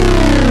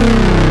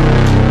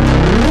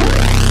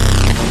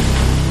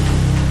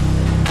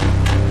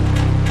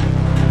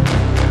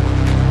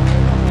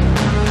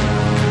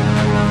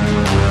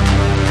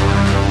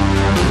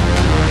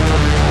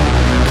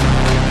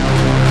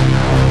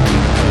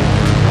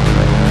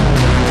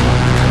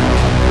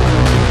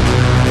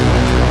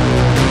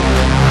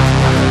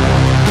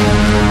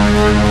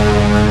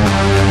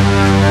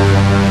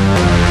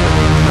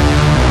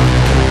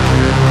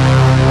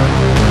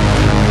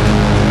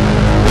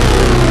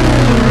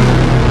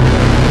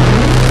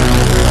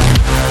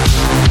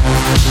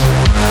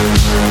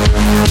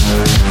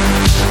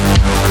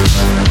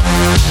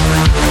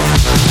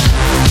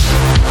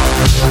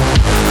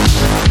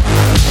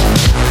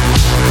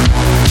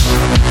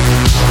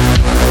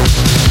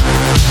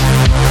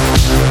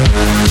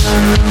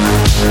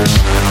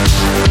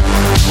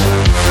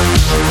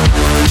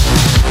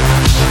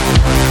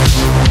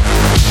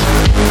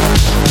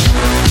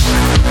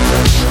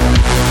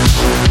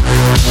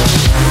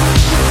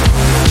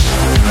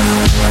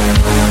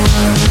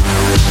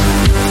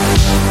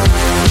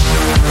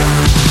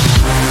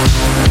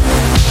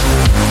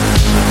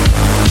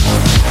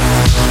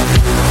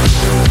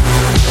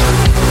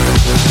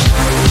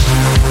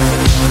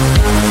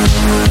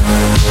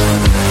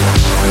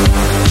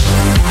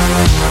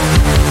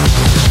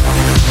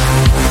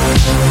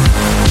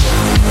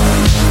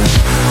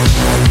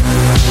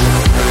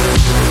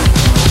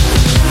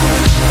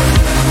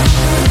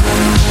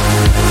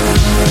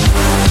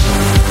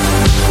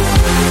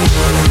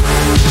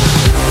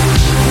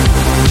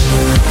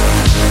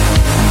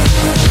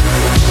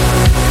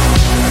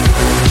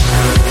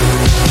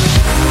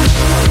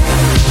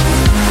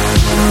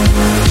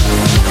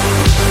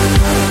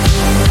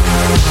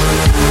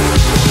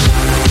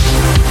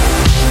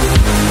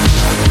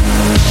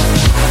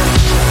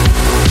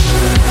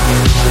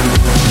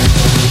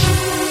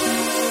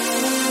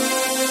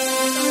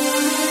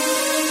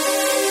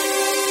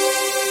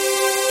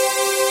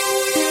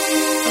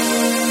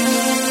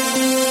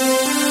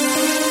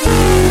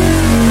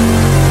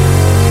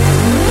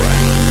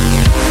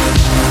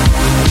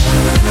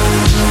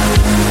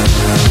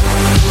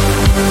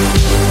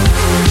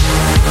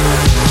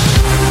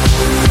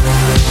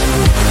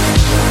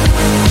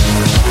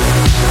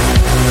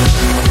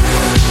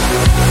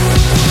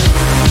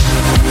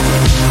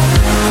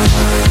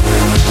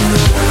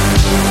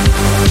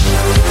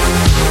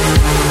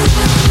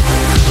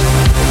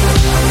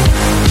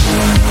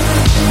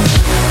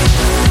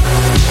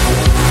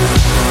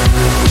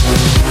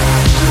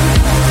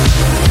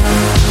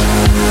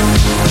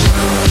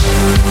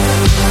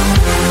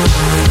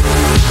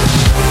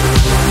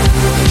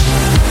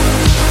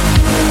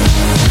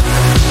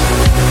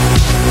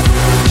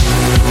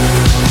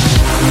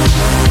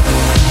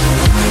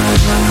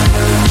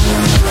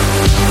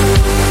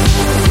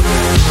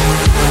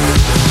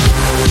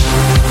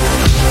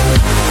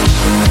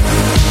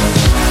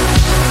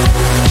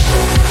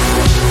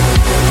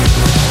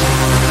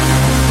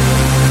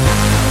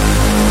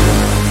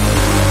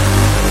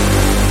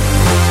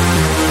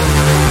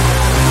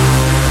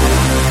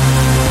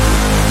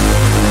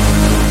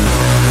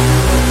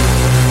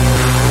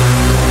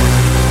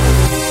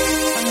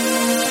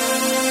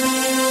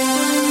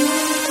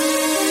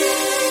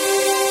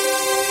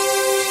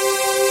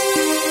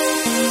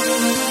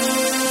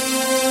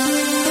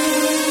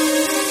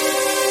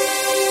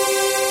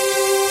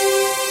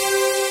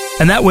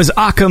 And that was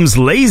Occam's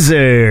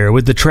Laser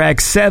with the track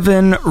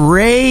 7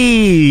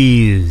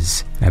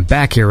 Rays. I'm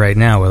back here right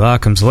now with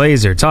Occam's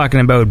Laser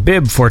talking about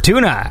Bib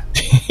Fortuna.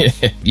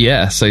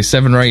 Yeah, so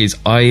 7 Rays.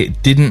 I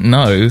didn't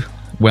know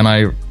when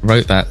I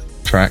wrote that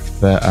track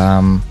that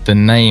the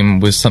name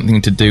was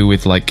something to do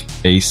with like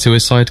a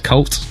suicide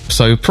cult.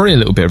 So probably a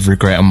little bit of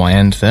regret on my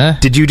end there.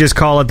 Did you just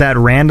call it that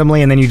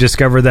randomly and then you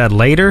discovered that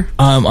later?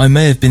 I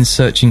may have been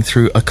searching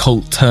through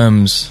occult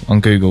terms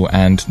on Google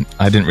and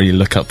I didn't really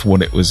look up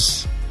what it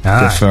was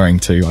referring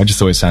to. I just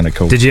thought it sounded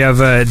cool. Did you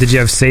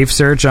have Safe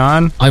Search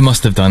on? I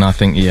must have done, I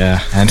think,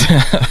 yeah. And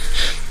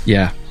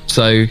yeah,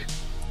 so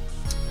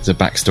there's a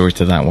backstory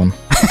to that one.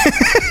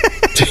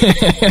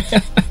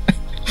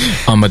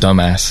 I'm a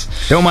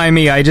dumbass. Don't mind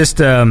me. I just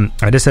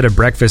had a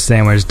breakfast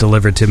sandwich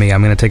delivered to me.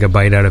 I'm going to take a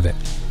bite out of it.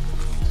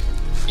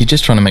 You're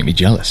just trying to make me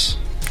jealous.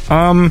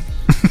 Hang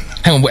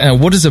on,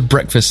 what does a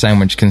breakfast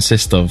sandwich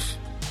consist of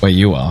where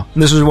you are?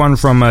 This is one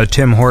from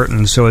Tim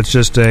Hortons, so it's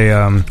just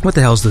a what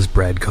the hell's this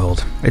bread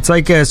called? It's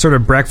like a sort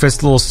of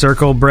breakfast little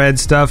circle bread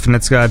stuff, and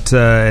it's got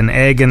an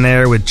egg in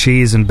there with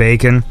cheese and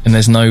bacon. And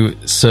there's no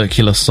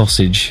circular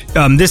sausage.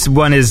 This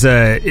one is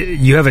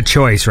you have a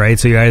choice, right?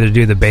 So you either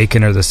do the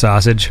bacon or the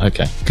sausage.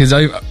 Okay, because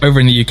over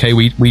in the UK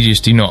we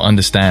just do not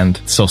understand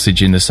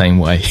sausage in the same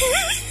way.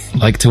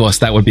 Like, to us,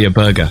 that would be a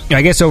burger.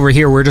 I guess over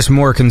here, we're just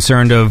more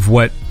concerned of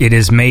what it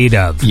is made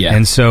of. Yeah.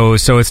 And so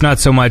it's not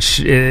so much,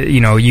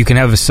 you can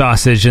have a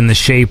sausage in the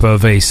shape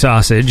of a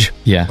sausage.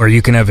 Yeah. Or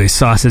you can have a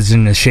sausage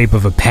in the shape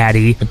of a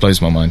patty. It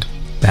blows my mind.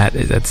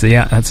 That's it.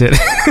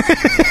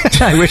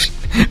 I wish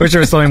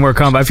there was something more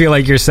common. I feel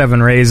like your 7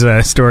 Rays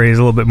story is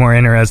a little bit more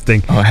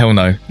interesting. Oh, hell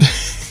no.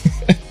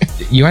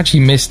 You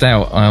actually missed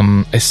out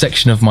a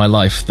section of my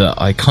life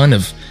that I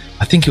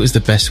think it was the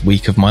best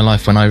week of my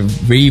life when I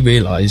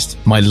realised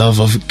my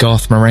love of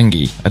Garth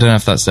Marenghi. I don't know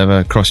if that's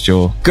ever crossed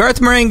your... Garth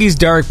Marenghi's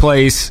Dark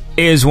Place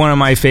is one of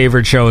my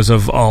favourite shows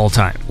of all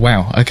time.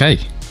 Wow, okay.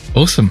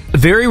 Awesome.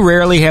 Very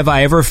rarely have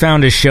I ever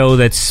found a show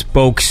that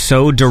spoke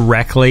so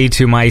directly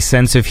to my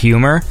sense of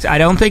humour. I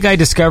don't think I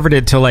discovered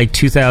it till like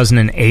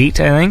 2008,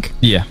 I think.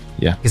 Yeah.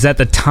 Because at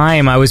the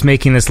time, I was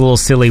making this little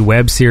silly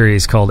web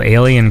series called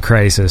Alien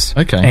Crisis.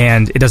 Okay.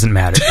 And it doesn't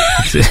matter.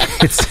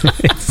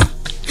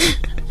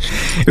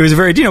 It was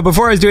very,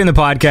 before I was doing the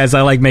podcast,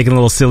 I like making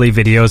little silly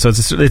videos, so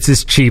it's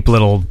this cheap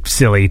little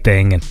silly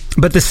thing.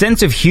 But the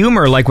sense of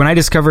humor, like when I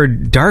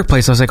discovered Dark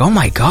Place, I was like, oh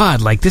my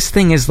god, like this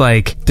thing is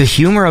like, the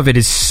humor of it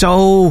is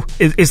so,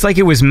 it's like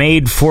it was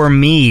made for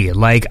me.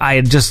 Like I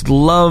had just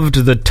loved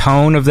the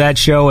tone of that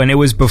show, and it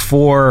was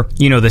before,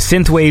 the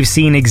synthwave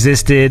scene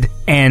existed,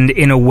 and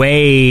in a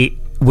way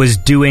was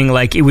doing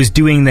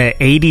the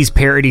 80s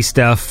parody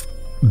stuff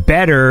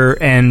better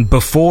and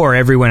before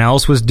everyone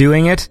else was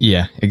doing it.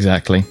 Yeah,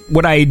 exactly.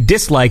 What I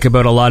dislike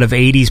about a lot of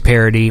 80s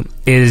parody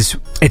is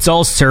it's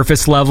all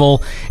surface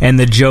level, and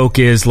the joke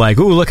is like,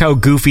 ooh, look how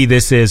goofy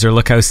this is, or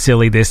look how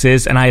silly this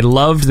is. And I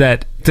loved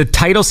that the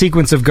title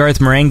sequence of Garth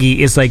Marenghi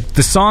is like,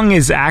 the song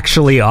is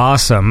actually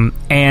awesome,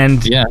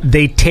 and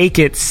they take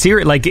it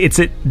serious. Like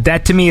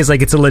that to me is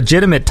like, it's a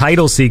legitimate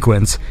title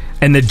sequence,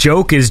 and the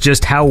joke is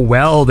just how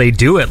well they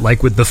do it,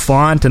 like with the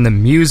font and the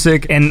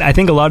music. And I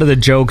think a lot of the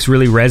jokes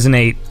really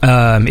resonate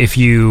if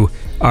you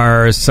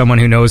are someone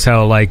who knows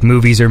how like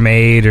movies are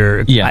made,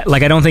 or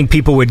I don't think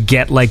people would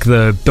get like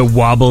the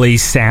wobbly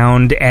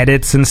sound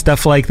edits and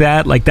stuff like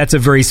that. Like that's a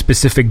very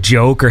specific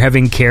joke, or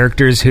having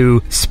characters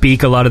who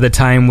speak a lot of the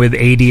time with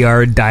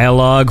ADR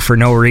dialogue for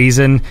no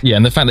reason. Yeah,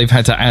 and the fact they've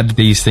had to add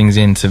these things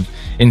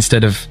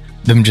instead of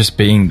them just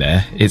being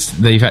there,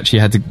 they've actually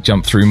had to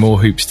jump through more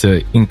hoops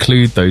to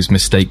include those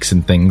mistakes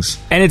and things.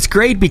 And it's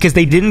great because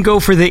they didn't go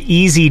for the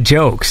easy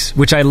jokes,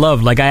 which I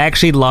love. Like I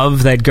actually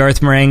love that Garth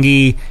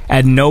Marenghi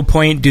at no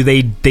point do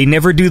they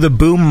never do the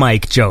boom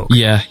mic joke.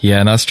 Yeah,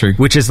 that's true.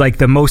 Which is like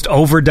the most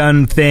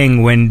overdone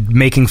thing when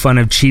making fun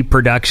of cheap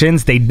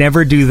productions. They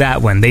never do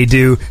that one. They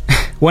do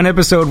one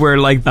episode where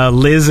like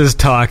Liz is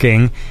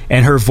talking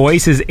and her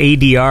voice is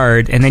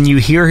ADR'd, and then you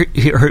hear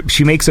her,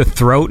 she makes a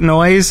throat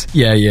noise.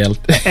 Yeah.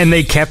 And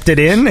they kept it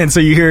in, and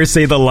so you hear her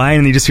say the line,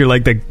 and you just hear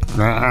like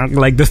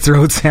the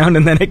throat sound,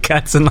 and then it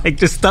cuts, and like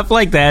just stuff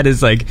like that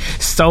is like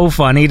so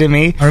funny to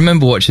me. I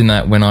remember watching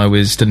that when I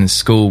was still in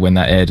school when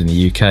that aired in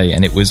the UK,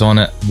 and it was on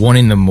at 1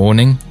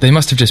 a.m. They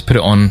must have just put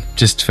it on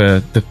just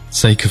for the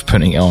sake of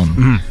putting it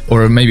on,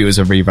 or maybe it was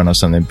a rerun or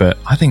something. But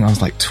I think I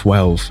was like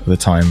 12 at the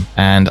time,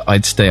 and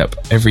I'd stay up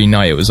every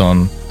night it was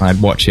on.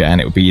 I'd watch it,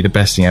 and it would be the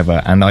best thing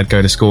ever. And I'd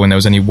go to school, and there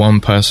was only one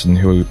person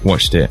who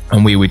watched it,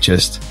 and we would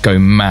just go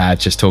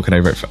mad just talking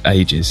over it for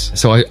ages.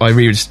 So I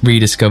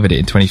rediscovered it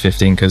in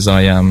 2015 because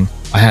I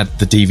had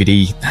the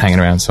DVD hanging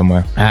around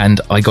somewhere, and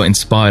I got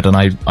inspired, and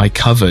I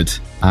covered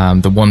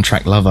the One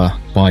Track Lover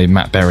by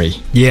Matt Berry.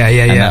 Yeah.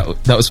 And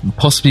that was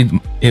possibly,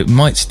 it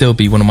might still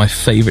be one of my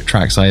favourite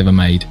tracks I ever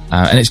made.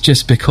 And it's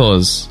just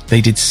because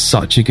they did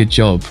such a good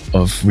job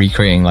of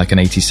recreating like an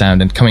 80s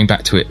sound, and coming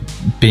back to it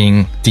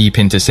being deep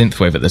into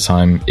synthwave at the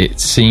time, it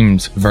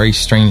seemed very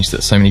strange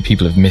that so many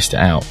people have missed it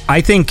out.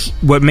 I think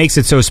what makes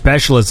it so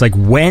special is like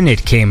when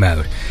it came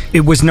out,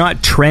 it was not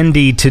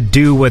trendy to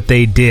do what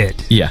they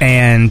did. Yeah.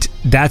 And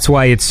that's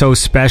why it's so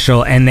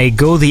special, and they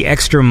go the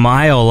extra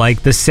mile.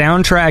 Like, the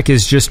soundtrack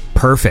is just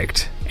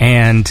perfect.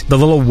 And the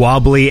little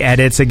wobbly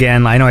edits,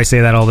 again, I know I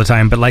say that all the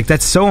time, but like,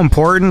 that's so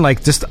important.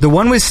 Like, just the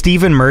one with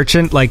Stephen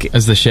Merchant, like,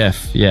 as the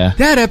chef, yeah.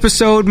 That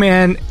episode,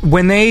 man,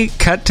 when they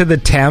cut to the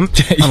temp,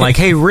 I'm like,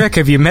 hey, Rick,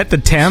 have you met the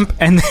temp?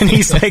 And then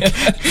he's like,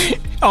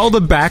 all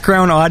the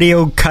background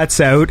audio cuts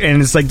out,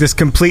 and it's like this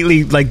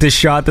completely, like, this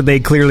shot that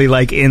they clearly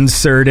like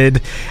inserted,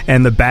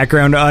 and the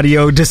background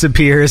audio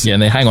disappears. Yeah,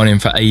 and they hang on him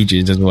for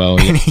ages as well.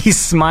 Yeah. And he's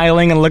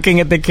smiling and looking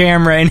at the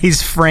camera, and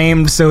he's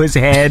framed so his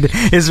head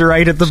is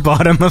right at the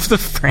bottom of the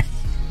frame.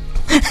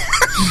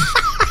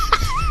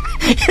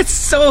 It's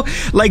so,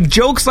 like,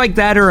 jokes like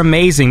that are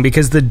amazing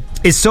because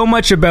it's so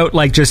much about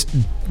like just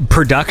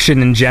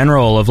production in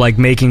general of like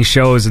making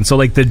shows, and so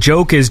like the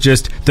joke is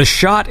just the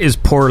shot is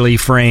poorly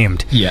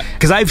framed. Yeah,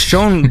 because I've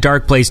shown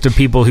Dark Place to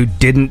people who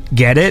didn't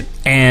get it,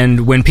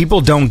 and when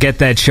people don't get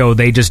that show,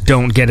 they just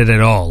don't get it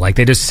at all. Like,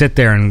 they just sit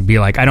there and be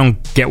like, I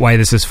don't get why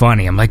this is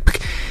funny. I'm like,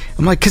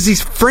 because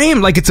he's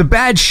framed like it's a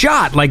bad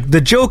shot. Like, the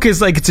joke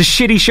is like it's a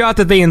shitty shot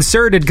that they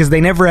inserted because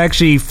they never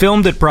actually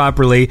filmed it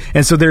properly,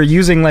 and so they're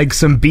using like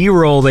some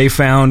B-roll they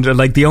found, or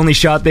like the only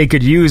shot they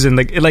could use, and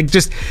like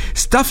just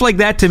stuff like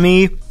that to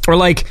me. Or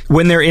like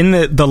when they're in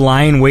the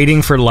line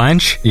waiting for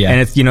lunch,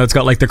 and it's, you know, it's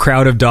got like the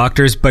crowd of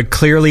doctors, but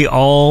clearly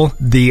all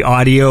the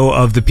audio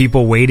of the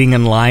people waiting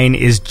in line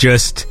is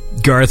just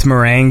Garth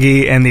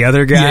Marenghi and the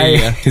other guy.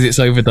 Yeah, because it's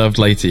overdubbed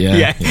later,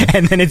 yeah.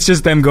 And then it's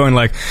just them going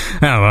like, oh,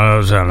 well, I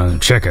was on a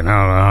chicken,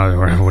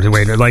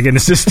 wait, like, and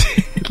it's just,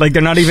 like,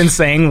 they're not even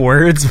saying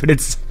words, but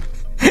it's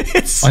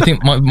so... I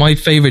think my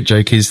favourite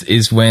joke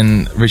is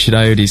when Richard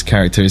Ayoade's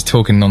character is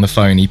talking on the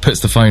phone, he puts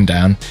the phone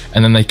down,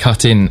 and then they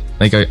cut in,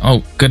 they go,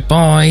 oh,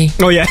 goodbye.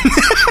 Oh, yeah.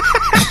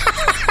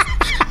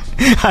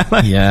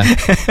 Yeah,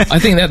 I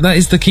think that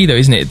is the key though,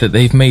 isn't it? That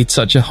they've made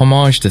such a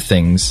homage to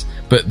things,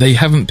 but they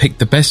haven't picked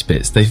the best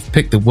bits. They've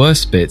picked the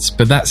worst bits,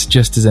 but that's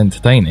just as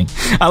entertaining.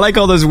 I like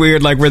all those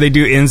weird, like, where they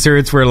do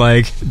inserts where,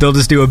 like, they'll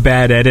just do a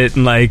bad edit,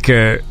 and, like,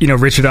 you know,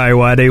 Richard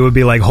Ayoade would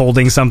be, like,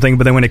 holding something,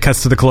 but then when it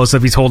cuts to the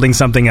close-up, he's holding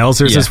something else.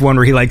 There's this one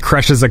where he, like,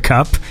 crushes a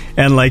cup,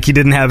 and, like, he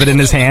didn't have it in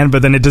his hand,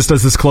 but then it just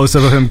does this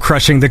close-up of him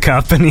crushing the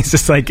cup, and he's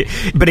just like...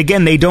 But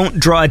again, they don't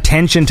draw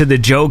attention to the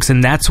jokes,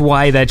 and that's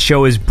why that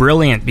show is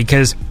brilliant,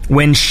 because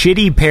when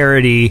shitty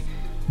parody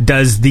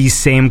does these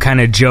same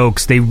kind of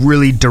jokes, they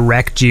really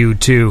direct you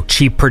to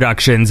cheap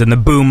productions, and the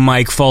boom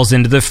mic falls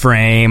into the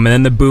frame, and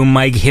then the boom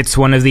mic hits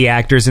one of the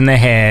actors in the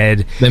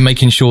head. They're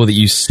making sure that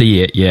you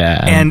see it,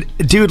 yeah. And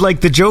dude, like,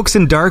 the jokes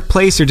in Dark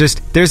Place are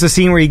just... There's a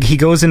scene where he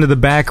goes into the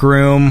back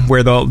room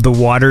where the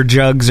water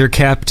jugs are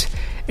kept,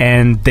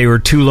 and they were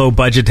too low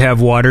budget to have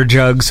water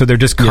jugs, so they're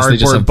just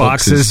cardboard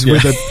boxes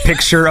with a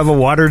picture of a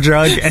water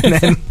jug,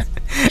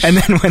 and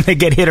then when they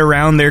get hit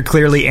around, they're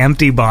clearly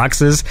empty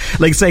boxes.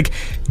 Like, it's like,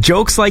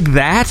 jokes like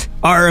that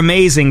are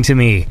amazing to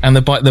me. And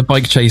the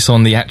bike chase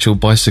on the actual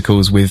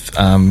bicycles with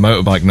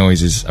motorbike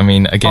noises. I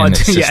mean, again,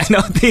 it's just...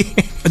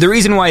 The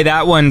reason why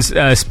that one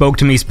spoke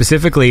to me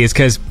specifically is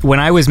because when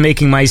I was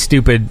making my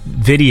stupid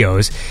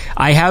videos,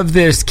 I have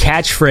this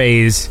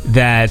catchphrase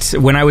that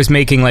when I was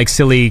making, like,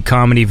 silly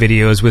comedy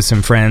videos with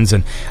some friends,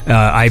 and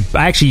I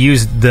actually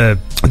used the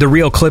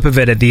real clip of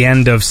it at the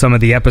end of some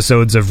of the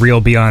episodes of Real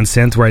Beyond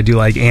Synth, where I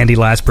do, like, Andy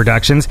Last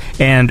Productions,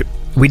 and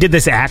we did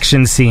this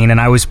action scene, and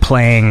I was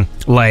playing,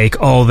 like,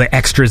 all the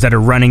extras that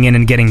are running in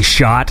and getting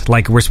shot.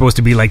 Like, we're supposed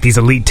to be, like, these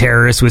elite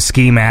terrorists with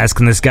ski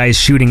masks, and this guy's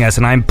shooting us,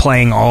 and I'm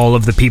playing all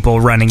of the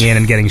people running in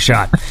and getting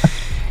shot.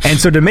 And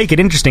so to make it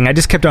interesting, I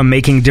just kept on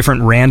making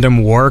different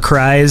random war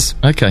cries.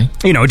 Okay.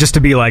 You know, just to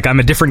be like, I'm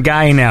a different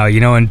guy now, you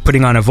know, and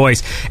putting on a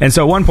voice. And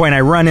so at one point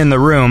I run in the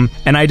room,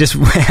 and I'm just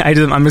like,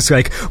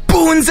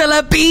 Boonza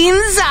la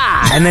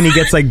Beanza! And then he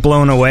gets, like,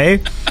 blown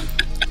away.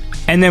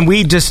 And then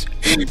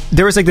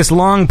there was, like, this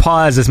long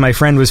pause as my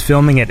friend was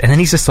filming it, and then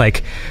he's just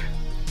like,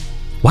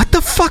 what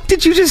the fuck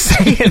did you just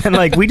say? And then,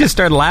 like, we just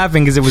started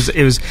laughing because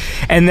it was,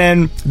 and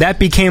then that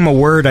became a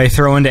word I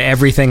throw into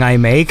everything I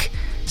make.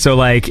 So,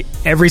 like,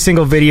 every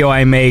single video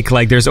I make,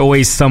 like, there's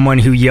always someone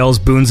who yells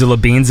Boonza la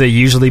Beanza,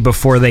 usually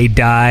before they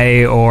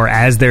die or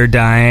as they're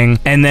dying.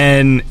 And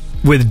then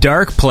with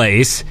Dark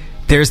Place,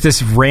 there's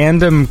this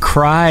random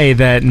cry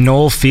that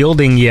Noel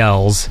Fielding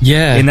yells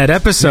in that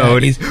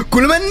episode. He's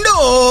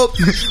Kulamendo!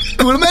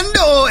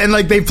 Kulamendo! And,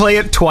 like, they play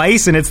it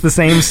twice, and it's the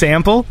same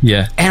sample.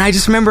 Yeah. And I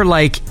just remember,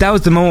 like, that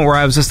was the moment where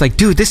I was just like,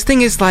 dude, this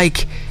thing is,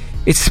 like...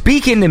 It's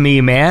speaking to me,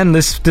 man.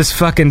 This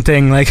fucking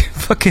thing, like,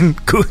 fucking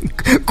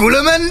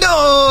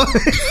Kulamendo.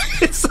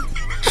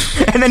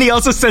 And then he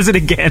also says it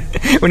again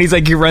when he's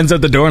like, he runs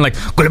out the door and like,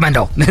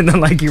 Gulimando. And then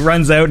like he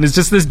runs out and it's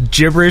just this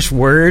gibberish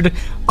word.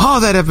 Oh,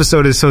 that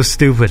episode is so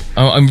stupid.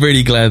 I'm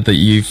really glad that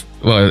you've,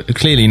 well,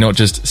 clearly not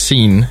just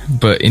seen,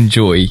 but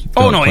enjoy.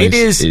 Oh, no, it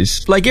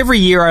is. Like every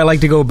year I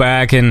like to go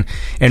back and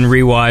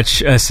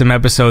rewatch some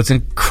episodes.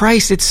 And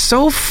Christ, it's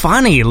so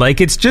funny.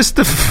 Like it's just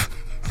the...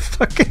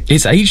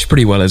 It's aged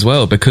pretty well as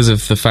well because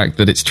of the fact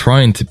that it's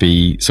trying to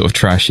be sort of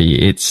trashy.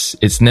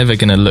 It's never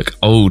going to look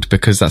old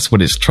because that's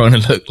what it's trying to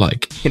look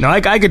like. You know,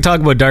 I could talk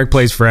about Dark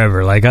Place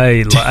forever. Like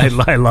I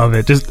love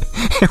it. Just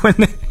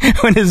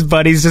when his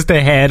buddy's just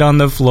a head on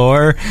the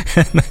floor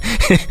and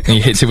he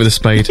hits it with a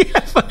spade.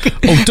 Yeah,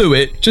 oh, do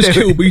it! Just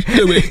kill me!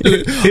 Do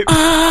it!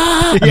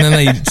 Ah! And then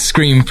they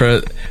scream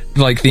for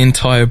like the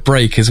entire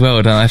break as well.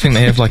 And I think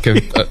they have like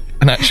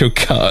an actual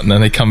cut, and then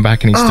they come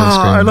back and he's still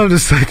screaming. I love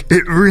this. Like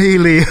it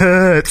really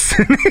hurts.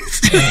 And it's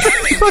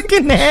just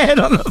fucking head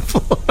on the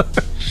floor.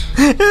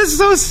 It's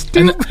so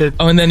stupid.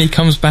 And then he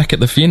comes back at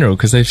the funeral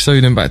because they've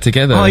sewed him back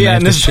together. Oh, and yeah,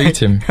 they have to shoot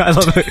him. I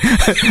love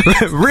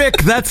it. Rick,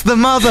 that's the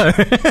mother.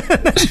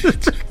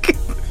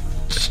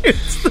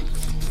 Shoots the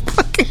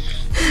fucking.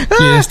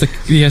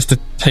 He has to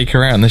take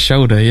her out on the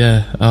shoulder.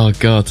 Yeah. Oh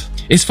god.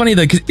 It's funny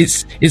though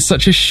because it's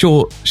such a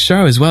short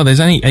show as well. There's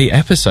only 8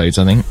 episodes,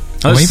 I think.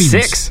 Oh, maybe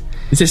 6.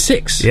 Is it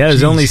 6? Yeah,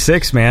 there's only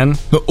 6, man.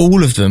 But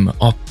all of them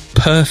are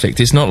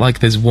perfect. It's not like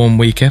there's 1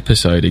 week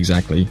episode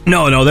exactly.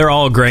 No, they're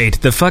all great.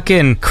 The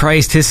fucking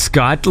Christ, his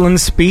Scotland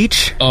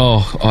speech.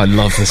 Oh, I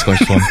love the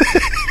Scottish one.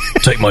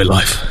 Take my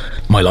life.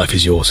 My life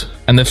is yours.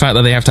 And the fact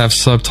that they have to have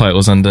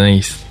subtitles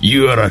underneath.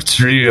 You are a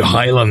true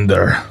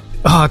Highlander.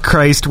 Oh,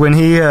 Christ, when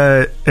he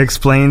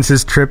explains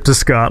his trip to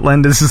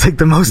Scotland, this is like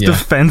the most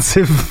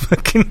offensive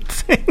fucking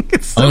thing.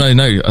 Oh,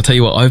 no. I'll tell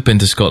you what, I've been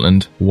to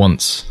Scotland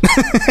once.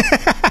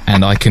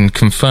 And I can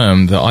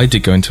confirm that I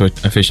did go into a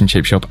fish and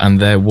chip shop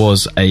and there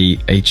was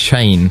a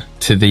chain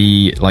to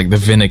the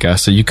vinegar,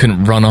 so you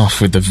couldn't run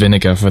off with the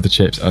vinegar for the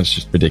chips. Oh, it's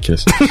just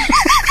ridiculous.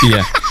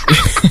 Yeah.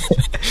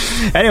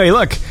 Anyway,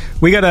 look,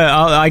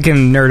 I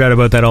can nerd out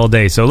about that all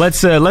day. So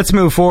let's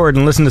move forward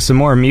and listen to some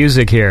more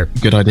music here.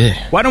 Good idea.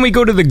 Why don't we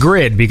go to the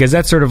Grid, because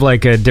that's sort of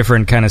like a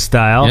different kind of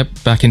style.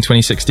 Yep, back in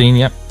 2016.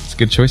 Yep, it's a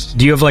good choice.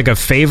 Do you have like a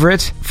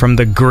favorite from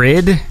the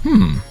Grid?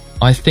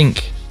 I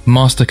think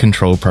Master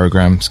Control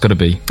Program's got to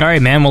be. All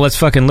right, man. Well, let's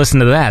fucking listen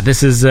to that.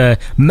 This is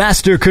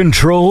Master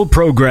Control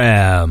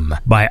Program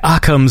by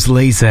Occam's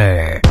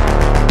Laser.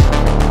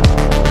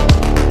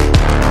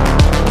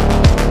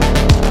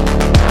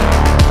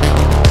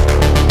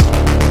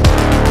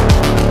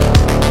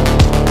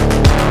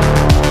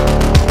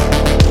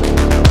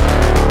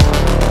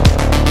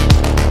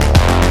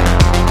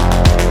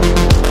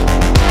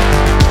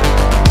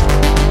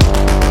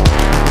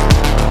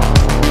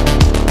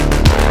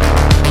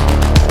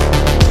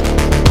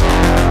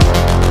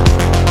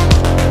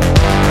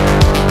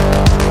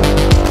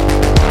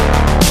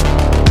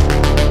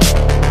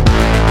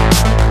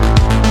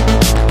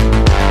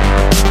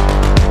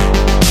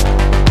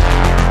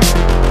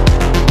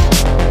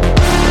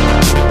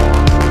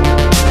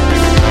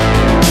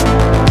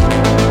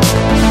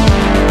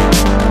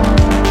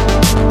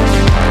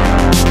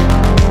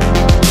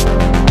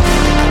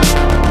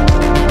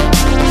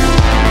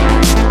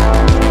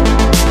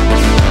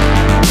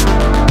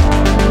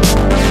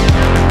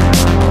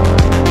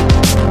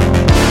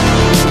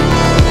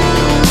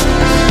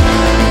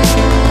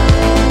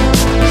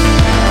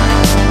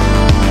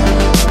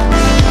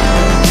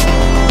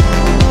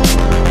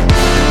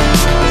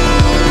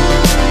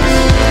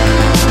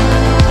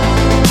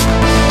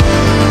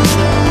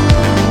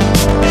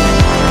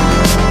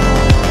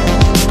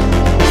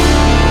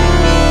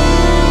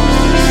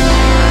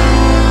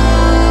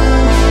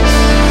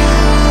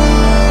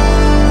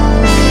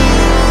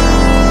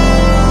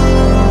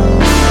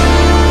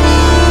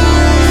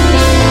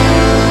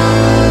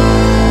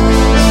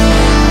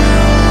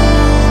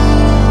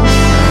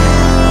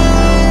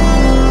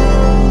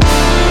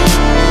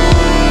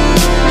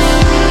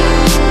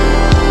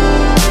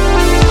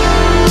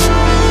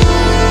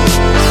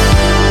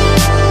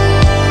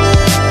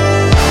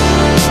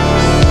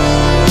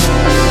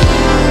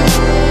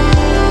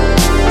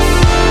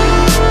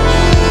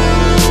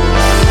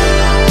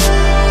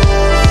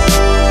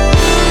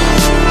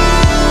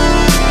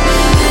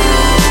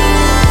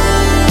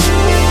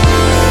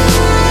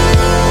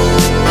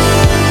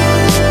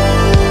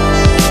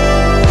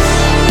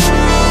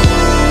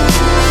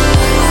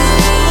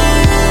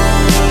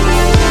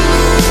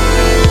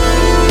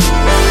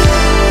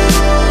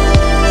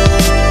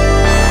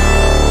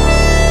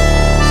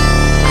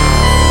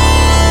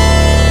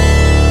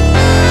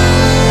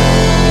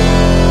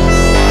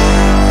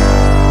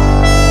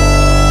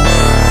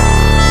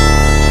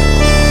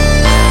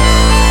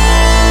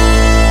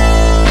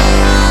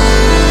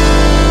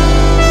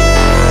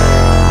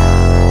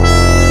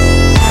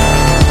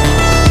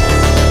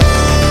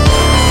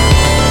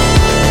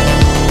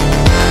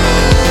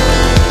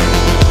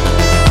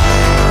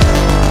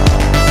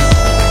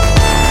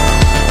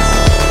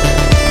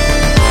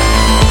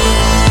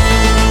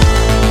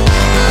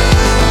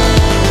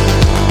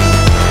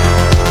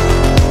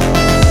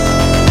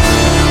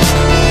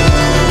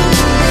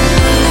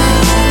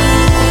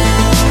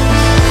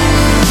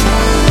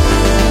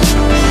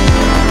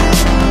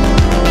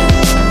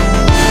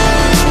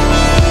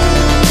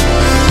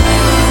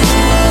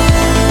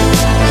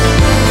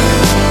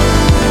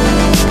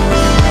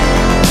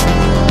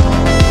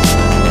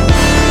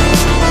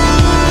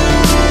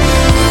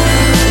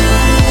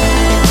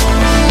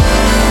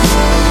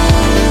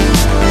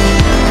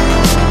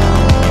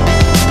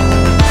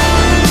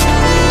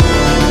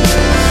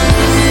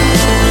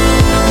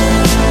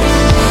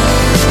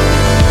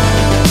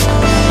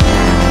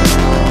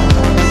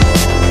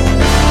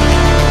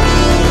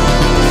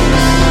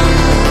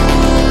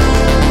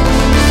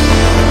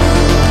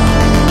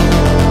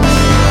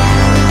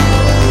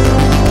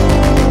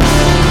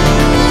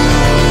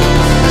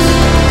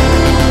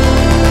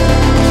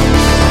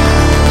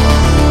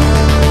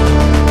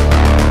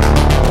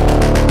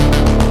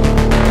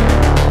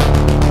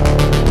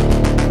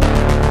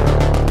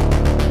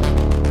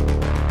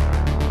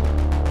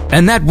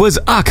 And that was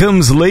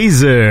Occam's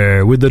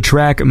Laser with the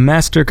track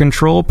Master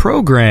Control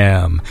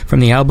Program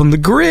from the album The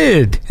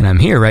Grid. And I'm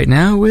here right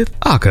now with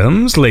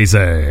Occam's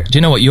Laser. Do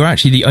you know what? You're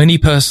actually the only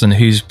person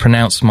who's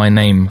pronounced my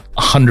name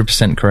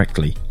 100%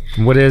 correctly.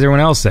 What did everyone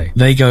else say?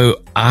 They go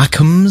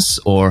Occam's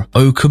or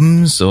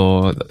Occam's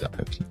or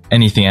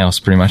anything else,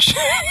 pretty much.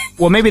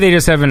 Well, maybe they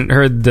just haven't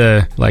heard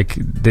they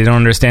don't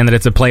understand that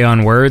it's a play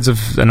on words of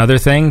another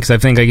thing. Because I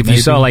think if you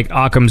saw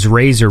Occam's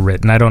Razor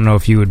written, I don't know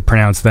if you would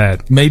pronounce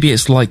that. Maybe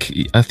it's I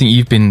think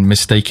you've been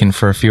mistaken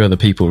for a few other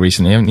people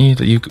recently, haven't you?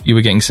 That you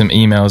were getting some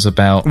emails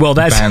about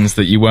bands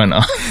that you weren't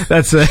on.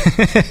 That's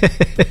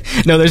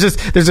no,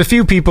 there's a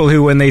few people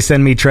who, when they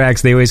send me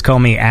tracks, they always call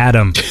me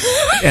Adam.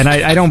 And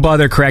I don't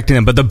bother correcting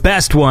them. But the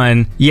best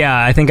one,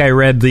 I think I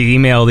read the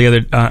email the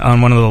other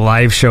on one of the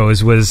live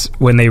shows, was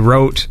when they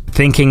wrote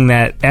thinking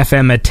that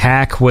FM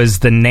Attack was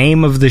the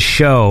name of the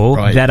show,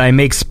 that I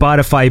make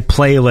Spotify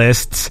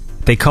playlists.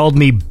 They called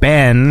me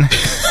Ben.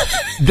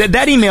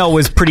 That email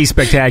was pretty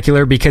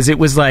spectacular because it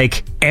was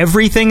like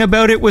everything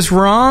about it was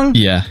wrong.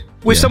 Yeah.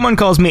 If someone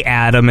calls me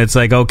Adam, it's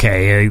like,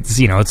 okay, it's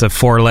a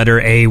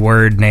 4-letter A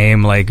word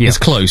name, it's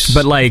close.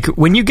 But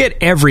when you get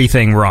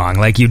everything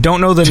wrong, you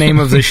don't know the name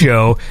of the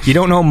show, you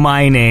don't know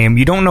my name,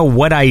 you don't know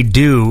what I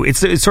do,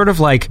 it's sort of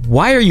like,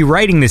 why are you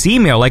writing this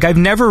email? I've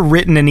never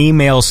written an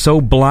email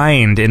so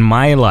blind in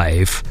my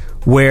life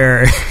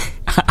where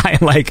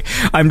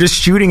I'm just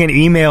shooting an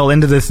email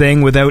into the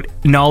thing without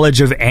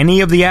knowledge of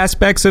any of the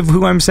aspects of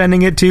who I'm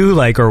sending it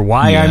to, or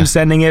why I'm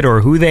sending it,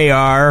 or who they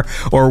are,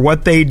 or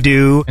what they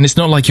do. And it's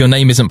not like your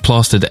name isn't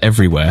plastered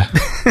everywhere.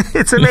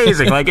 It's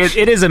amazing.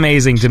 It is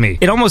amazing to me.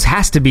 It almost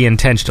has to be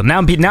intentional.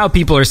 Now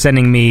people are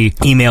sending me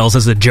emails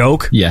as a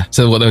joke. Yeah.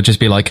 So they'll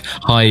just be like,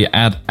 hi,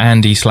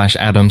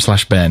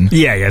 Andy/Adam/Ben.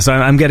 Yeah. So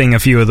I'm getting a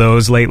few of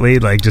those lately,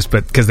 just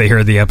because they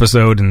heard the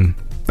episode, and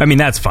I mean,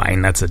 that's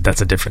fine. That's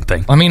a different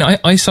thing. I mean,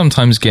 I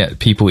sometimes get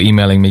people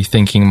emailing me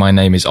thinking my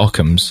name is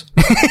Occam's.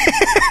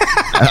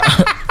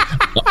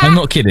 I'm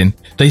not kidding.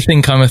 They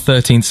think I'm a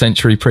 13th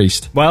century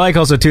priest. Well, I like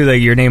also, too, that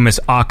your name is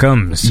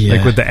Occam's,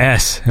 with the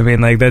S. I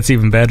mean, that's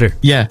even better.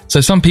 Yeah. So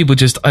some people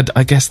just,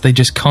 I guess they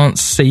just can't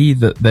see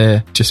that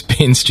they're just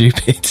being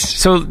stupid.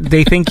 So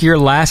they think your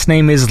last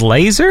name is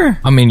Laser?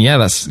 I mean, yeah,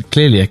 that's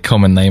clearly a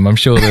common name. I'm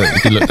sure that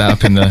if you look that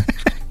up in the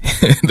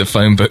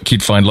phone book,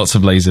 you'd find lots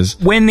of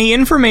lasers. When the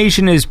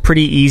information is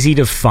pretty easy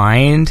to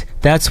find,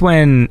 that's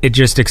when it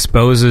just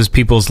exposes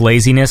people's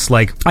laziness.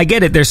 I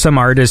get it, there's some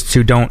artists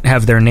who don't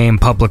have their name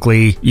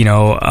publicly,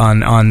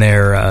 on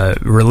their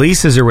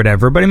releases or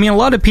whatever, but I mean, a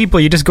lot of people,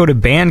 you just go to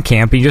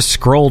Bandcamp and you just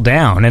scroll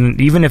down, and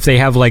even if they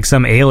have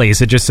some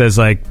alias, it just says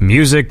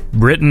music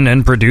written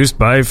and produced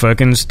by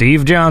fucking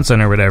Steve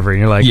Johnson or whatever, and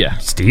you're like,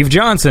 Steve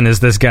Johnson is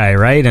this guy,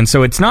 right? And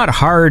so it's not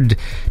hard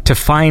to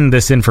find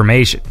this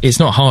information. It's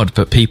not hard,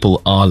 but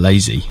people are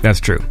lazy. That's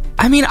true.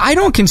 I mean, I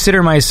don't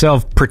consider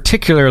myself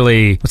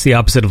particularly, what's the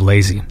opposite of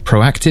lazy?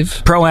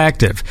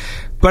 Proactive.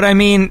 But I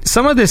mean,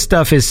 some of this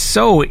stuff is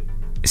so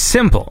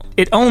simple.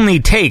 It only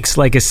takes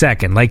a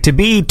second. To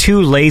be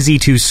too lazy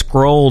to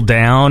scroll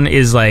down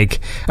is a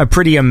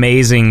pretty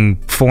amazing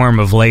form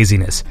of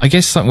laziness. I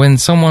guess when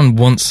someone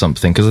wants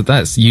something, because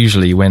that's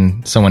usually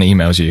when someone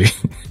emails you,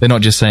 they're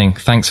not just saying,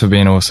 thanks for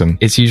being awesome.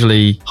 It's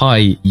usually,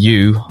 hi,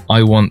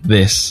 I want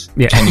this.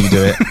 Yeah. Can you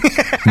do it?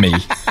 Me.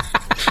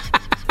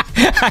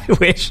 I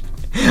wish.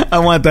 I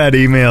want that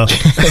email.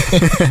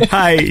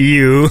 Hi,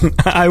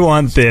 I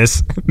want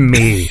this.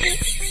 Me.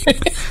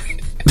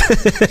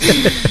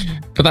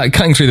 But that,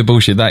 cutting through the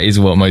bullshit, that is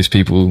what most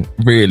people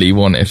really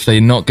want. If they're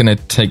not going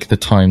to take the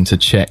time to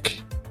check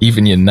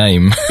even your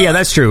name. Yeah,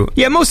 that's true.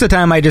 Yeah, most of the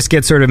time I just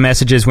get sort of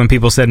messages when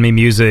people send me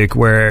music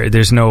where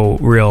there's no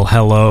real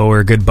hello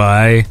or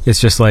goodbye. It's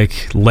just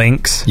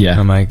links. Yeah.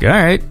 I'm like, all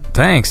right,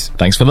 thanks.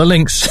 Thanks for the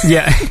links.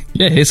 Yeah.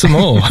 Yeah, here's some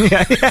more.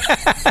 Yeah.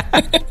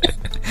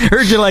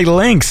 Heard you like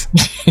links.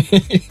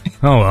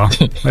 Oh well,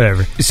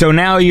 whatever. So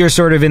now you're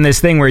sort of in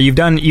this thing where you've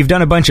done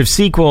a bunch of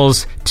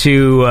sequels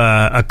to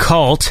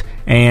Occult,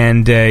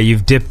 and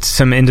you've dipped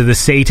some into the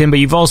Satan, but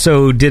you've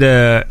also did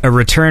a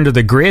Return to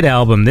the Grid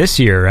album this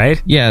year,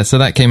 right? Yeah, so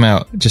that came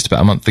out just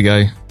about a month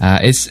ago.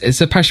 It's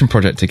a passion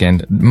project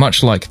again,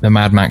 much like the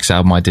Mad Max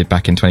album I did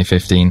back in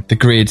 2015. The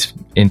Grid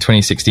in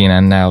 2016,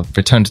 and now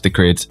Return to the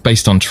Grid,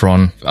 based on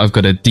Tron. I've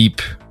got a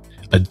deep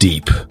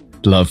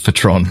love for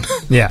Tron.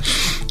 Yeah.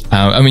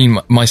 I mean,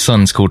 my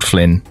son's called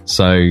Flynn,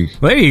 so...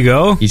 There you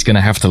go. He's going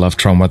to have to love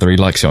Tron whether he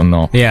likes it or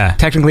not. Yeah.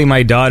 Technically,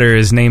 my daughter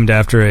is named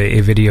after a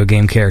video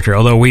game character,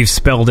 although we've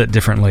spelled it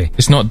differently.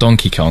 It's not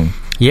Donkey Kong.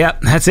 Yeah,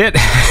 that's it.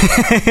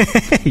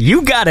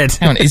 You got it.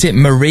 Hang on, is it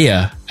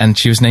Maria and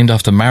she was named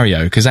after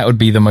Mario? Because that would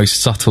be the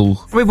most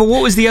subtle... Wait, but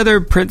what was the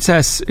other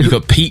princess? You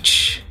got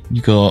Peach...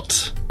 You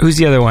got... Who's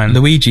the other one?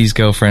 Luigi's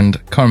girlfriend.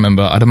 Can't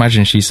remember. I'd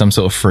imagine she's some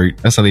sort of fruit.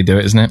 That's how they do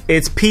it, isn't it?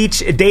 It's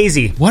Peach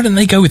Daisy. Why don't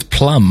they go with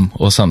Plum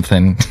or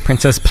something?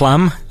 Princess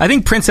Plum? I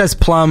think Princess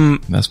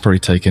Plum... That's probably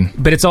taken.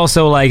 But it's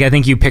also I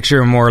think you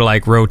picture a more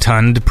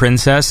rotund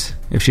princess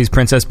if she's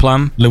Princess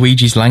Plum.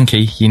 Luigi's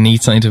lanky. You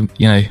need something to,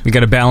 You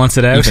gotta balance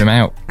it out. Even him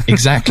out.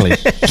 Exactly.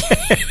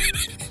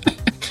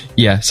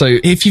 Yeah, so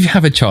if you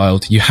have a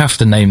child, you have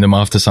to name them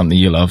after something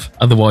you love.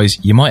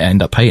 Otherwise, you might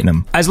end up hating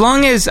them. As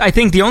long as, I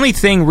think the only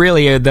thing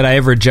really that I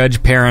ever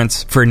judge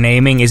parents for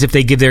naming is if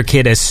they give their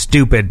kid a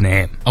stupid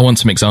name. I want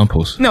some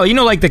examples. No, you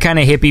know, like the kind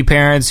of hippie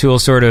parents who will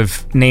sort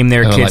of name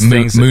their kids like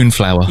things.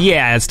 Moonflower.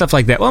 Yeah, stuff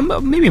like that. Well,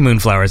 maybe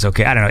Moonflower is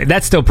okay. I don't know.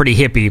 That's still pretty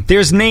hippie.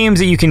 There's names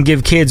that you can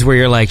give kids where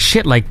you're like,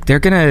 shit, like they're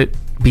gonna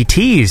be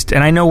teased.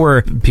 And I know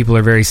where people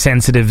are very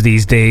sensitive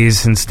these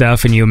days and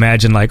stuff, and you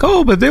imagine like,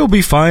 oh, but they'll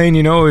be fine,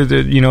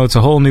 it's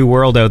a whole new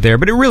world out there,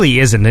 but it really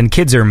isn't, and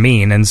kids are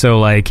mean. And so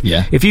like,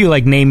 if you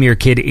like name your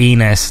kid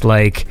Enos,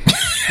 like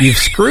you've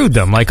screwed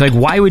them. Like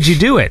why would you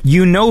do it?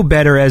 You know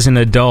better as an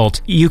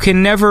adult. You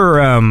can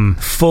never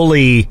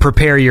fully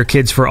prepare your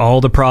kids for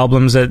all the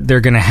problems that they're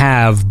gonna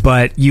have,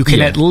 but you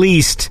can at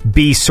least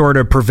be sort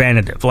of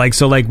preventative. Like,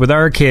 so like with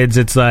our kids,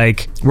 it's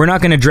like, we're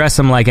not gonna dress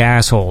them like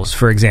assholes,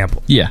 for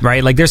example. Yeah.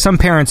 Right? Like there's some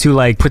parents who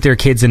like put their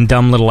kids in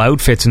dumb little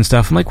outfits and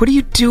stuff. I'm like, what are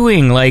you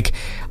doing? Like,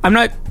 I'm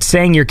not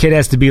saying your kid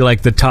has to be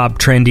like the top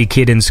trendy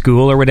kid in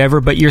school or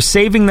whatever, but you're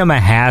saving them a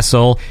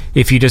hassle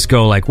if you just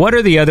go like, what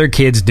are the other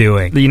kids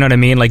doing? You know what I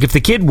mean? Like if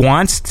the kid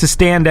wants to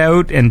stand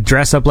out and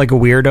dress up like a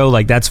weirdo,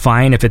 like that's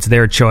fine if it's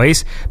their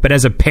choice. But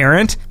as a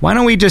parent, why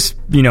don't we just,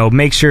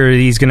 make sure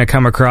he's going to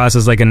come across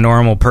as like a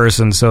normal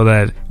person so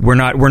that we're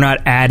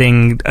not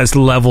adding us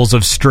levels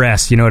of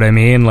stress. You know what I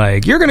mean?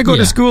 Like you're going to go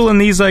to school in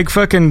these like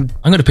fucking...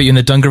 I'm going to put you in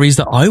the dungarees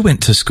that I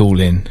went to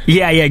school in.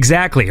 Yeah,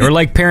 exactly. Or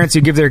like parents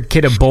who give their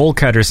kid a bowl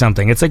cut or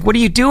something. It's like, what are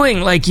you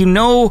doing? Like,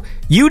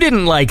 you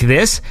didn't like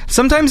this.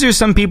 Sometimes there's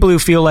some people who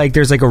feel like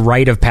there's like a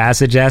rite of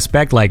passage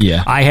aspect. Like,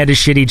 I had a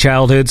shitty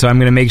childhood, so I'm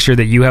going to make sure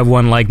that you have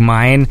one like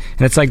mine.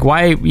 And it's like,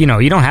 why, you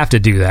don't have to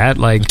do that.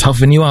 Like,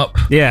 toughen you up.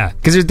 Yeah,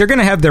 because they're going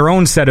to have their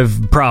own set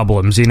of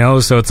problems,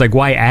 so it's like,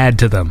 why add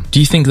to them? Do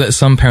you think that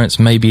some parents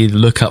maybe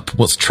look up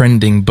what's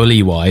trending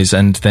bully-wise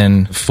and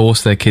then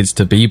force their kids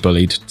to be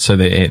bullied so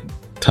that it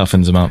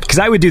toughens them up? Because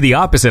I would do the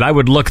opposite. I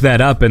would look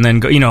that up and then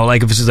go,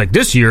 like if it's just like,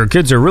 this year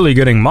kids are really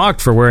getting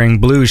mocked for wearing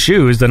blue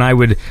shoes, then I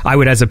would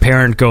as a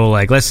parent go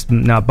like, let's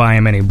not buy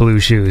them any blue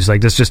shoes.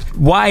 Like, that's just,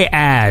 why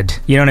add?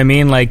 You know what I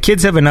mean? Like,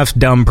 kids have enough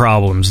dumb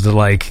problems to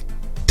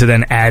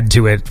then add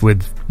to it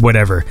with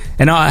whatever.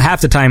 And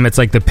half the time it's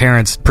like the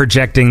parents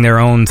projecting their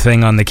own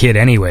thing on the kid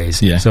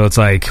anyways. Yeah. So it's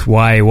like,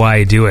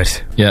 why do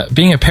it? Yeah.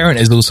 Being a parent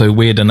is also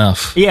weird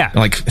enough. Yeah.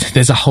 Like,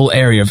 there's a whole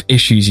area of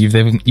issues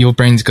your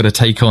brain's got to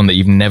take on that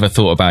you've never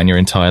thought about in your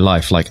entire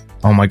life. Like,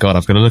 oh my God,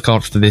 I've got to look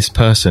after this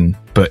person,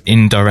 but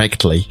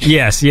indirectly.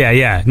 Yes,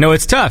 yeah. No,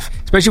 it's tough,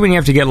 especially when you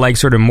have to get like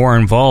sort of more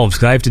involved,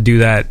 because I have to do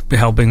that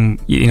helping,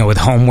 with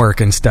homework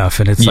and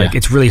stuff. And it's like,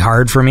 it's really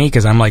hard for me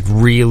because I'm like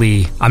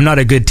I'm not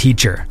a good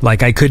teacher.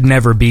 Like, I could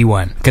never be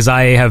one because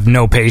I have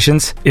no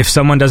patience. If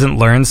someone doesn't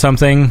learn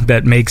something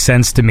that makes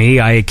sense to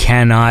me, I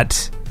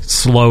cannot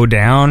slow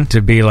down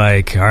to be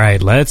like, all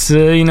right, let's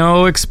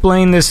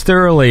explain this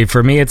thoroughly.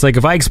 For me, it's like,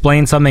 if I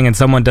explain something and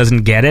someone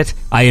doesn't get it,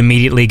 I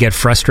immediately get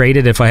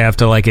frustrated if I have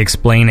to like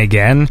explain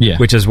again.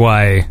 Which is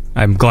why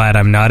I'm glad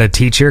I'm not a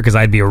teacher, because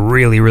I'd be a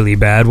really, really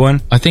bad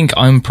one. I think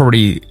I'm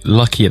probably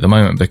lucky at the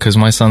moment because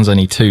my son's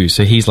only 2,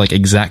 so he's like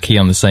exactly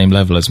on the same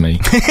level as me.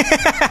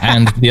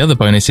 And the other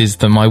bonus is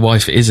that my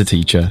wife is a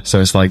teacher,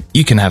 so it's like,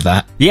 you can have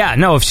that. Yeah,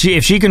 no, if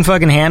she can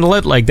fucking handle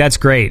it, like, that's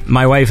great.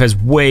 My wife has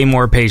way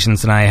more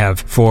patience than I have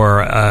for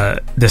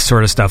this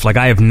sort of stuff. Like,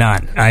 I have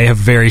none. I have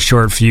very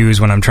short fuse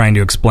when I'm trying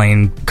to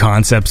explain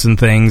concepts and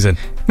things. And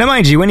now,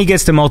 mind you, when he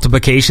gets to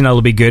multiplication,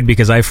 that'll be good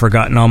because I've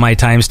forgotten all my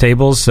times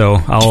tables, so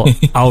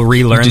I'll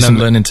relearn them. Some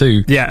learning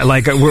too. Yeah,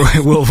 like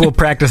we'll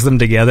practice them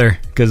together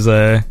because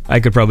I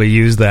could probably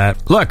use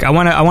that. Look, I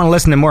want to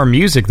listen to more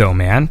music though,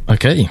 man.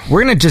 Okay,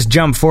 we're gonna just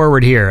jump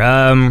forward here.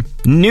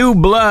 New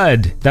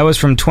Blood, that was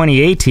from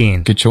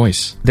 2018. Good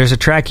choice. There's a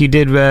track you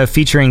did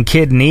featuring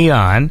Kid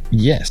Neon.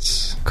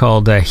 Yes.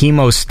 Called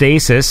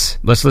Hemostasis.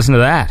 Let's listen to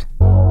that.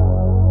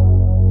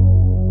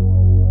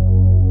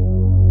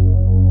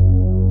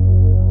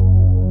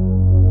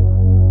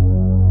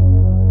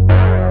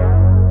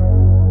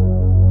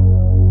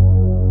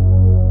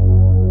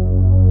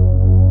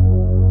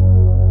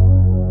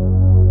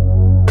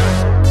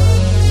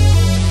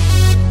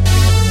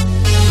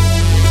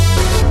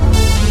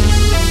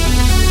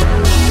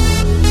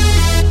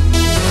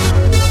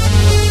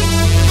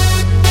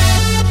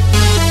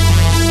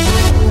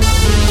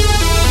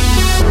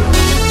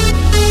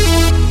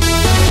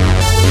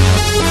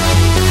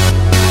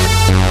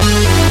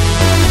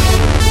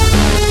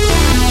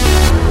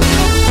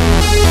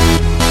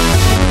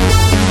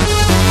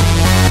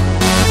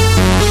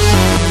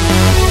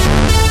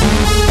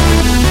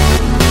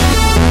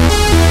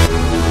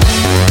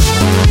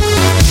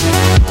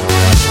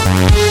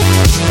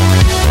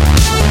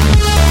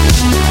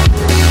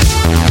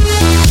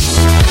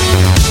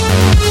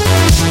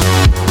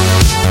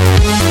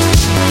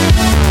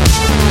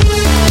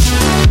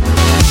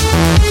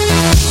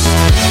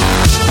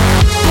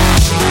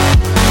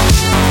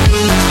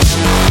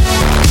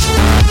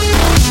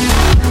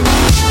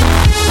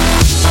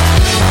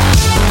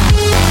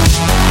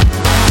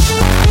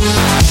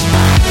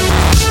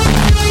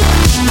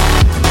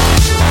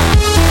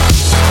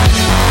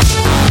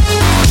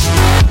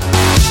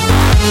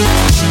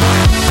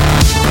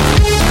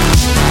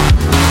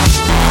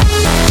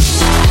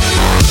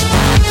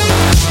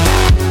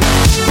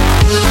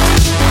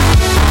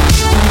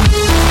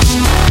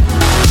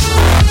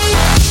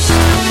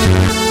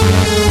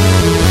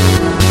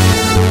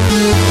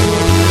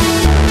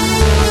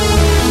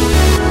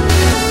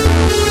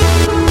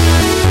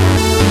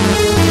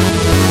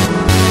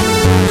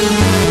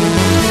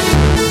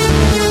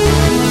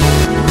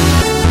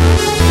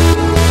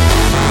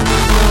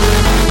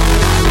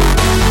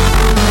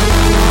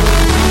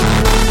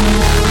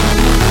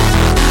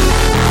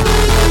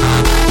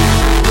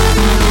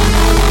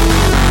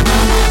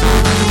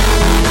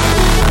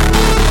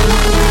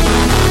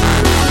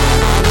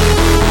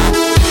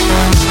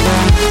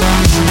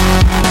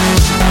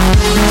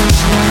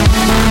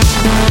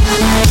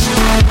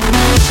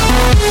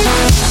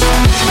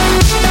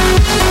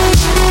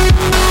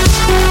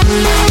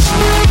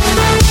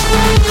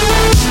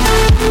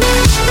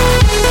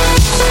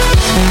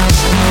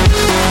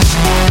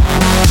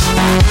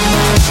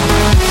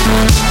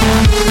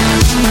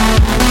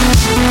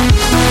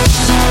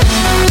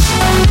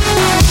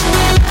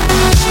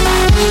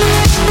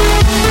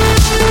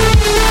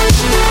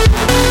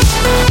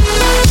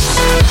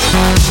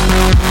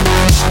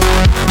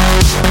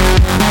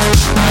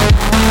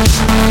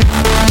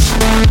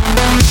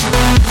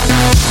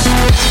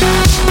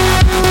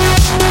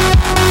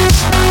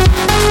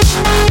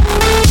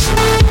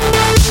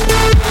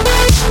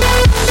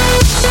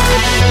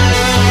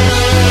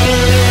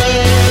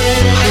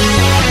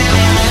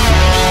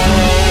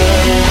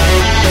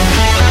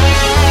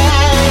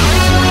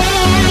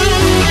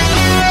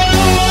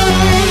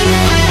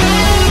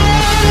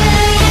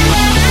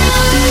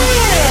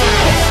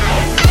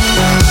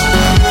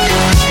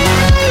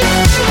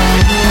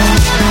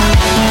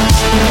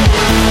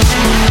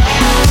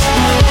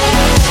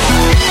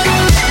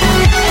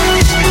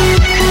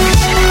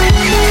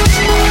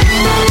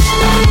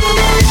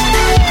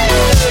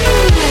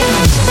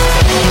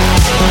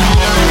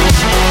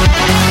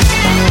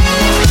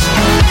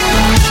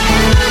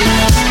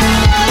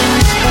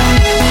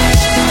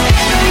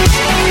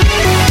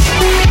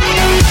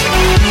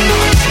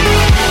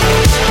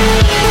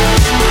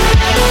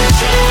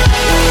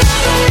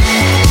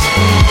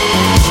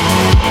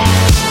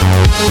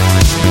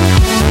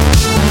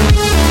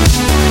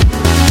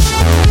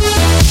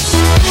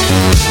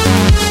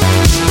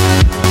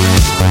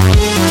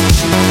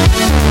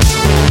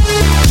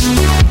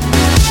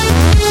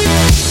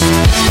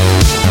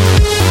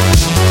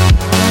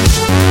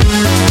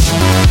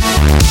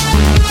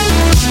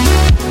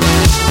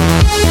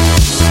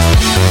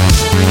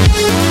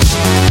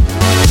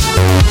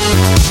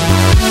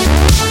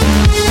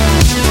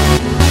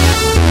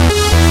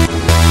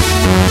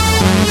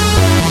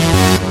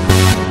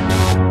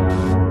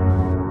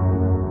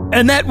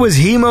 And that was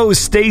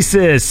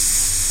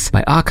Hemostasis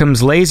by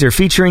Occam's Laser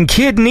featuring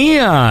Kid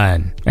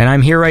Neon. And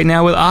I'm here right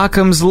now with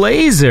Occam's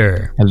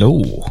Laser.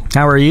 Hello.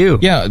 How are you?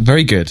 Yeah,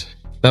 very good.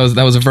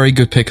 That was a very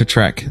good pick of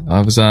track.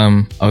 I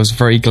was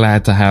very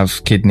glad to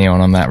have Kid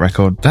Neon on that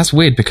record. That's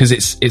weird because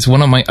it's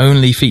one of my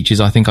only features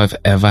I think I've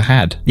ever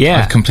had.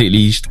 Yeah. I've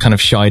completely kind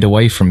of shied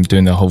away from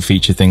doing the whole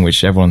feature thing,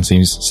 which everyone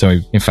seems so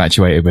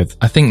infatuated with.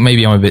 I think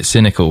maybe I'm a bit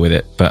cynical with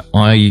it, but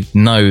I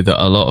know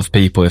that a lot of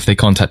people, if they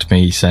contact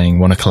me saying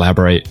want to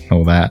collaborate and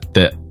all that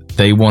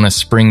they want to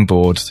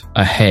springboard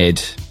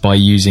ahead by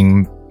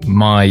using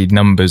my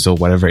numbers or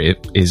whatever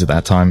it is at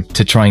that time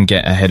to try and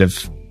get ahead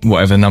of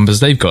whatever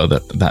numbers they've got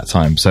at that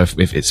time. So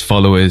if it's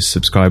followers,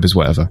 subscribers,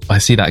 whatever, I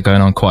see that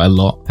going on quite a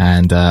lot.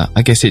 And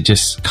I guess it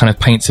just kind of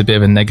paints a bit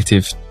of a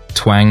negative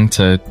twang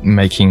to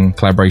making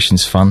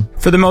collaborations fun.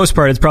 For the most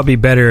part, it's probably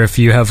better if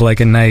you have like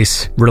a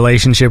nice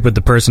relationship with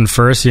the person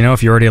first, you know,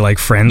 if you're already like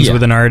friends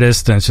with an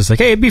artist, and it's just like,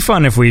 hey, it'd be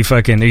fun if we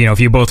fucking, you know, if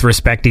you both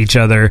respect each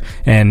other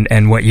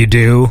and what you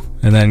do,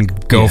 and then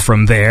go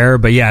from there.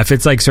 But yeah, if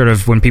it's like sort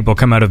of when people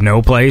come out of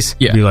no place,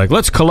 be like,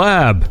 let's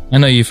collab. I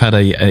know you've had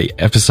a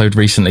episode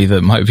recently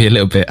that might be a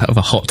little bit of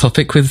a hot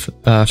topic with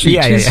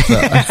features,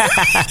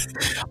 but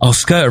I'll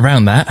skirt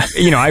around that.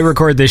 You know, I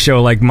record this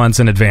show like months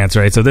in advance,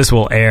 right? So this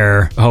will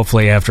air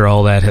hopefully after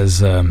all that has...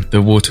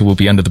 the water will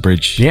be under the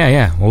bridge.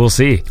 Yeah. Well, we'll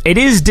see. It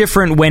is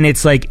different when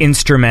it's like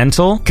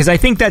instrumental, because I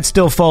think that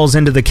still falls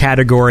into the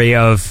category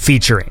of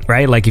featuring,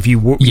 right? Like if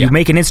you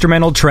make an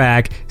instrumental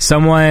track,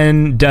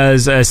 someone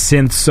does a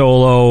synth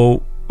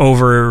solo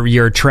over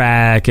your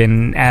track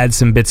and add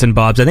some bits and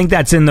bobs. I think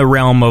that's in the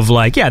realm of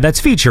like, that's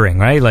featuring,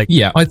 right? Like,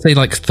 yeah, I'd say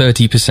like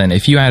 30%.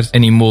 If you add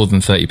any more than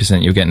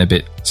 30%, you're getting a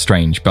bit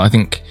strange. But I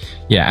think,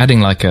 adding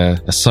like a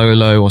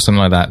solo or something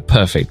like that,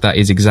 perfect. That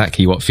is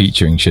exactly what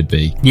featuring should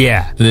be.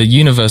 Yeah. The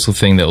universal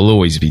thing that will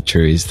always be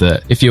true is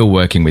that if you're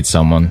working with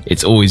someone,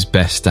 it's always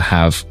best to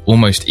have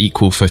almost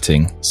equal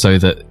footing so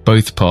that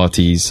both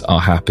parties are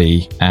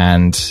happy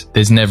and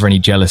there's never any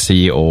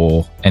jealousy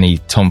or any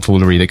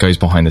tomfoolery that goes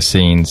behind the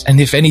scenes. And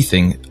if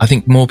anything, I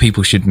think more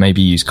people should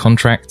maybe use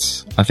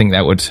contracts. I think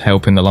that would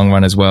help in the long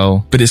run as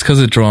well. But it's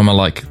because of drama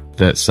like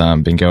that's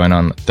been going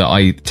on that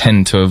I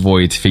tend to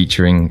avoid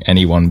featuring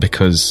anyone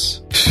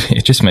because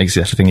it just makes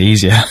everything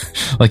easier.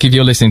 Like if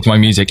you're listening to my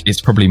music,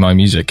 it's probably my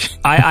music.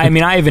 I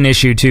mean, I have an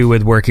issue too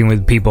with working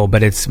with people,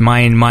 but it's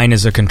mine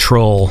is a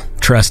control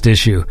trust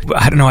issue.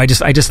 I don't know. I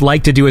just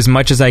like to do as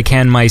much as I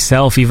can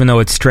myself, even though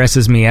it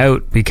stresses me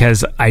out,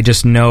 because I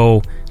just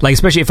know, like,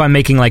 especially if I'm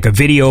making like a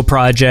video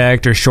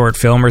project or short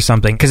film or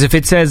something, because if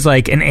it says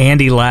like an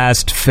Andy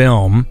Last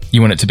film, you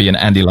want it to be an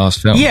Andy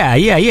Last film. Yeah.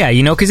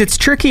 You know, because it's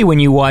tricky when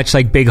you watch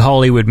like big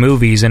Hollywood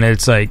movies and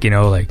it's like, you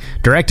know, like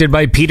directed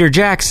by Peter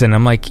Jackson.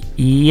 I'm like,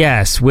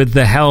 yes, with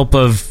the help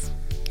of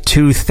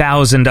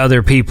 2,000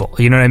 other people,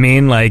 you know what I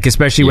mean? Like,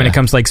 especially when it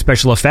comes to like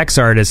special effects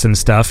artists and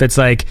stuff, it's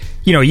like,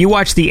 you know, you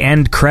watch the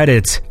end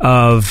credits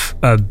of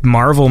a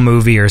Marvel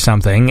movie or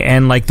something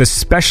and like the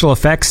special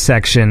effects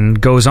section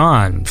goes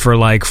on for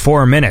like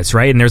 4 minutes,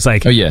 right? And there's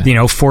like, you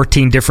know,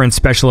 14 different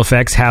special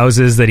effects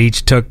houses that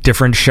each took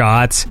different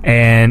shots,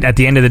 and at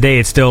the end of the day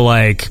it's still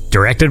like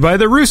directed by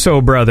the Russo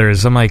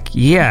brothers. I'm like,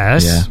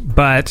 yes,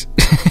 but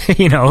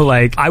you know,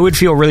 like I would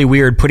feel really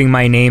weird putting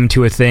my name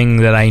to a thing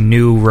that I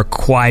knew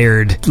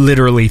required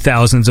literally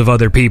thousands of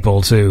other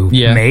people to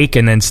make,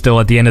 and then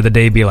still at the end of the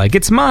day be like,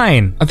 it's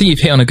mine. I think you've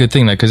hit on a good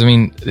thing though, because I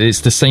mean,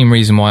 it's the same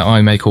reason why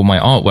I make all my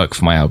artwork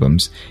for my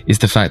albums, is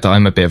the fact that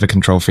I'm a bit of a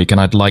control freak,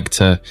 and I'd like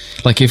to,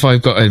 like, if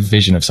I've got a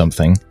vision of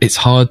something, it's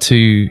hard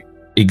to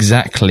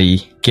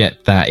exactly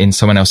get that in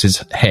someone else's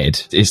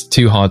head. It's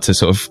too hard to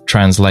sort of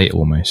translate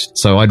almost.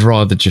 So I'd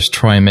rather just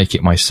try and make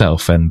it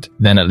myself, and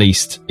then at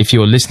least if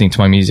you're listening to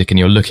my music and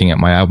you're looking at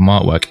my album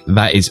artwork,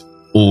 that is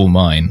all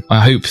mine. I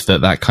hope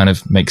that kind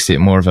of makes it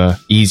more of a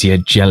easier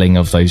gelling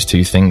of those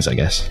two things, I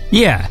guess.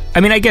 Yeah.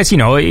 I mean, I guess, you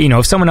know,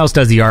 if someone else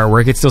does the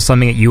artwork, it's still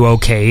something that you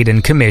okayed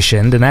and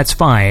commissioned, and that's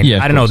fine.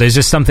 Yeah, I don't know. There's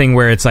just something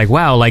where it's like,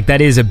 wow, like that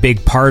is a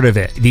big part of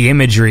it. The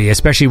imagery,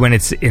 especially when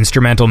it's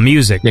instrumental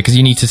music. Yeah, because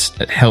you need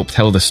to help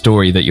tell the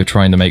story that you're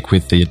trying to make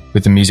with the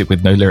music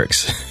with no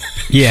lyrics.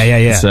 Yeah.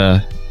 It's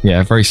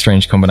a very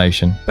strange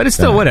combination. But it's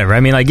still whatever.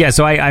 I mean, like,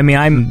 so I mean,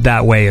 I'm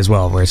that way as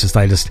well, where it's just,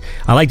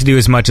 I like to do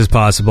as much as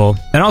possible.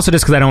 And also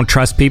just because I don't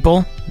trust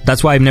people.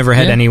 That's why I've never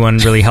had anyone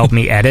really help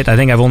me edit. I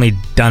think I've only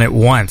done it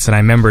once, and I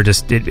remember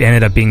just it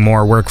ended up being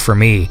more work for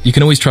me. You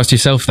can always trust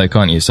yourself though,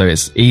 can't you? So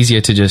it's easier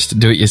to just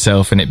do it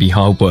yourself and it be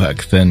hard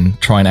work than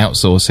try and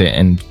outsource it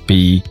and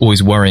be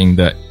always worrying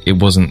that it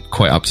wasn't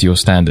quite up to your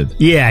standard.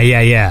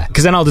 Yeah.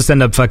 Because then I'll just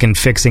end up fucking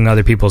fixing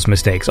other people's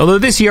mistakes. Although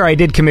this year I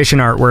did commission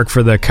artwork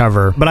for the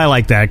cover, but I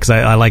like that because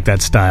I like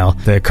that style,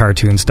 the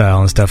cartoon style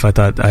and stuff.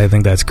 I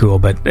think that's cool,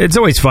 but it's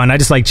always fun. I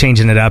just like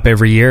changing it up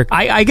every year.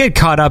 I get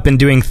caught up in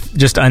doing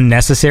just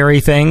unnecessary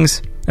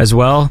things as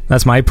well.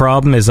 That's my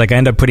problem, is like I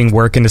end up putting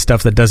work into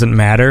stuff that doesn't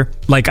matter.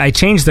 Like I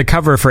change the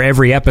cover for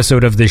every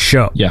episode of this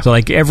show. Yeah. So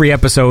like every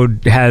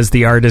episode has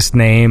the artist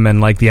name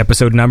and like the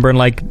episode number, and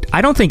like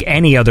I don't think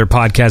any other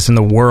podcast in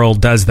the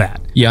world does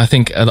that. Yeah, I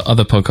think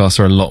other podcasts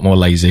are a lot more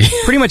lazy.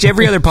 Pretty much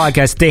every other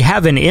podcast, they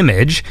have an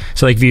image.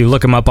 So like if you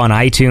look them up on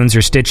iTunes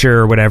or Stitcher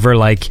or whatever,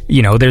 like,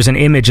 you know, there's an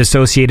image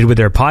associated with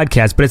their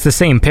podcast, but it's the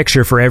same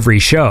picture for every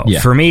show.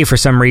 Yeah. For me, for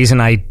some reason,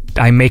 I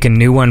make a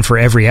new one for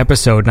every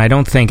episode, and I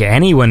don't think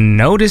anyone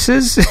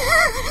notices.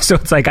 So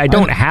it's like I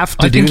don't have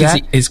to do that. I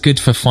think it's good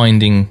for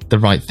finding the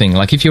right thing.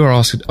 Like if you were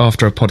asked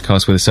after a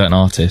podcast with a certain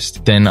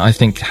artist, then I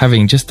think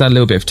having just that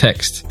little bit of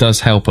text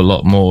does help a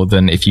lot more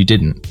than if you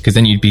didn't, because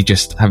then you'd be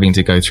just having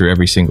to go through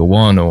every single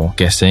one or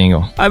guessing.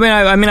 Or I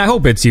mean, I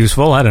hope it's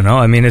useful. I don't know.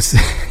 I mean,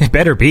 it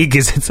better be,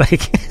 because it's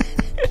like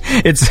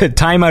it's a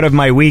time out of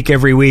my week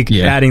every week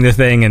adding the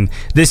thing. And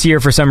this year,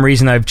 for some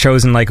reason, I've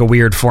chosen like a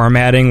weird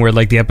formatting where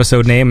like the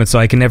episode name, and so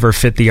I can never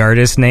fit the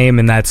artist name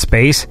in that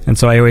space, and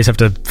so I always have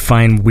to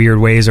find weird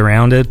ways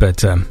around it. But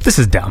this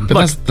is dumb.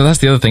 But that's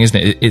the other thing, isn't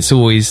it? It's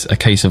always a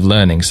case of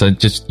learning. So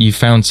just you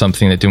found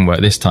something that didn't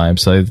work this time,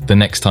 so the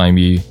next time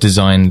you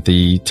design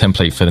the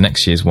template for the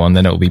next year's one,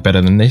 then it'll be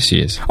better than this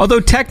year's. Although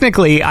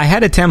technically, I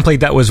had a template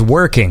that was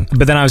working,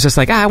 but then I was just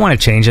like, I want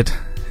to change it.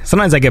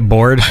 Sometimes I get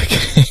bored.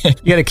 You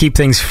got to keep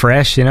things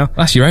fresh, you know?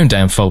 That's your own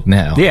damn fault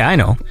now. Yeah, I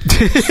know.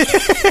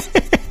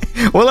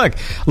 Well, look,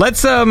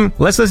 let's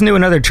listen to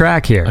another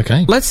track here.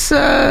 Okay. Let's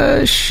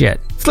go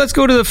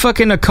to the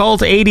fucking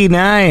Occult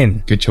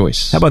 89. Good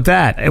choice. How about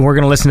that? And we're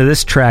going to listen to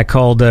this track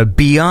called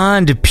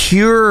Beyond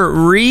Pure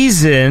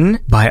Reason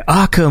by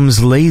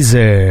Occam's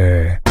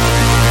Laser.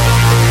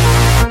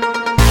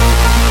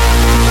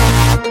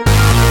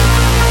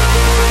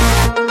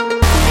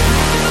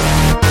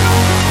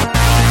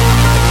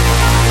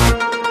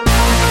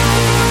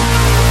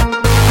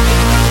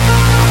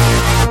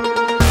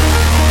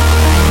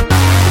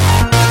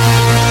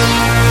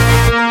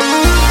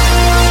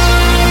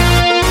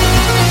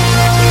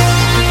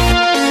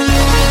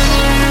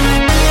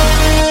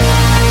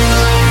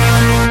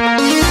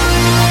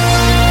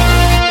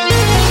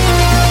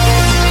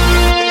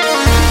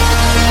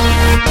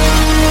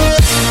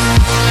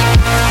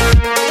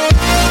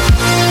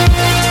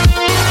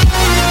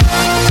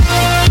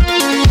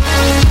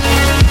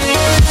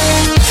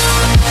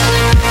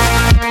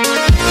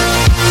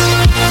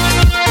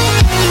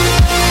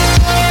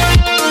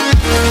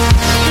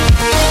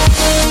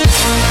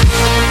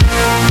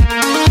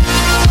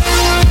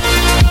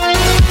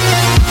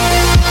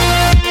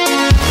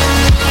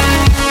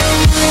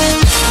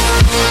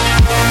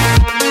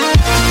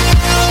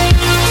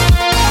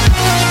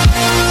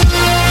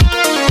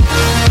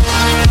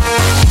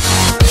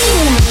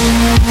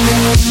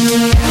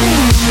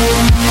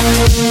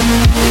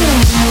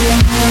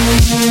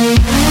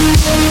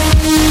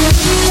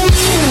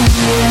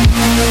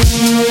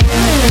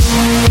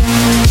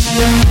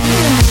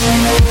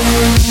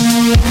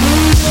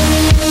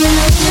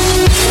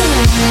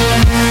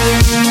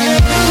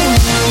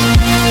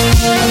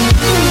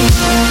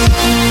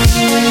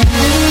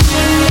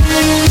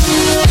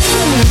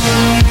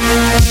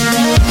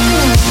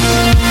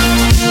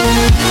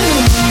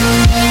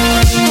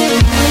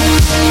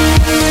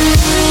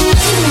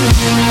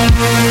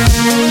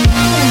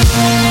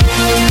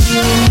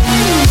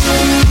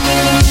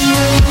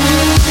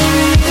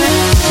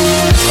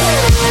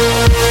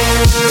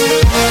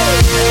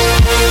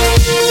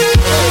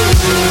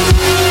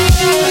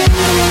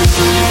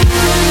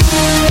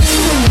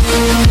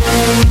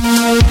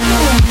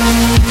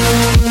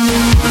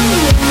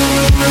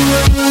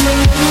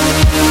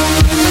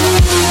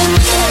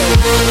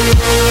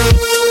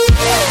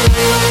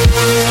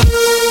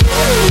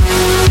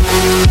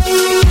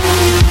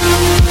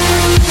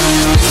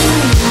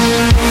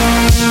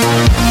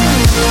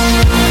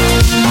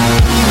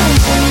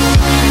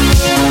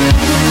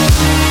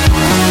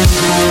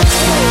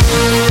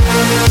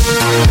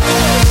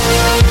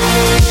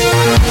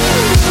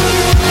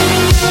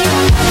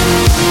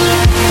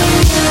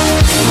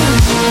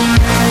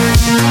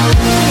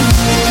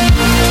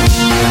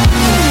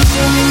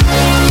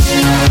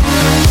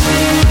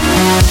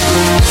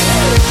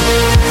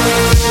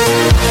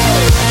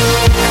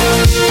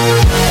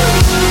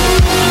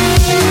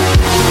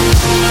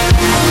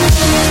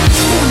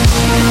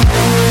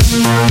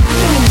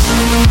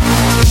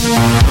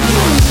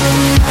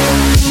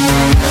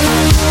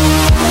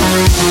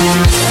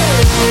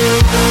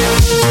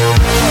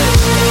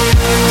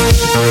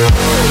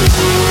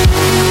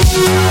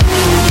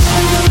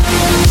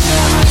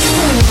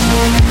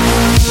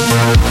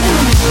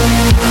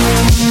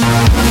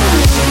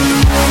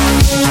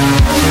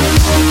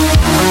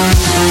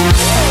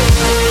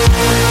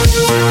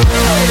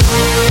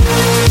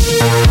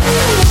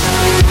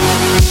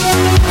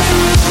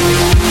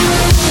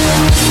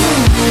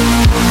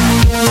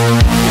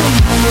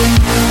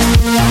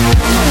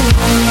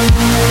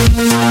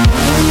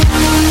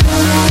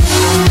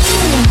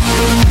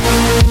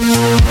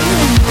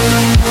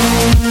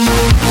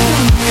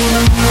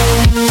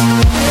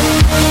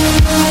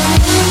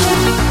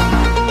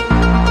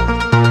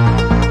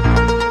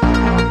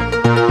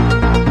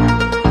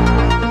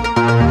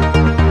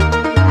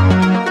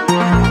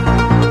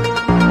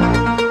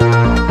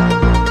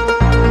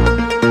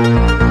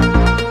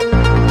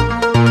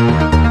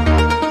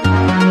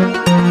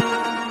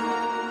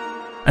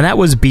 And that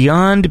was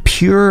Beyond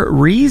Pure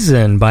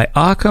Reason by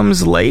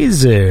Occam's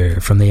Laser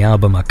from the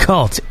album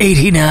Occult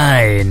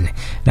 89.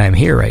 And I'm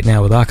here right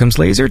now with Occam's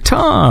Laser,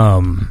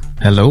 Tom.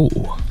 Hello.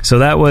 So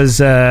that was,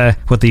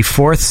 the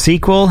fourth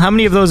sequel? How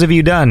many of those have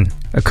you done?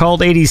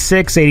 Occult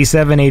 86,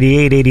 87,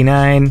 88,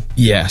 89?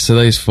 Yeah, so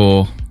those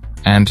 4.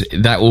 And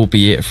that will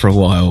be it for a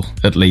while,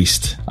 at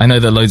least. I know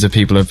that loads of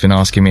people have been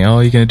asking me,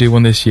 are you going to do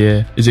one this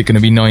year? Is it going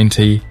to be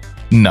 90?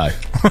 No.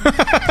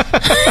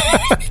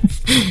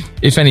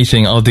 If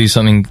anything, I'll do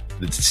something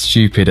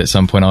stupid at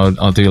some point.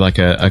 I'll do like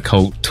a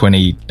Cult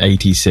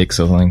 2086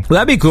 or something. Well,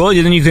 that'd be cool.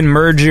 Then you can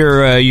merge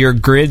your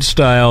grid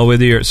style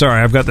with your...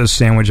 Sorry, I've got this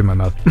sandwich in my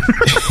mouth.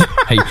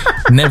 Hey,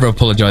 never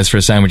apologize for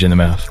a sandwich in the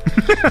mouth.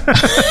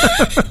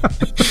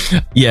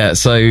 Yeah,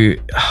 so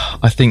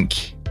I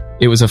think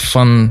it was a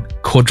fun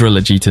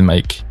quadrilogy to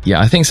make. Yeah,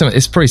 I think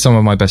it's probably some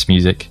of my best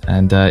music,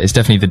 and it's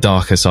definitely the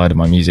darker side of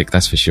my music,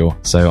 that's for sure.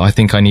 So I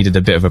think I needed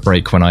a bit of a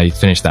break when I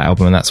finished that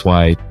album, and that's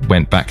why I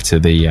went back to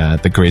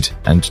the grid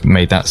and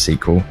made that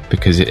sequel,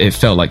 because it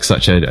felt like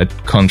such a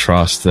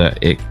contrast that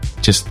it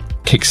just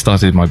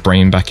kick-started my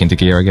brain back into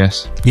gear, I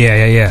guess.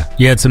 Yeah.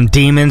 You had some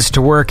demons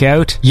to work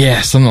out?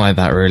 Yeah, something like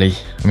that, really.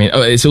 I mean,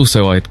 it's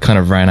also I kind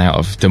of ran out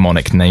of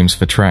demonic names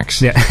for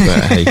tracks. Yeah.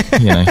 But hey,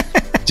 you know...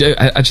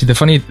 Actually, the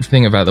funny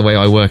thing about the way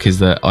I work is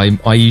that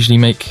I usually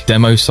make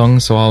demo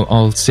songs, so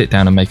I'll sit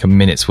down and make a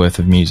minute's worth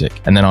of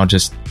music, and then I'll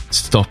just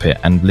stop it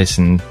and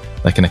listen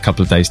like in a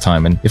couple of days'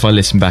 time, and if I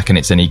listen back and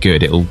it's any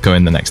good, it'll go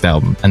in the next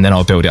album, and then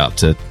I'll build it up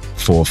to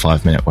 4 or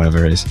 5 minute,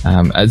 whatever it is.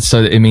 And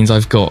so it means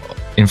I've got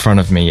in front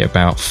of me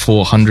about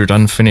 400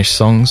 unfinished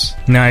songs.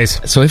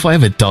 Nice. So if I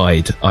ever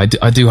died, I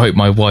do hope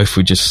my wife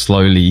would just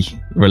slowly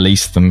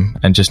release them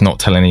and just not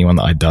tell anyone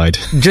that I died.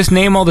 Just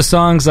name all the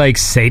songs like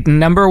Satan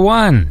number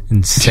 1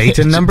 and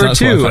Satan number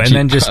 2, and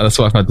then just... That's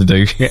what I've had to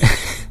do. Yeah.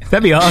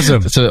 That'd be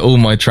awesome. So all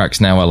my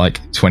tracks now are like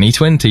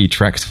 2020,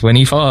 track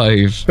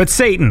 25. But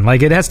Satan,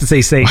 like it has to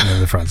say Satan in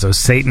the front. So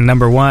Satan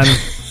number 1.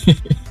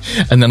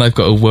 And then I've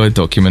got a Word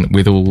document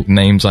with all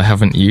names I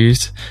haven't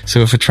used. So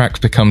if a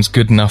track becomes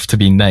good enough to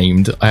be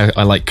named,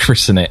 I like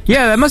christen it.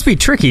 Yeah, that must be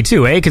tricky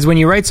too, eh? Because when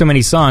you write so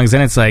many songs,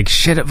 then it's like,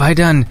 shit, have I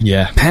done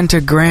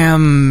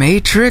Pentagram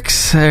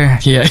Matrix?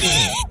 Yeah.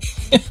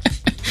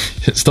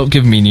 Stop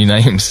giving me new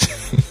names.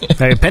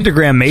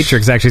 Pentagram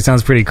Matrix actually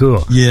sounds pretty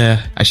cool.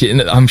 Yeah.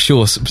 Actually, I'm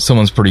sure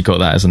someone's probably got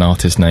that as an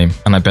artist name,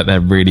 and I bet they're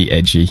really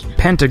edgy.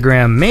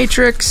 Pentagram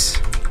Matrix.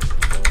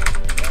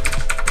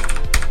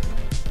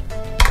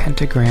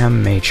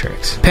 Pentagram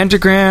Matrix.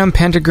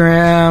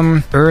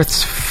 Pentagram,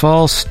 Earth's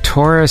false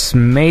Taurus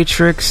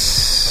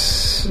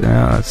Matrix.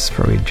 That's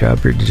probably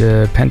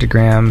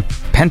Pentagram.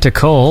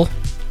 Pentacle.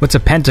 What's a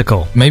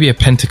pentacle? Maybe a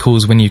pentacle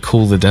is when you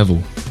call the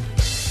devil.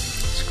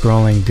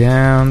 Scrolling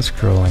down.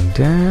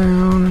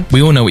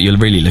 We all know what you're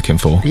really looking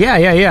for.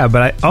 Yeah,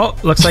 but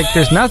looks like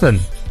there's nothing.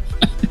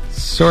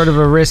 Sort of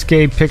a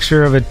risque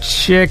picture of a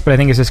chick, but I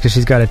think it's just because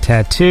she's got a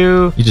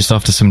tattoo. You're just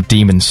after some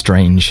demon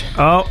strange.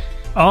 Oh,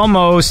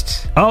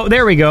 almost. Oh,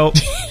 there we go.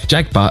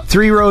 Jackpot.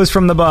 3 rows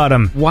from the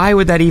bottom. Why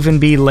would that even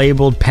be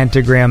labeled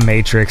Pentagram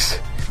Matrix?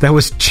 That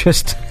was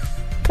just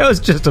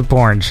a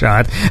porn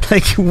shot.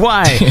 Like,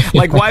 why?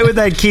 Like, why would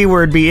that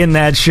keyword be in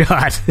that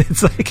shot?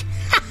 It's like...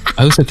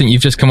 I also think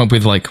you've just come up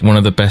with like one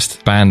of the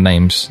best band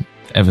names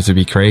ever to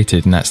be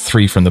created, and that's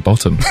 3 from the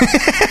bottom.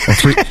 Or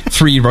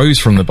 3 rows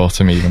from the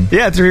bottom, even.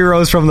 Yeah, 3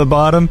 rows from the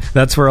bottom.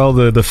 That's where all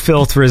the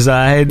filth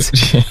resides.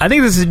 I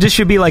think this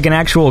should be like an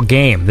actual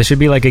game. This should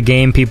be like a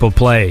game people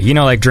play. You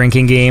know, like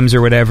drinking games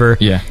or whatever.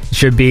 Yeah. It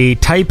should be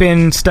type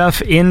in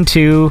stuff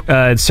into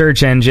a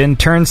search engine,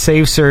 turn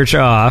save search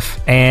off,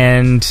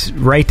 and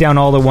write down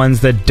all the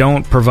ones that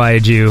don't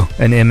provide you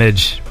an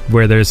image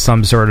where there's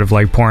some sort of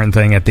like porn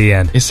thing at the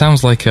end. It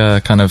sounds like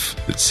a kind of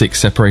 6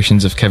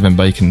 separations of Kevin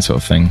Bacon sort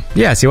of thing.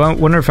 Yeah, see, I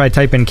wonder if I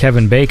type in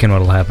Kevin Bacon,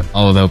 what'll happen.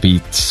 Oh, there'll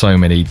be so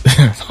many.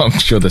 I'm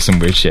sure there's some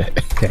weird shit.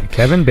 Okay,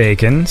 Kevin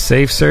Bacon,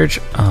 save search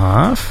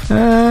off.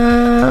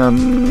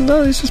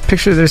 There's just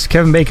picture. There's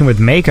Kevin Bacon with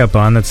makeup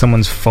on that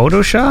someone's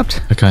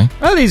photoshopped. Okay.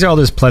 Oh, these are all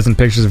just pleasant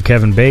pictures of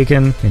Kevin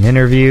Bacon in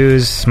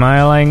interviews,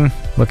 smiling,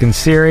 looking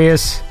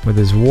serious with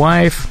his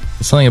wife.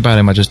 There's something about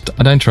him I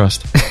don't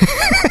trust.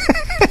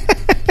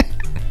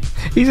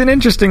 He's an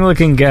interesting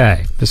looking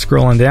guy. Just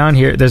scrolling down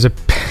here, there's a...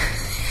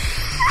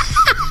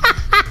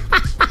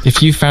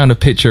 If you found a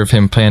picture of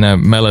him playing a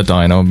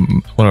Melodyne or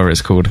whatever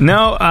it's called.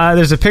 No,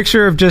 there's a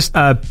picture of just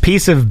a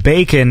piece of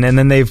bacon, and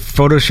then they've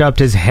photoshopped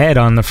his head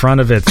on the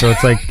front of it. So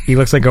it's like, he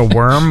looks like a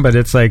worm, but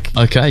it's like...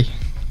 Okay.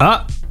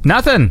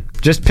 Nothing.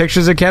 Just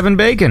pictures of Kevin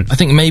Bacon. I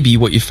think maybe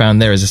what you found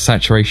there is a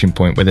saturation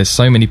point where there's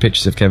so many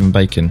pictures of Kevin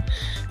Bacon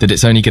that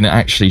it's only going to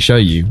actually show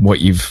you what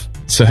you've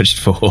searched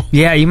for.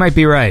 Yeah, you might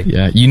be right.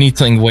 Yeah, you need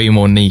something way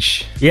more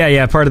niche.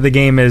 Yeah, part of the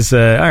game is, all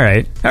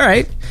right.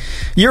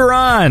 You're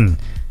on,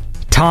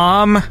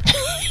 Tom. All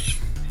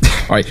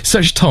right,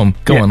 search Tom.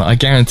 Go on, I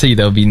guarantee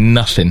there'll be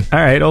nothing. All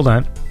right, hold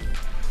on.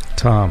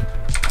 Tom.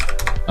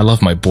 I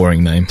love my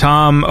boring name.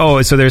 Tom.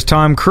 Oh, so there's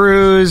Tom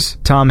Cruise,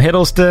 Tom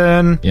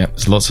Hiddleston. Yeah,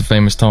 there's lots of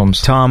famous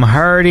Toms. Tom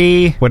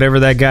Hardy, whatever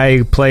that guy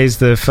who plays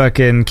the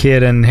fucking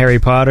kid in Harry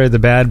Potter, the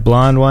bad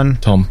blonde one.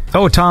 Tom.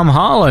 Oh, Tom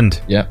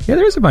Holland. Yeah. Yeah,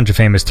 there's a bunch of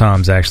famous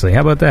Toms, actually.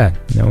 How about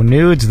that? No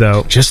nudes,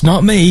 though. Just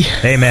not me.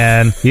 Hey,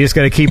 man, you just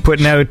got to keep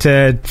putting out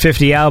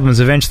 50 albums.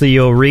 Eventually,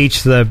 you'll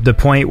reach the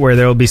point where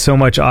there will be so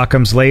much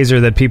Occam's laser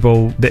that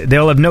people,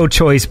 they'll have no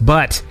choice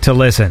but to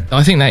listen.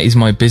 I think that is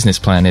my business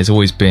plan. Has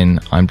always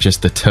been, I'm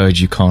just the turd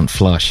you can't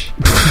flush.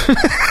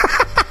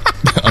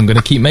 I'm going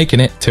to keep making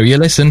it till you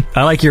listen.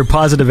 I like your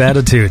positive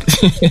attitude.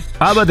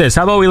 How about this?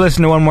 How about we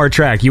listen to one more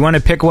track? You want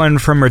to pick one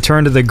from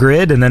Return to the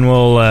Grid, and then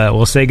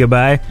we'll say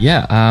goodbye?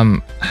 Yeah,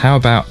 how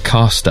about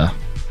Caster?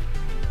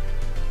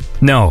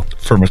 No.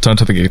 From Return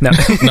to the Grid. No.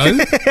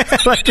 No?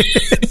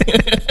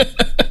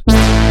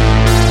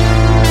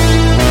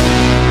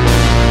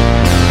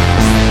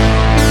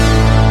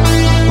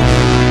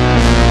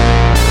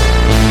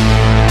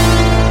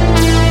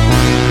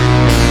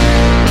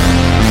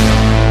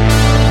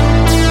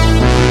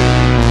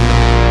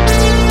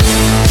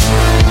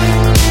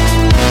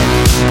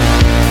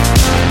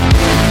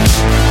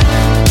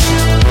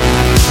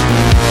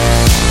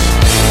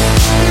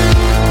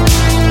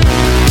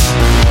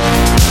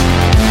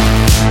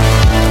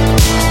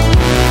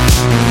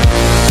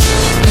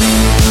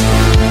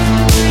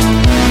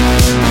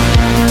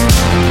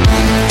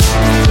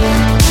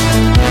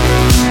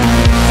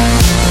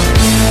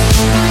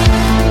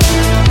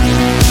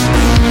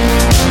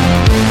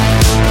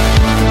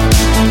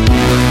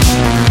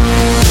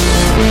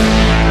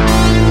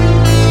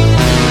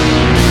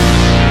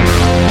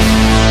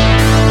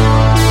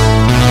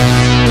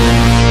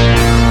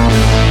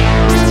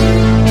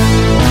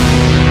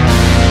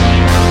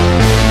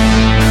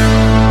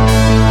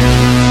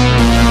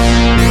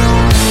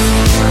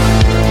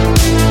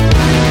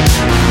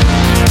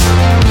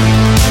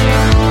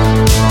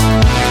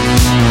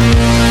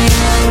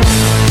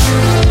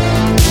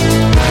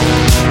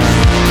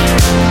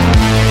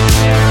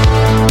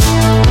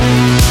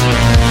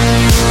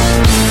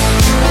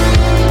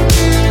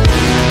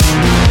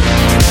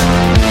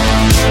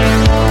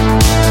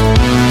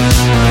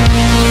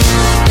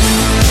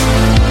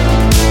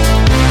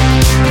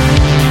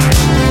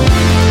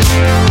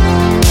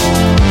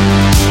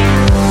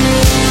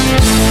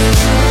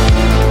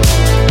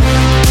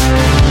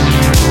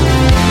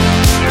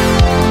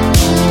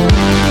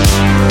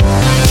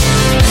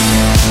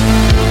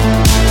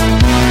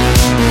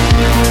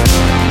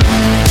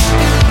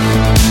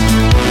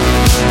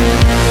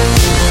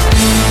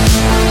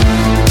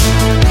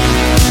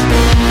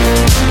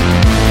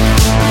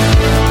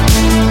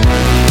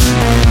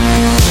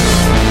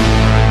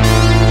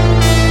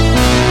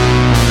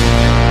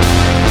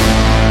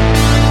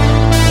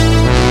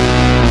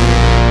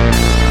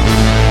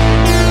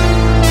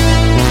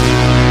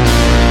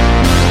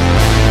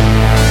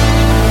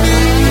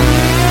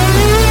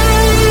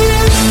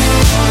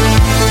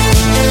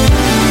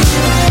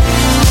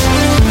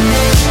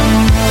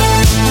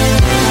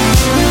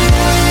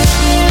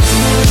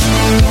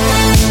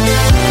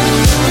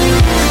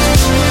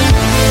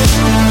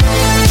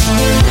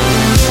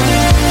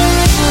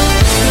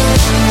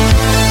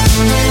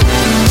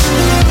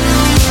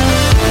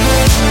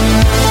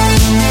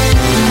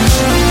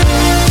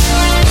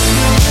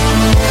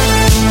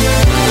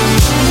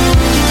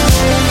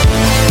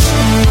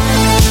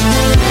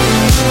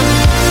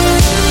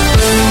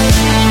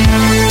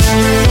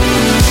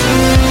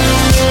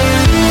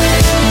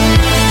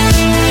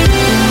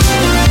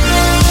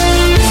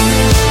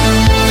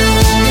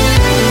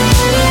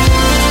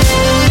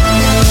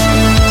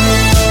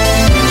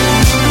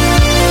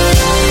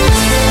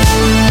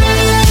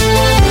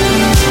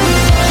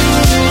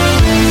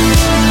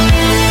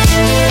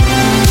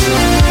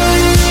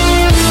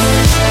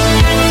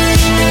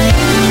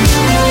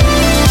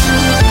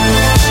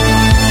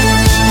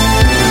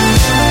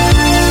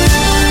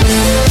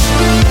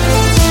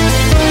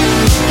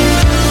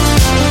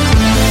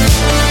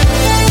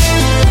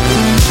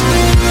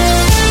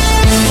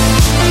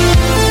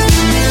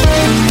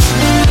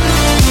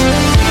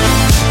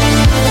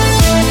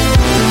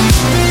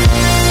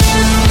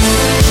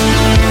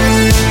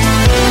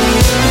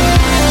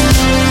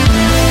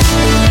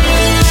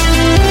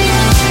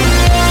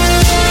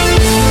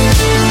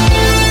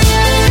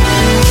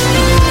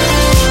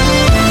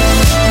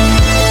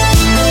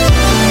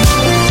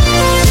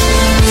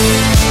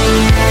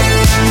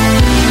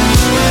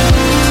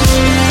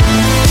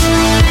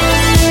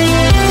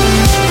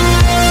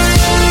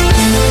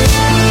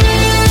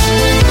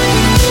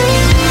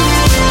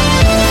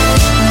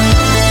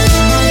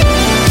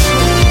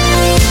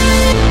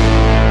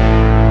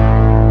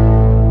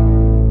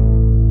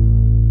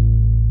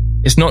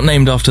 It's not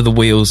named after the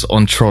wheels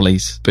on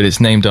trolleys, but it's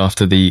named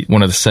after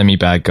one of the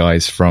semi-bad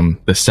guys from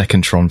the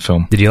second Tron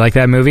film. Did you like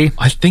that movie?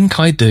 I think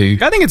I do.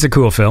 I think it's a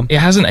cool film. It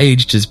hasn't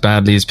aged as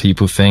badly as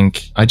people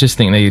think. I just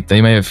think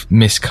they may have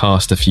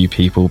miscast a few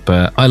people,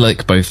 but I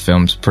like both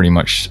films pretty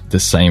much the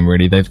same,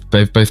 really. They've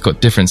both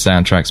got different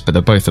soundtracks, but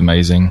they're both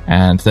amazing,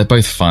 and they're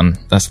both fun.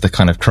 That's the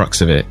kind of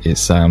crux of it.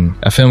 It's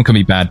a film can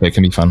be bad, but it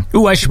can be fun.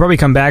 Ooh, I should probably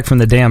come back from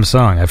the damn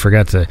song. I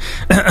forgot to.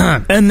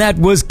 And that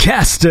was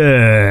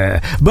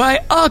Caster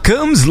by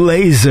Occam's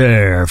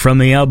Laser from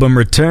the album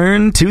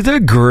Return to the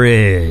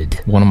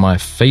Grid. One of my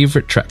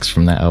favorite tracks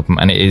from that album,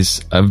 and it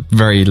is a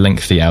very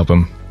lengthy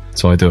album,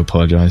 so I do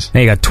apologize.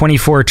 Hey, you got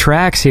 24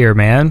 tracks here,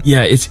 man.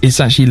 Yeah, it's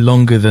actually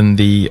longer than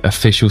the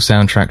official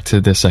soundtrack to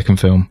the second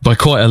film by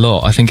quite a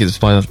lot. I think it's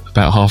by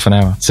about half an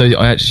hour. So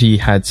I actually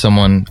had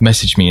someone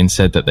message me and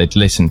said that they'd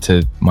listened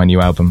to my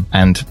new album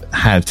and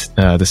had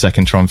the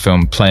second Tron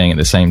film playing at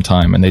the same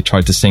time, and they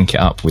tried to sync it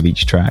up with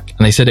each track,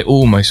 and they said it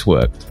almost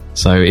worked.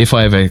 So if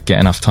I ever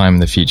get enough time in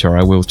the future,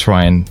 I will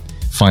try and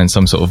find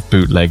some sort of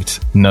bootlegged,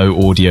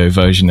 no audio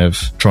version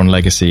of Tron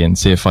Legacy and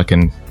see if I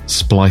can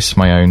splice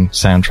my own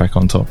soundtrack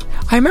on top.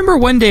 I remember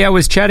one day I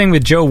was chatting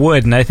with Joe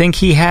Wood, and I think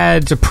he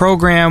had a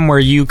program where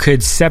you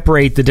could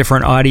separate the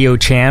different audio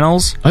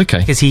channels. Okay.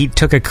 Because he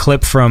took a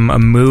clip from a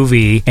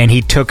movie, and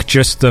he took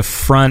just the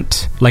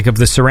front, like of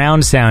the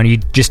surround sound, you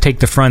just take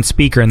the front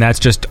speaker, and that's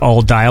just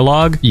all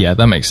dialogue. Yeah,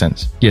 that makes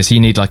sense. Yeah, so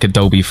you need like a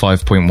Dolby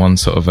 5.1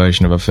 sort of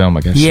version of a film,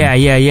 I guess.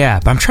 Yeah.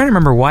 But I'm trying to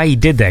remember why he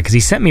did that, because he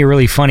sent me a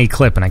really funny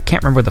clip, and I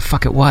can't remember what the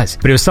fuck it was.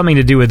 But it was something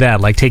to do with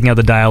that, like taking out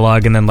the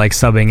dialogue and then like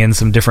subbing in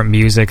some different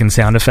music and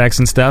sound effects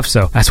and stuff.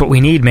 So that's what we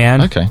need,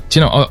 man. Okay. Do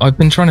you know, I've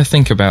been trying to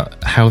think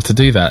about how to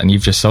do that, and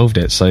you've just solved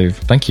it, so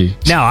thank you.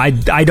 Now, I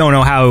don't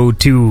know how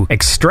to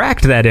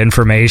extract that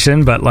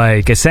information, but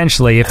like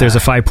essentially if there's a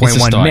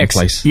 5.1 mix,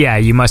 place. Yeah,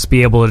 you must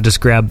be able to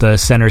just grab the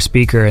center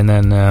speaker and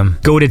then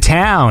go to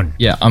town.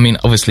 Yeah, I mean,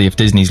 obviously if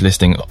Disney's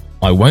listening,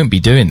 I won't be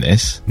doing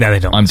this. No, they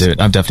don't. I'm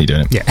definitely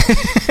doing it. Yeah.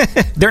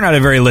 They're not a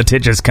very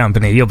litigious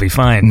company. You'll be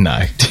fine.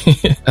 No.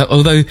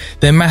 Although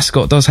their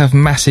mascot does have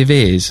massive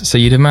ears, so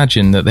you'd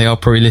imagine that they are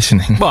probably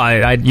listening.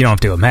 Well, you don't have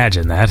to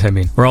imagine that. I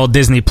mean, we're all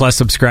Disney Plus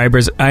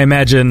subscribers. I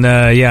imagine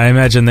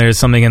there's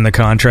something in the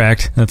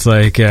contract that's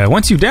like,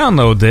 once you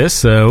download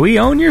this, we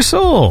own your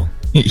soul.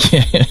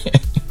 Yeah.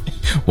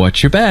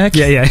 Watch your back.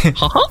 Yeah.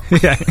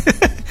 Yeah.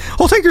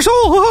 I'll take your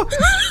soul.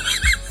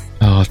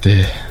 Oh,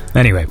 dear.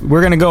 Anyway,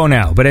 we're going to go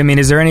now. But, I mean,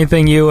 is there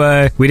anything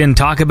we didn't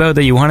talk about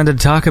that you wanted to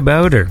talk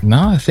about? Or?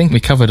 No, I think we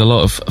covered a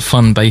lot of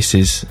fun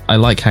bases. I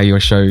like how your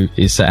show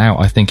is set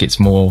out. I think it's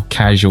more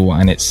casual,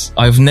 and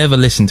I've never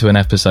listened to an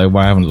episode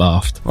where I haven't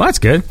laughed. Well, that's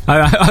good.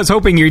 I was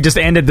hoping you just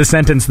ended the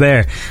sentence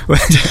there.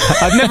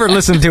 I've never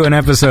listened to an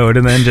episode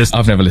and then just...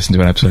 I've never listened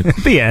to an episode.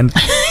 The end.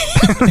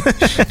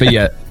 But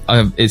yeah,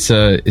 it's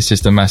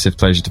just a massive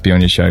pleasure to be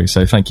on your show,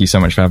 so thank you so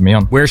much for having me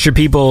on. Where should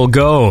people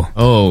go?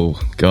 Oh,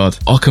 God.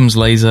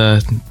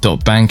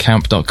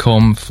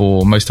 OccamsLaser.bandcamp.com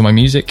for most of my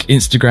music.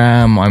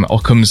 Instagram, I'm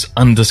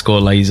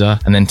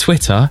Occams_laser. And then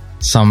Twitter,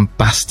 some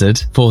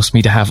bastard forced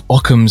me to have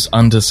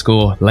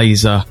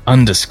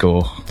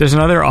Occams_laser_. There's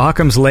another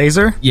Occam's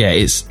Laser? Yeah,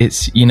 it's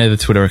the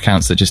Twitter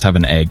accounts that just have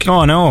an egg.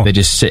 Oh, no. They're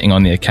just sitting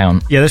on the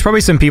account. Yeah, there's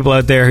probably some people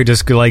out there who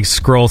just like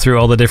scroll through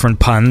all the different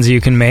puns you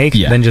can make,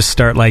 then just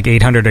start like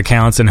 800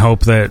 accounts and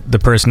hope that the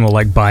person will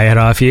like buy it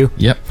off you.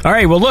 Yep. All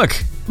right, well,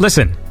 look,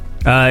 listen.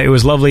 It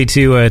was lovely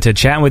to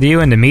chat with you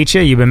and to meet you.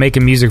 You've been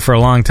making music for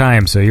a long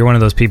time, so you're one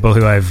of those people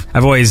who I've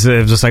always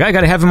just like, I got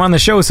to have him on the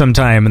show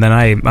sometime, and then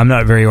I'm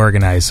not very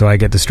organized, so I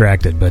get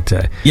distracted. But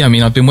yeah, I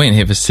mean, I've been waiting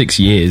here for 6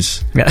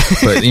 years, but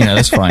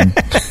that's fine.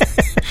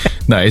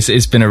 No,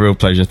 it's been a real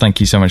pleasure. Thank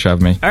you so much for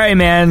having me. All right,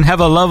 man. Have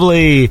a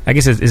lovely... I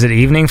guess, is it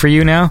evening for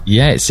you now?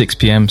 Yeah, it's 6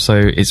 p.m, so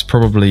it's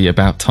probably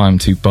about time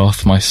to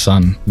bath my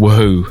son.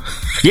 Woohoo.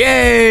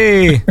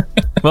 Yay!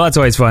 Well, that's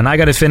always fun. I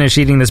got to finish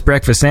eating this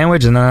breakfast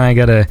sandwich, and then I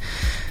got to...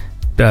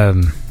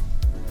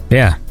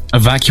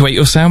 Evacuate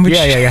your sandwich?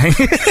 Yeah.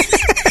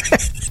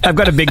 I've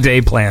got a big day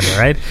planned, all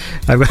right?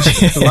 I've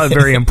got a lot of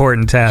very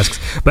important tasks.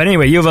 But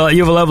anyway, you have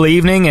a lovely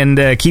evening,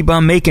 and keep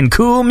on making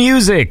cool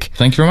music.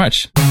 Thank you very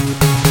much.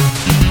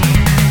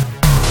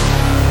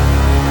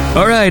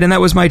 All right, and that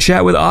was my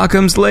chat with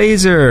Occam's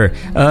Laser.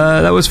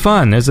 That was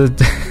fun. There's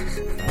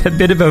that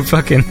bit about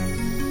fucking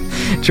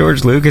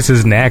George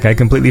Lucas's neck. I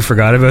completely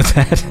forgot about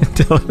that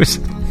until it was...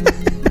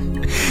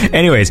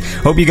 Anyways,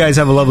 hope you guys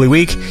have a lovely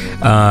week.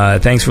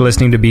 Thanks for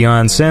listening to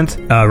Beyond Synth.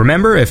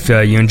 Remember, if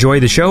you enjoy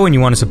the show and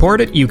you want to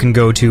support it, you can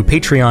go to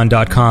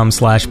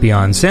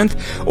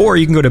patreon.com/BeyondSynth, or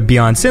you can go to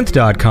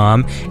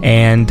BeyondSynth.com,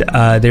 and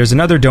there's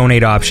another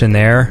donate option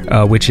there,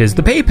 which is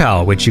the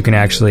PayPal, which you can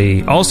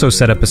actually also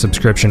set up a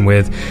subscription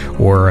with,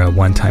 or a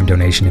one-time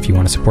donation if you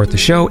want to support the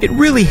show. It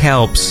really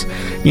helps.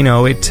 You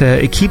know,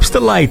 it keeps the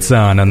lights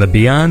on the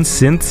Beyond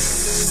Synth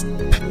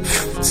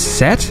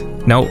set?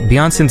 No,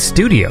 Beyond Synth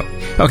studio.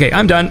 Okay,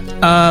 I'm done.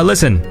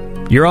 Listen,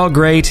 you're all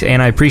great,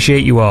 and I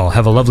appreciate you all.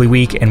 Have a lovely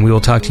week, and we will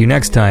talk to you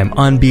next time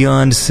on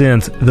Beyond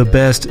Synth, the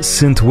best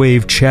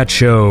synthwave chat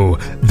show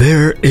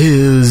there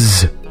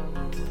is.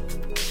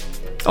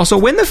 Also,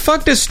 when the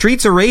fuck does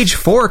Streets of Rage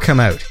 4 come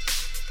out?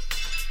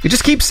 You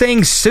just keep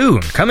saying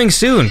soon, coming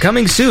soon,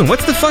 coming soon.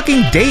 What's the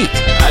fucking date?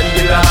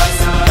 Andy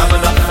Lass,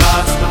 coming up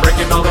fast,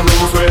 breaking all the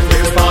rules with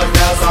his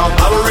podcast on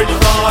Power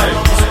 85.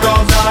 Music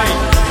all night,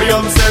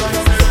 beyond the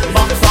synth,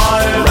 on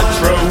fire.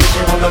 Retro,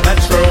 on the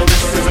metro,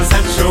 this is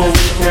essential.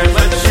 We can't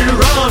let you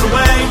run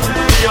away.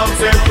 Beyond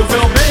synth, the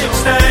film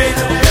mixtape.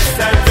 Yes,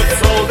 and it's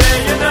all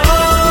day and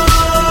night.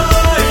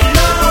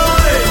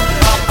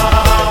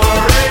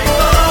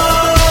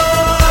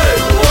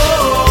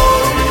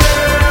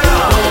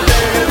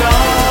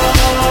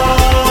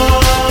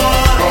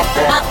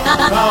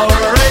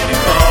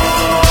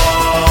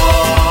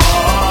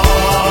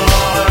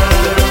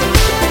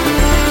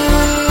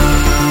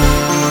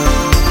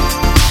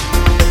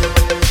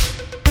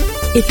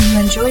 If you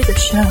enjoy the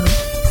show,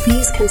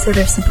 please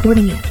consider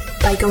supporting it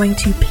by going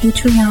to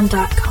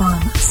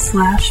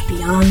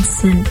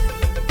patreon.com/BeyondSynth,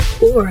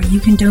 or you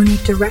can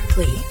donate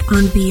directly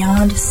on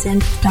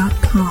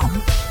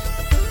BeyondSynth.com.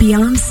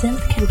 Beyond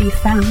Synth can be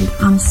found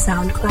on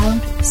SoundCloud,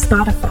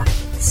 Spotify,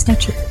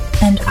 Stitcher,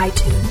 and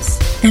iTunes.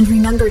 And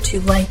remember to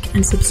like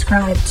and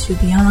subscribe to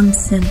Beyond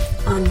Synth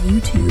on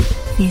YouTube,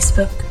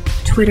 Facebook,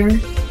 Twitter,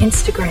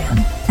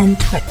 Instagram, and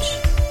Twitch.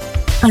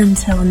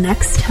 Until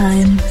next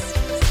time.